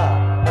 That's why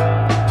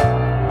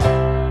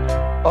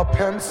a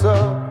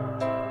pencil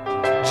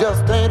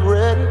just ain't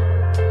ready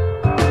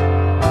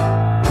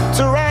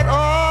to write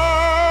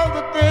all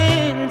the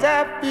things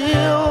I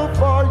feel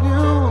for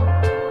you.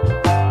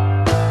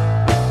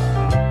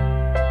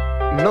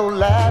 No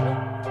ladder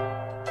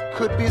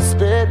could be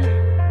steady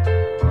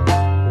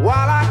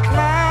while I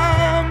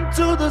climb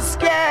to the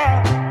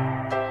sky.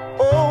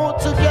 Oh,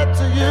 to get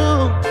to you,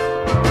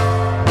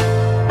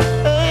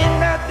 ain't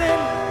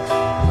nothing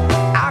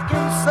I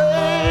can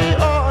say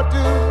or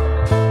do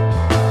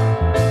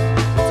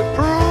to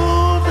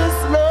prove this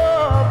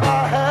love I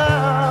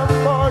have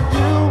for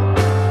you.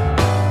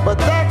 But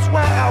that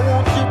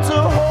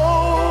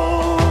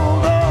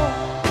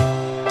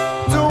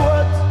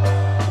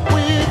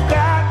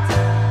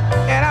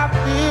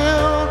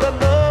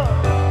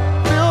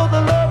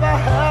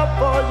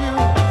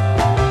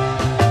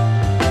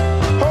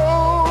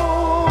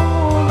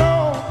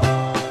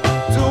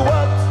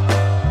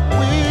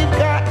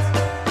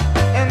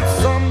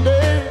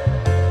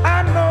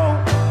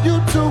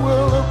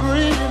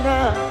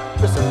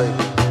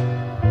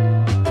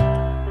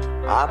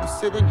be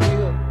sitting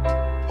here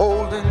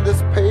holding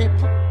this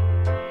paper,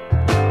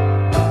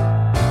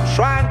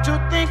 trying to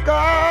think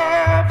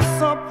of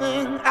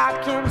something I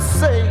can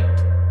say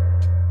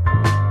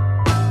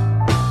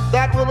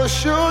that will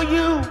assure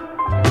you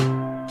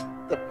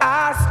that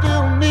I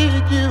still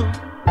need you,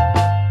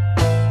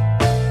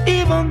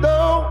 even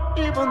though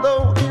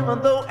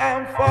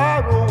I'm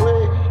far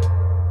away.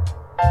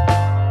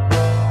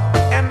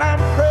 And I'm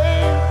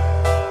praying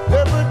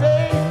every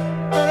day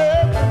and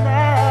every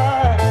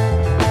night,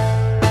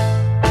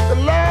 the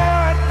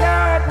Lord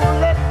God will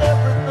let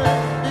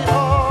everything be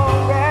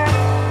alright.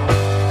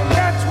 And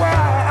that's why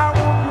I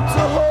want you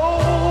to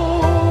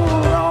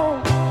hold on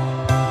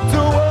to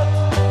what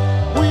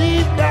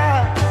we've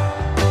got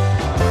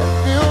and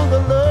feel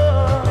the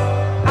love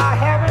I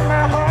have in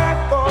my heart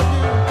for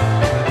you.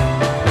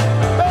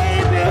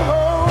 Baby,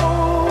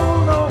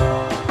 hold on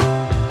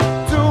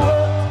to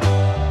what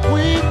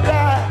we've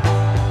got.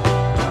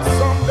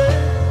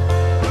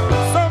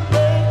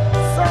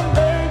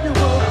 Someday you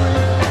will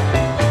agree.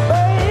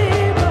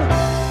 Baby,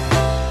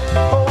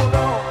 hold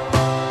on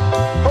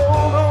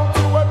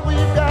to what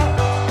we've got.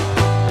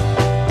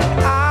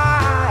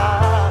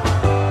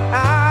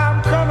 I'm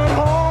coming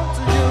home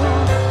to you.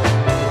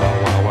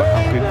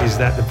 How good is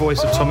that? The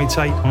voice of Tommy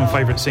Tate, one of my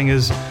favourite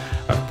singers.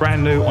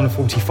 Brand new on a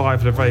 45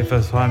 for the very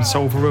first time,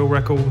 Soul for Real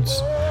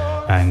Records.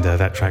 And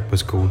that track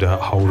was called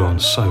Hold On,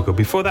 so good.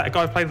 Before that, a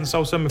guy played on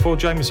Soul Sun before,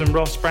 Jameson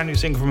Ross, brand new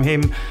single from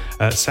him,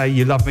 Say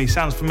You Love Me.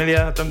 Sounds familiar.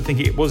 I don't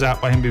think it was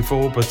out by him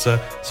before, but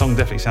song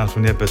definitely sounds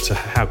familiar. But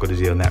how good is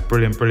he on that?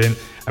 Brilliant. And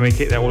we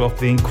kicked that all off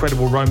the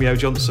incredible Romeo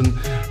Johnson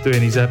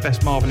doing his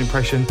best Marvin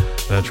impression,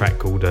 a track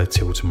called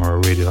Till Tomorrow.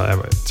 Really like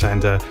that.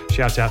 And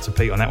shout out to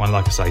Pete on that one,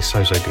 like I say,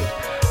 so good.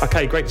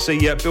 Okay, great to see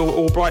Bill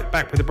Albright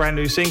back with a brand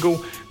new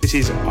single. This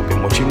is I've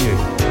Been Watching You.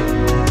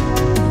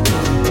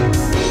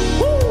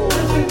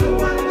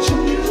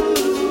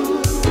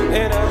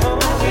 And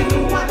I've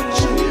been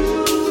watching you.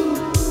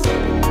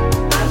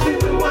 I've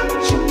been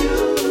watching you.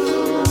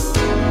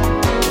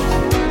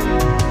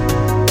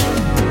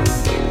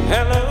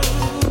 Hello,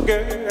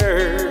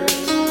 girl.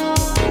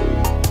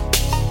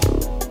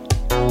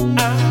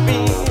 I've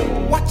been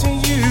watching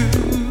you.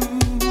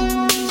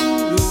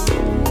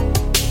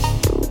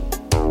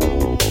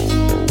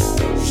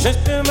 Since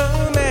the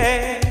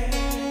moment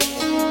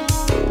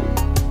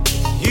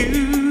you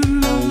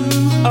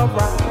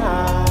arrived.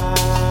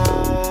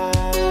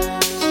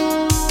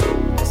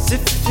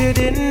 You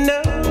didn't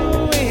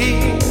know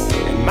it,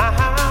 and my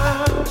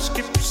heart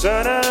skips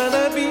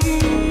another beat.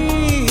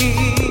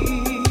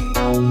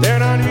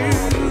 Then I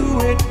knew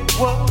it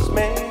was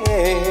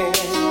meant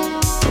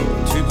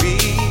to be.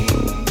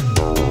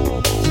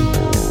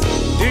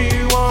 Do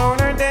you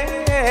wanna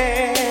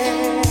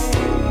dance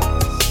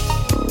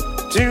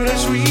to the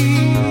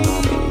sweet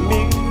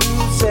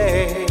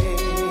music?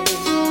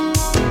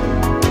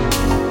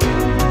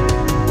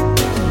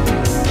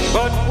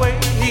 But wait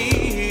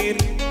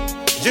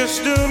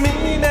just a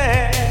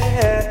minute,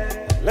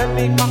 let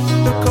me pop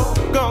the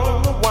cork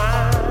on the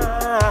wine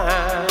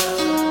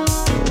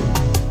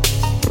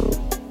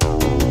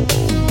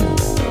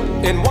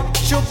and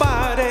watch your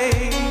body,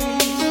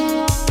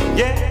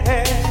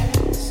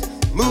 yes,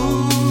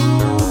 move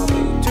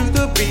to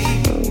the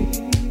beat,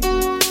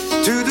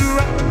 to the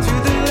right, to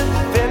the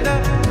left, and the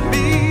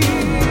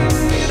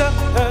middle.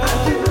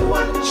 I've been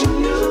watching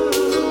you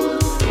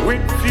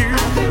with you.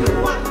 I've been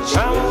watching I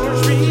wanna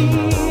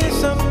dream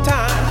sometime.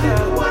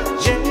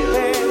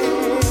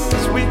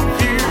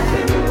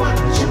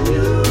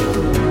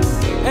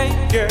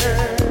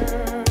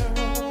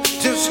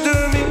 Just a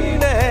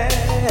minute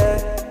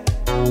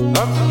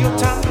of your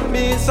time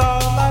is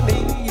all I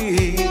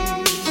need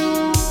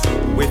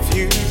with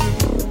you.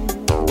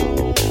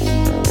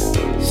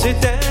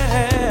 Sit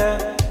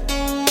down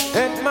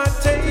at my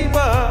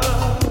table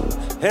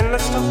and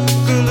let's talk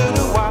a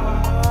little while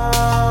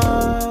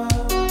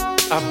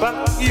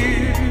about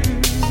you.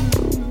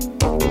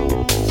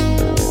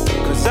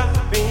 'Cause I've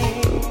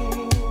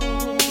been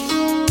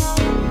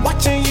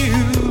watching you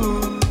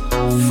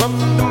from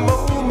the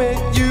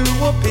moment you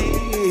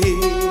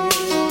appeared,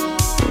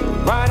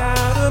 right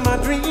out of my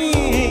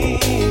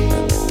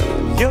dreams.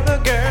 You're the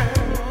girl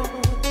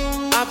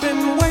I've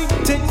been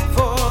waiting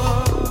for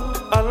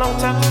a long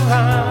time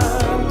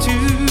to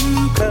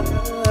come.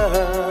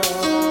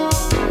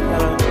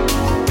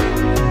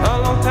 A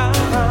long time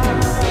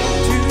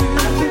to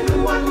I've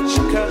been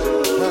watching come.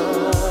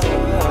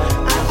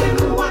 I've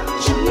been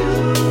watching you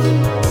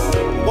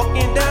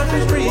walking down the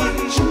street.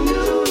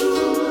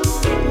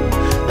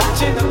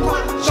 Watching the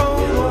clock on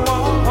the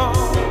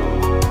wall.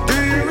 Do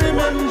you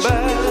remember?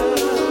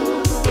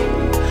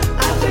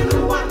 I've been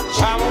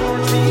watching. I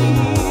wanna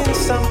dream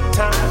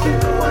sometime. I've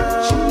been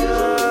watching you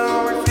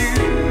with you.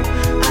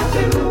 I've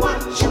been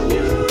watching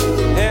you.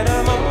 In the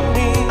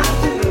morning. I've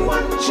been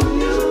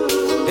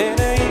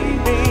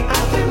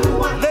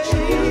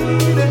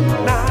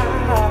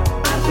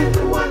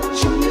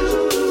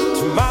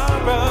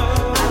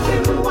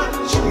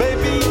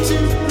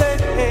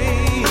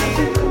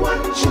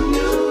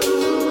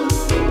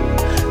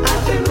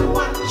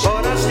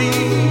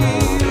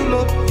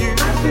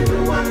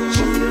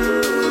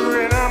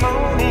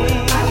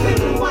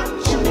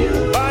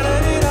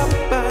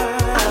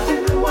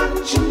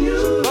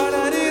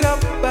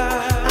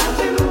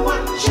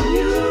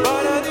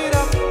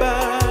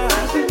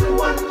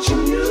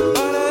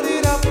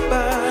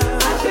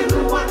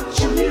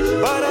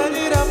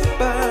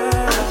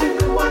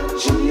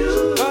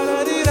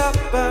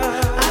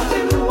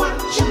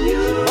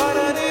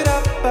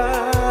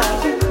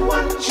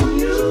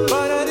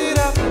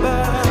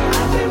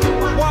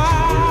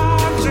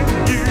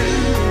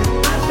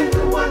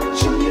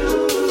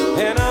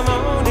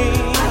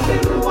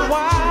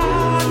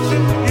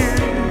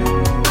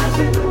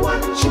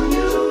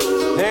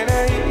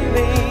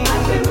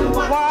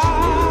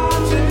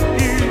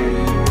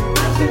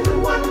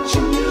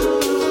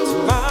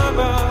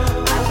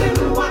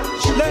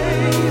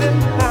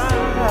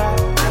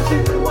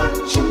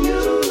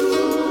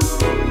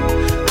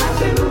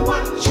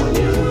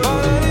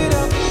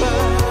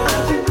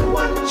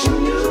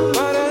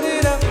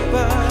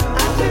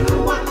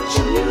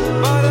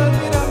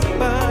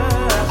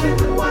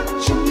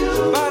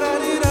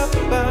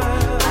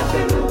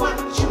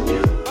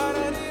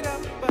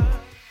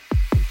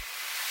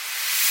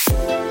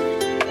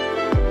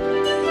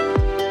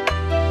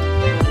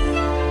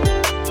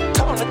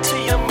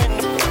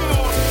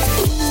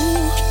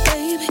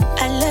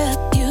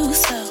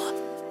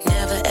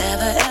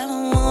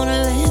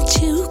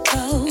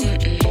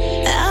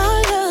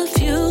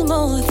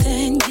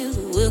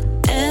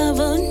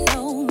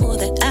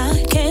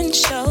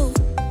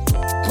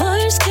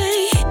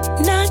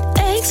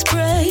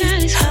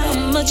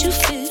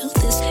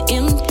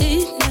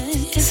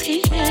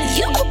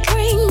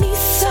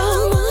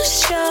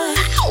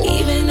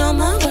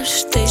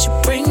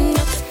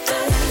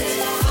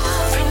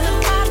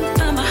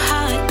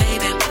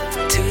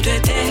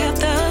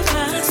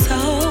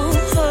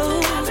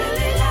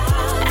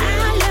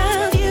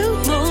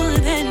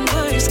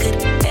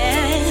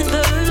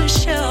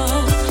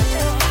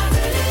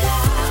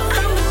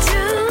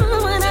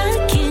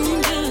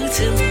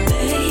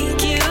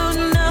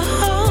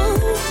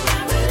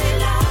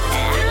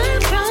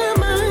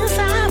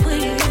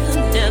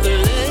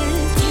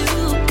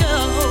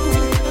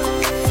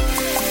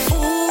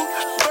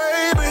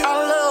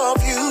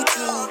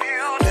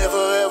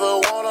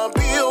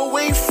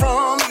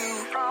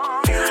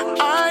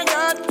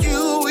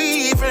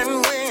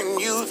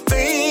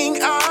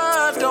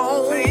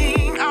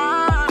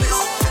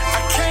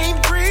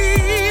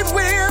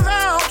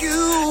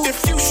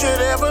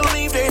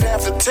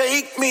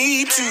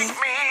me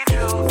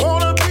to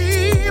wanna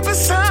be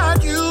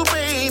beside you,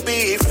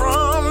 baby,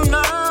 from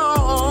now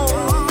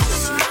on.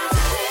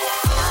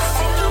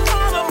 From the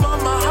bottom of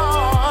my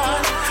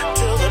heart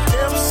to the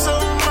depths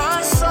of my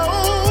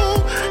soul,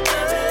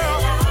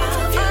 girl,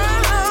 I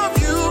love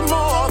you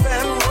more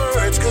than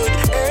words could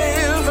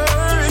ever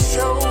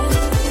show.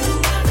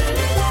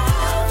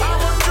 I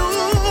will do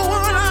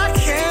what I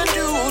can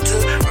do to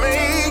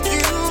make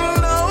you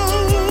know.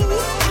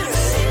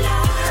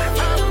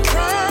 I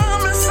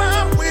promise I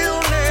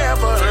will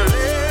never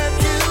let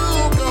you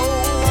go,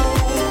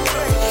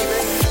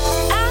 baby.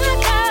 I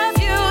love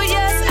you,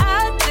 yes I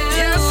do.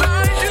 Yes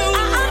I do.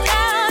 I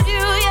love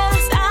you,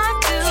 yes I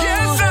do.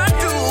 Yes I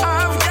do.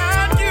 I've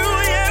got you.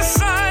 Yes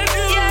I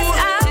do. Yes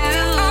I do.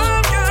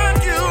 I've got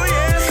you.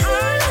 Yes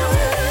I do.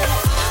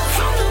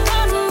 From the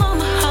bottom of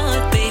my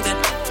heart, baby,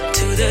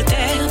 to the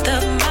depth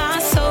of my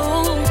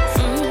soul.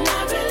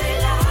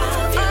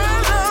 I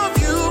love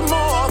you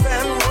more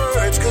than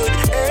words could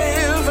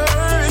ever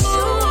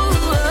show.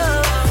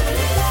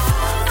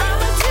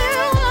 I'ma do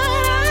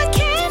what I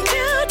can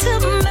do to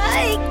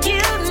make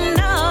you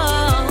know.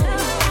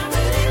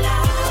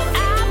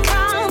 I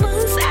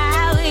promise I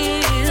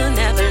will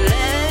never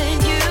let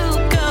you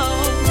go.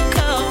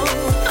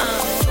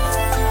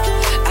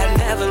 I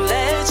never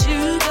let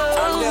you go.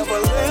 I'll never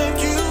let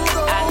you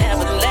go. I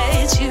never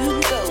let you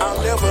go. I'll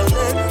never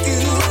let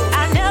you go.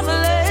 I never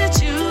let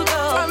you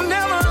go. I'll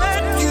never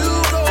let you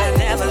go. I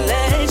never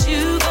let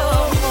you go.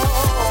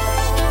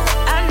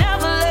 I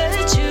never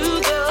let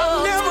you go.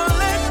 I'll never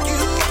let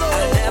you go.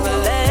 I never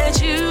let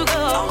you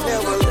go. I'll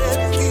never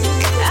let you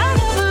go. I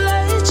never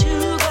let you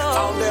go.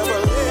 I'll never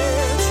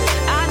let you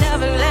I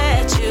never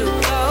let you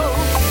go.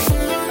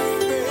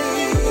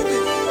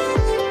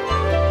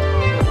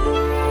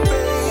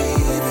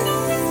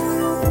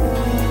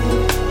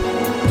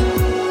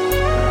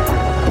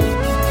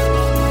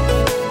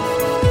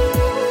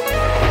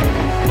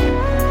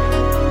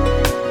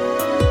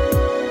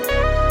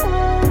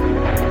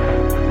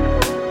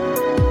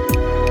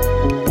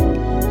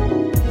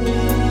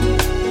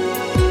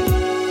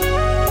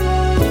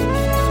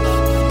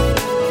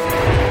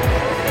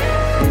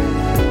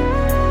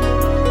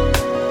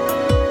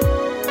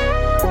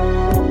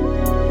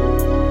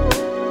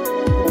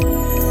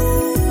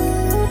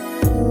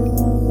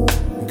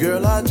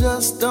 Girl, I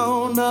just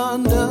don't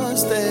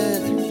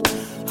understand.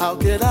 How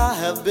could I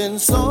have been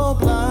so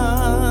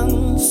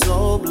blind,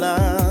 so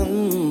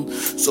blind,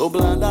 so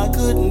blind I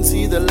couldn't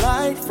see the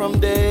light from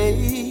day?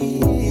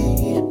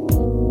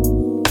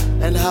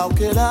 And how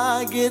could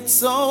I get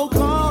so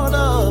caught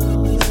up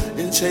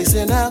in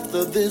chasing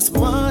after this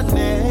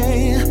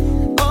money?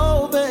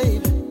 Oh,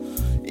 babe,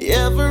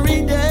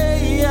 every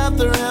day,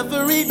 after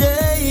every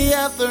day,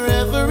 after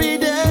every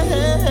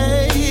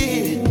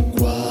day.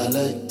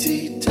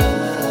 Quality time.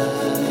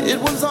 It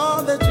was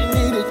all that you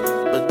needed,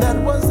 but that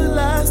was the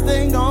last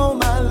thing on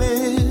my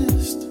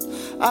list.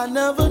 I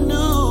never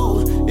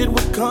knew it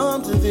would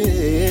come to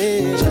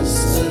this.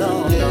 Just a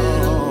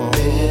little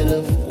bit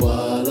of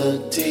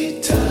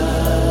quality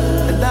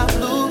time. And I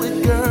blew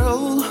it,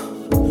 girl,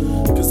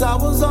 'cause I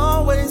was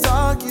always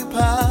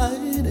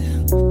occupied.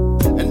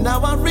 And now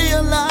I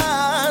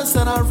realize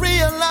that I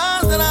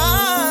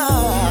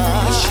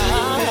should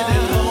have been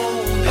at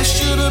home. I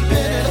should have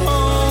been at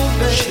home,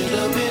 baby. Should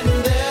have been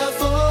there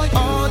for you.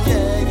 Oh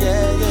yeah,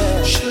 yeah,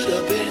 yeah. Should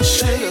have been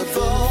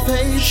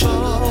faithful.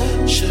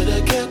 Should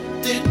have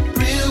kept it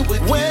real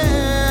with you. I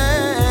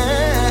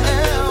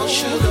never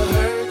should have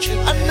hurt you,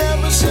 baby. I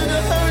never should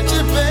have hurt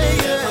you,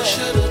 baby. Never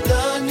should have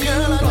done you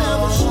wrong. I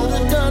never should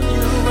have done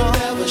you wrong.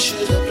 Never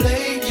should have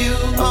played you.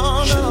 Oh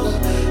no.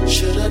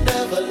 Should have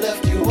never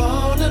left you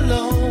all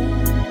alone.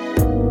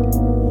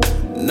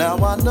 Now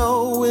I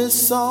know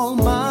it's all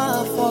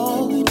my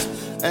fault,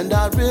 and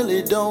I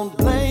really don't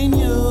blame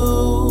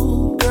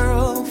you,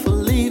 girl, for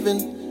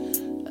leaving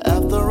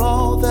after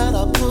all that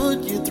I put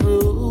you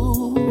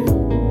through.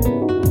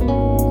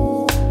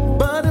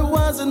 But it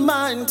wasn't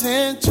my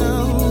intention,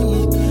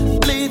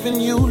 leaving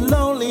you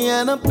lonely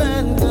and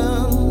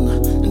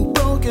abandoned and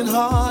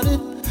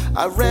brokenhearted.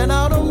 I ran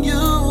out on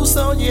you,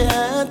 so you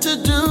had to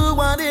do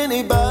what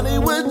anybody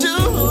would do.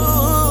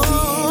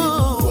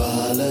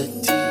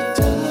 Quality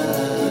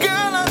time.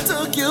 Girl, I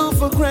took you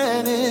for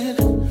granted.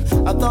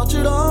 I thought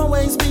you'd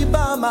always be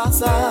by my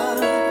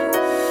side,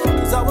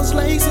 'cause I was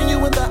lacing you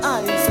with the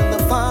ice and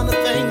the finer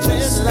things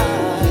in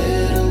life. A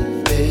little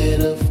bit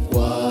of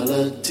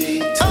quality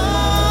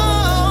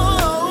time.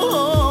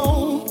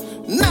 Oh,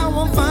 now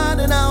I'm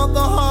finding out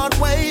the hard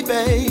way,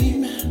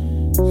 babe,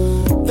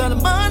 that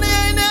money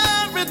ain't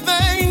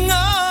everything.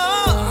 Oh,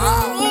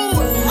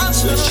 I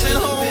should have been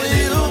home with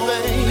you,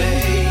 baby.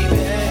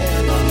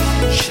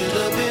 Should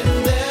have been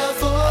there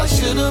for you. I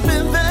should have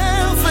been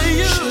there for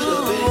you. Should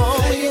have been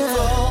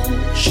faithful.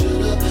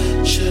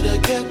 Should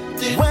have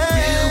kept it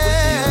real with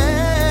you.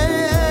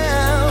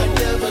 I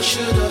never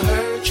should have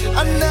hurt you, baby.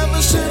 I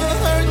never should have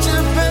hurt you,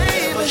 baby.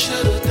 Never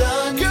should have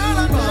done you wrong. Girl,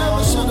 I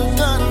never should have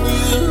done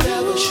you.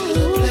 Never should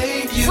have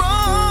played you.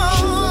 Wrong.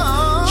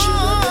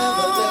 Should have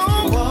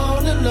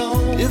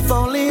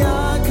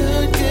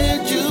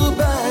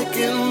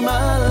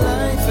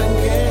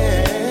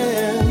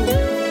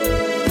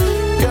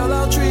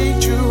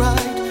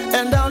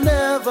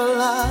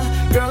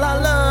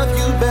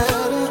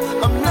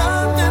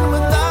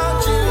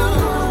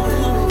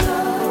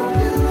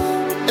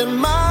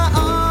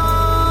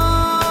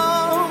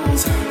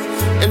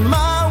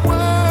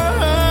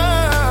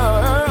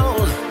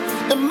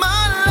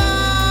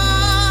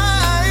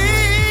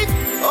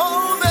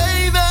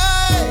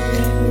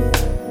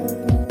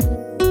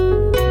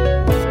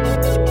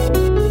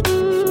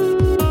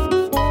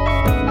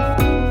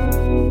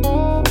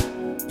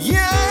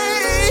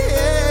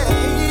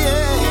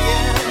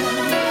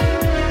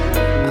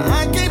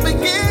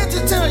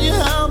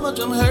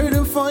I'm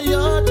hurting for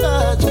your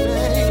touch,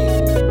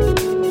 babe.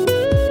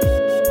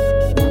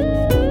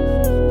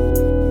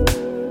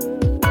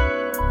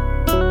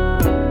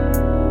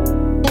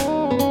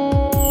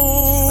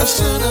 I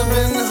should have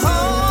been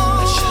home.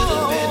 I should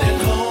have been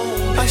at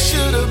home. I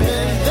should have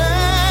been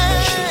there.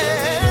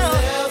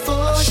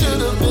 I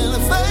should have been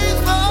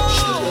faithful.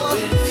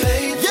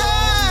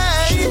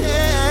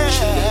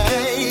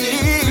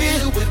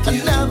 I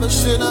never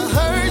should have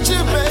hurt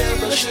you, baby.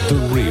 The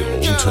real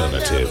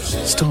alternative.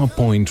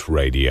 Starpoint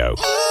Radio.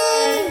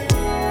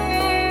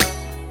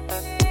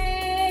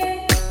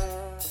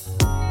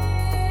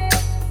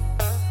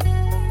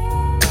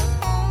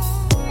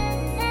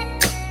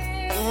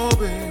 Oh,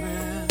 baby.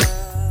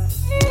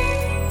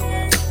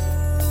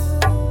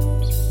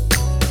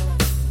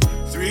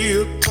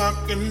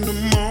 3:00 in the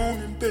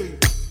morning, baby,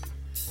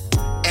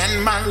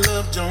 and my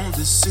love Jones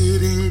is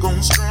sitting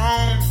on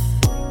strong.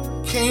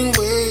 Can't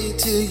wait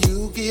till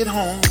you get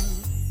home.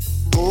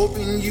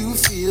 Hoping you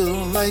feel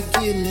like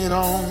getting it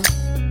on.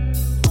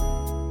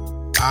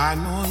 I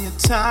know you're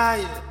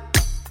tired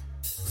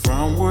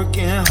from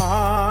working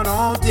hard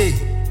all day,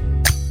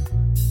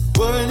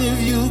 but if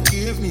you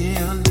give me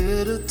a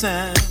little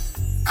time,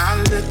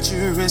 I'll let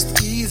you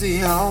rest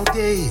easy all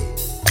day.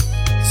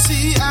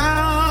 See,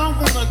 I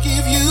wanna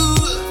give you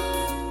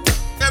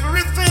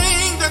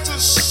everything that you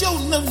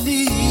shouldn't have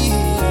need,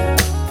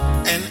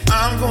 and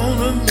I'm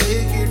gonna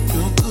make it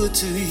feel good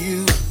to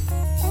you,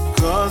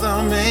 'cause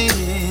I'm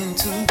aiming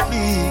to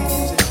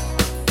please.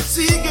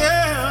 See,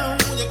 girl,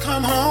 when you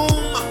come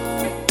home,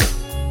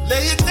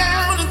 lay it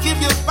down and give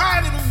your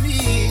body to me.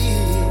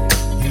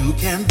 You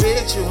can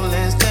bet your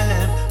last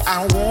time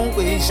I won't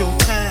waste your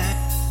time.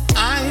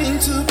 I aim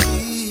to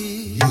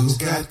please. You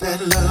got that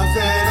love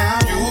that I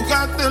want. You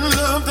got that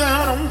love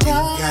that I want. You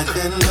got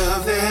that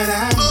love that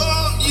I need.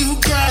 Oh, you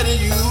got it,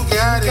 you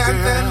got it, got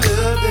girl. That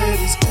love that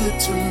is good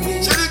to me.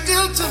 It's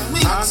good to me.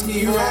 Knocks me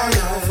right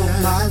off of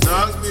my feet.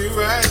 Knocks me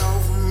right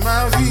off of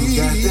my feet.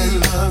 You got that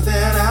love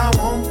that I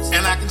want.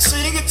 And I can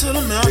sing it to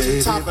the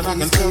mountain top, and I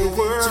can tell the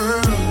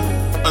world.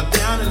 Or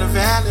down in the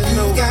valley,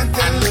 you got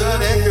that love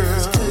that girl.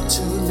 It's good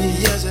to me,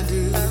 yes I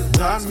do.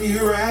 Knocks me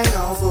right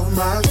off of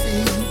my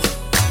feet.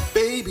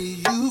 Baby,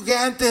 you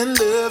got that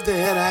love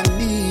that I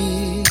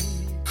need.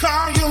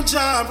 Call your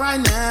job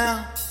right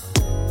now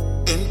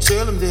and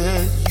tell them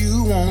that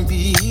you won't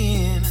be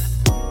in.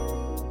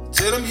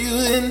 Tell them you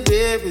in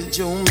bed with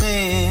your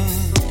man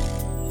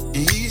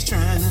and he's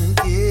trying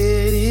to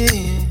get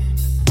in.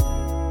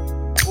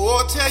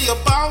 Or tell your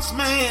boss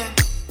man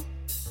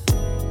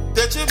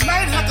that you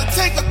might have to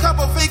take a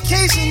couple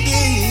vacation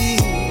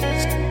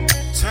days.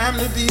 Time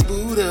to be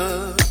booed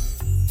up.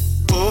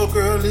 Oh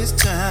girl, it's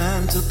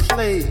time to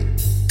play.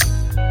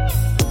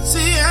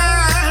 See, I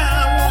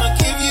wanna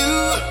give you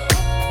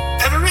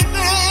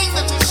everything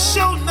that you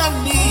shouldn't have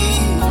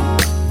need.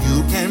 You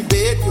can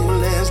bet your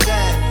last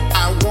dime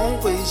I won't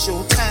waste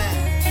your time.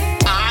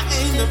 I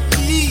aim to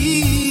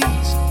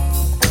please.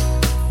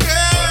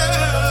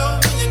 Girl,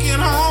 when you get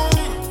home,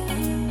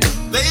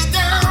 lay it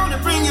down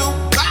and bring your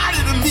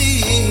body to me,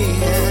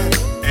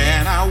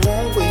 and I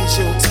won't waste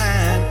your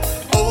time.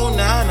 Oh,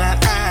 now not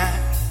I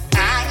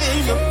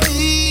aim to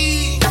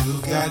please. You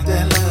got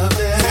that love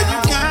that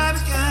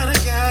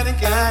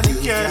you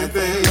got it,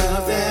 baby.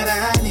 Love that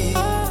I need.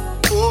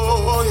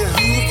 Oh yeah,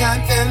 you got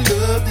that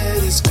love that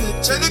is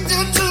good to me.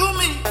 Good to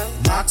me.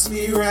 Knocks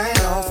me right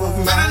off of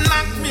my feet.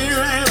 Knock me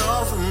right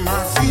off of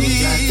my feet.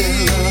 You got that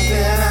love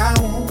that I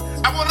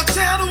want. I wanna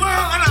tell the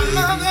world that I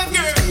love that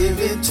girl. Give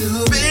it to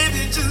me,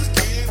 baby, just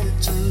give it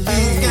to me.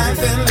 You got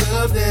that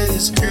love that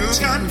is good. You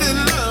got that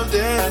love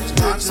that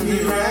knocks me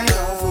right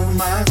off of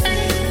my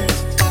feet.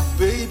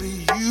 Baby,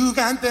 you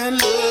got that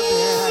love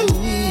that I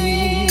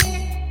need.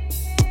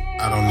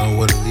 I don't know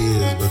what it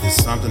is, but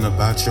it's something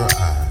about your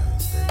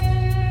eyes,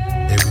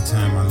 baby. Every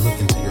time I look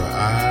into your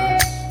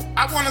eyes,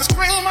 I wanna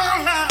scream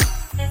out loud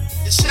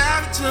and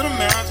shout it to the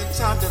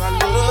mountaintop that I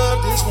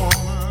love this woman.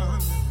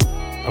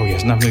 Oh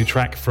yes, another new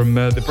track from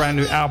the brand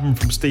new album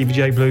from Stevie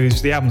J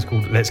Blues. The album's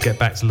called Let's Get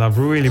Back to Love.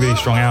 Really, really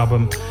strong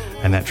album.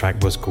 And that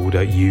track was called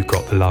You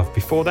Got the Love.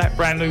 Before that,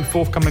 brand new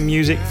forthcoming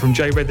music from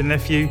J Red the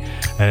Nephew.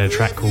 And a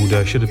track called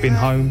Should Have Been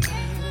Home.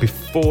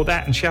 Before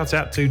that, and shout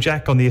out to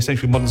Jack on the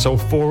Essential Modern Soul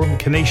Forum,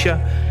 Kenesha,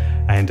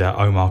 and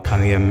Omar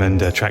Cunningham,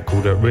 and a track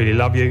called Really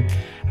Love You.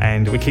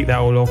 And we keep that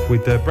all off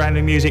with brand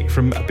new music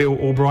from Bill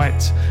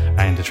Albright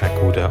and a track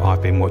called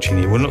I've Been Watching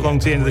You. We're not long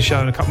to the end of the show,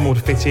 and a couple more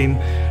to fit in.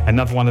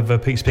 Another one of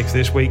Pete's picks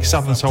this week,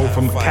 Southern Soul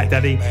from Cat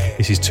Daddy.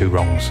 This is Two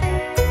Wrongs.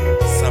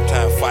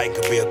 Sometimes fighting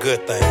could be a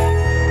good thing.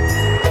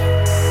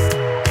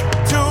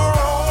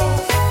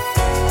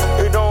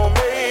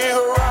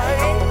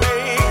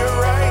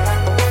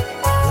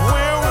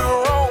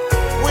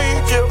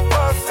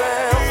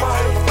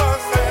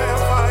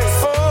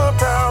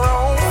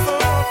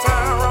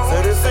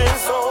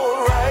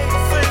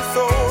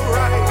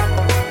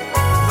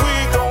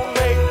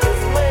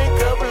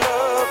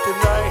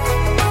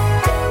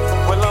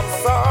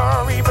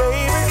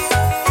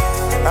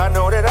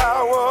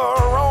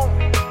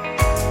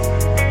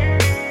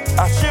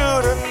 I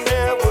should've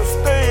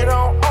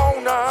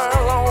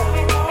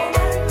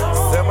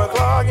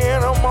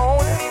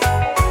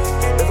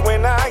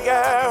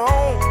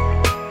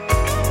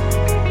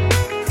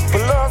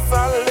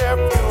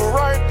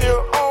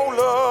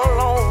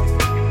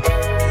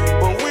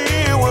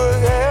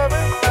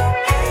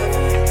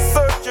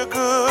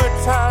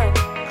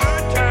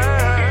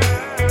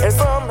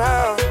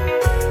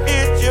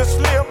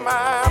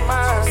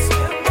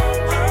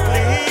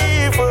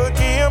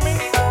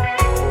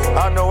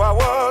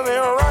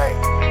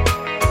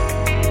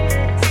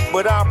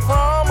but I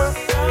promise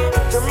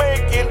to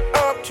make it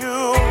up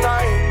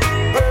tonight,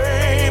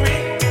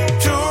 baby.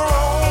 Two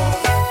wrongs,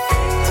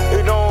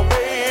 it don't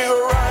make it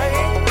right.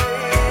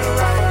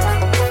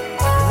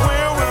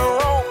 When we're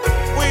wrong,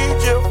 we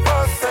just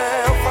fuss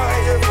and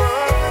fight.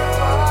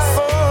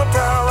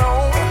 Sometimes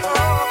wrong,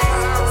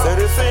 said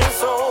this ain't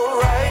so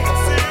right.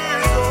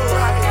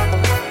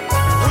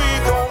 We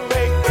gon'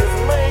 make this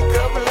make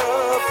up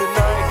love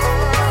tonight.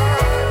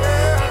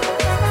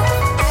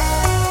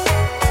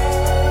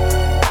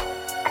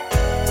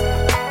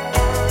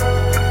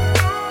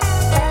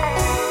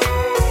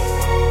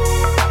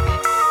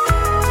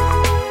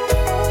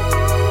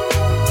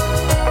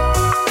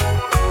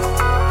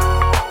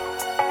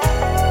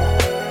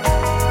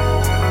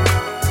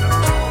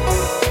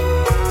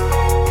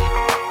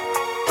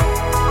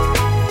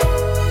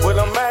 Well,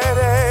 I'm mad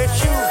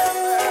at you,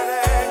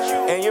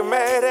 and you're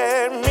mad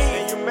at me.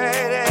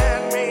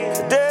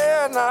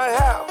 That's not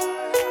how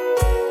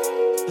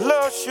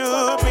love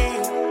should be.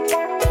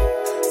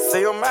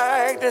 Say I'm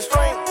acting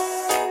strange,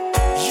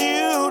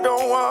 you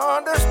don't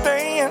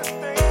understand.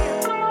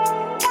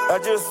 I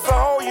just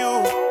saw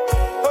you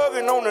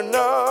hugging on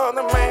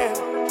another man,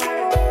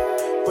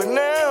 but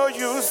now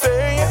you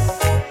saying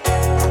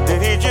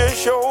that he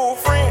just your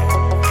friend.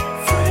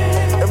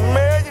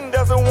 Imagine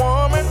there's a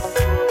woman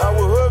I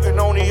was hugging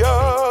on the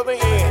other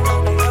end.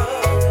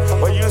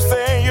 But you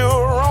saying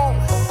you're wrong,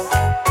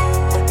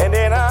 and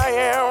then I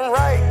am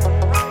right.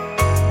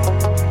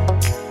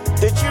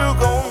 That you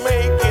gon'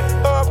 make it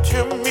up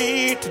to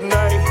me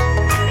tonight,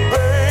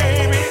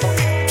 baby.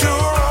 Two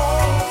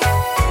wrongs,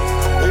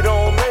 it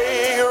don't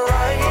make it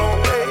right.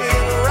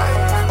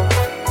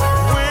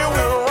 When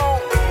we're wrong,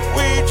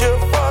 we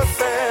just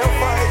fuss and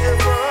fight.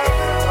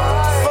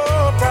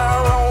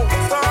 Sometimes wrong,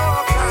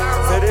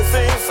 say this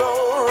ain't so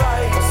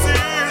right.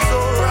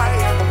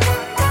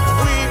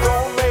 We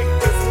gon' make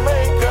this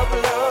make up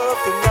love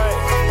tonight.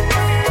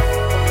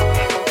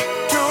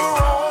 Two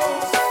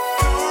wrongs,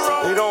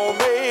 it don't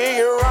make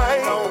it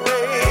right.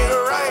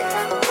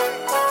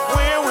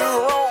 When we're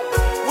wrong,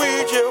 we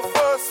just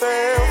fuss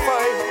and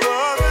fight.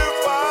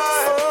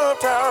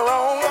 Sometimes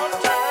wrong,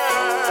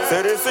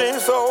 say this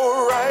ain't so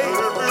right.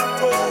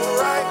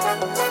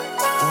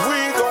 We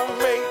gon'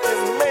 make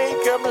this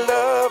make up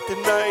love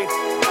tonight,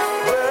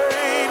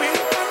 baby.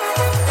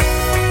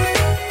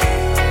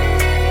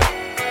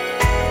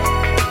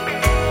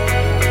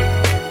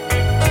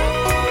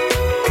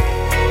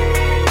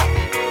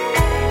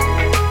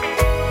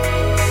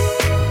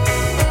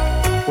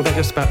 Well, that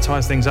just about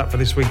ties things up for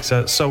this week's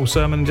Soul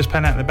Sermon. Just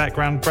playing out in the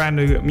background, brand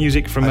new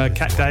music from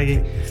Cat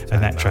Daggy,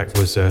 and that track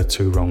was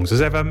Two Wrongs.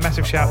 As ever,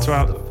 massive shout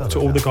out to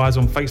all the guys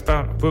on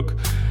Facebook,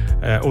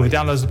 all the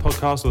downloads of the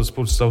podcast, all the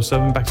supporters of Soul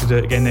Sermon. Back to do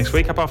it again next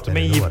week. Up after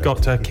me, you've got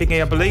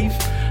Kingy, I believe,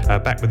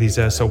 back with his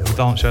Soulful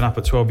Dance show, and up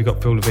at 12, you've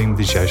got Phil Levine with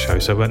his show.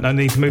 So no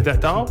need to move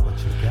that dial.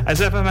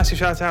 As ever, massive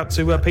shout out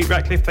to Pete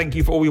Ratcliffe. Thank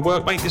you for all your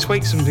work, mate, this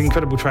week. Some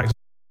incredible tracks.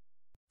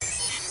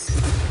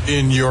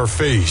 In your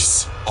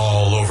face,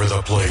 all over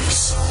the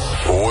place.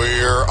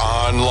 We're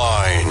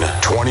online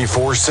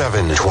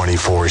 24/7.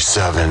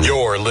 24/7.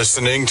 You're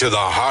listening to the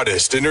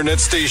hottest internet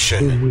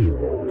station.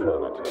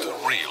 The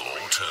real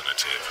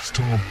alternative.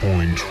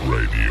 Starpoint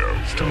Radio.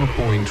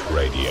 Starpoint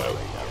Radio.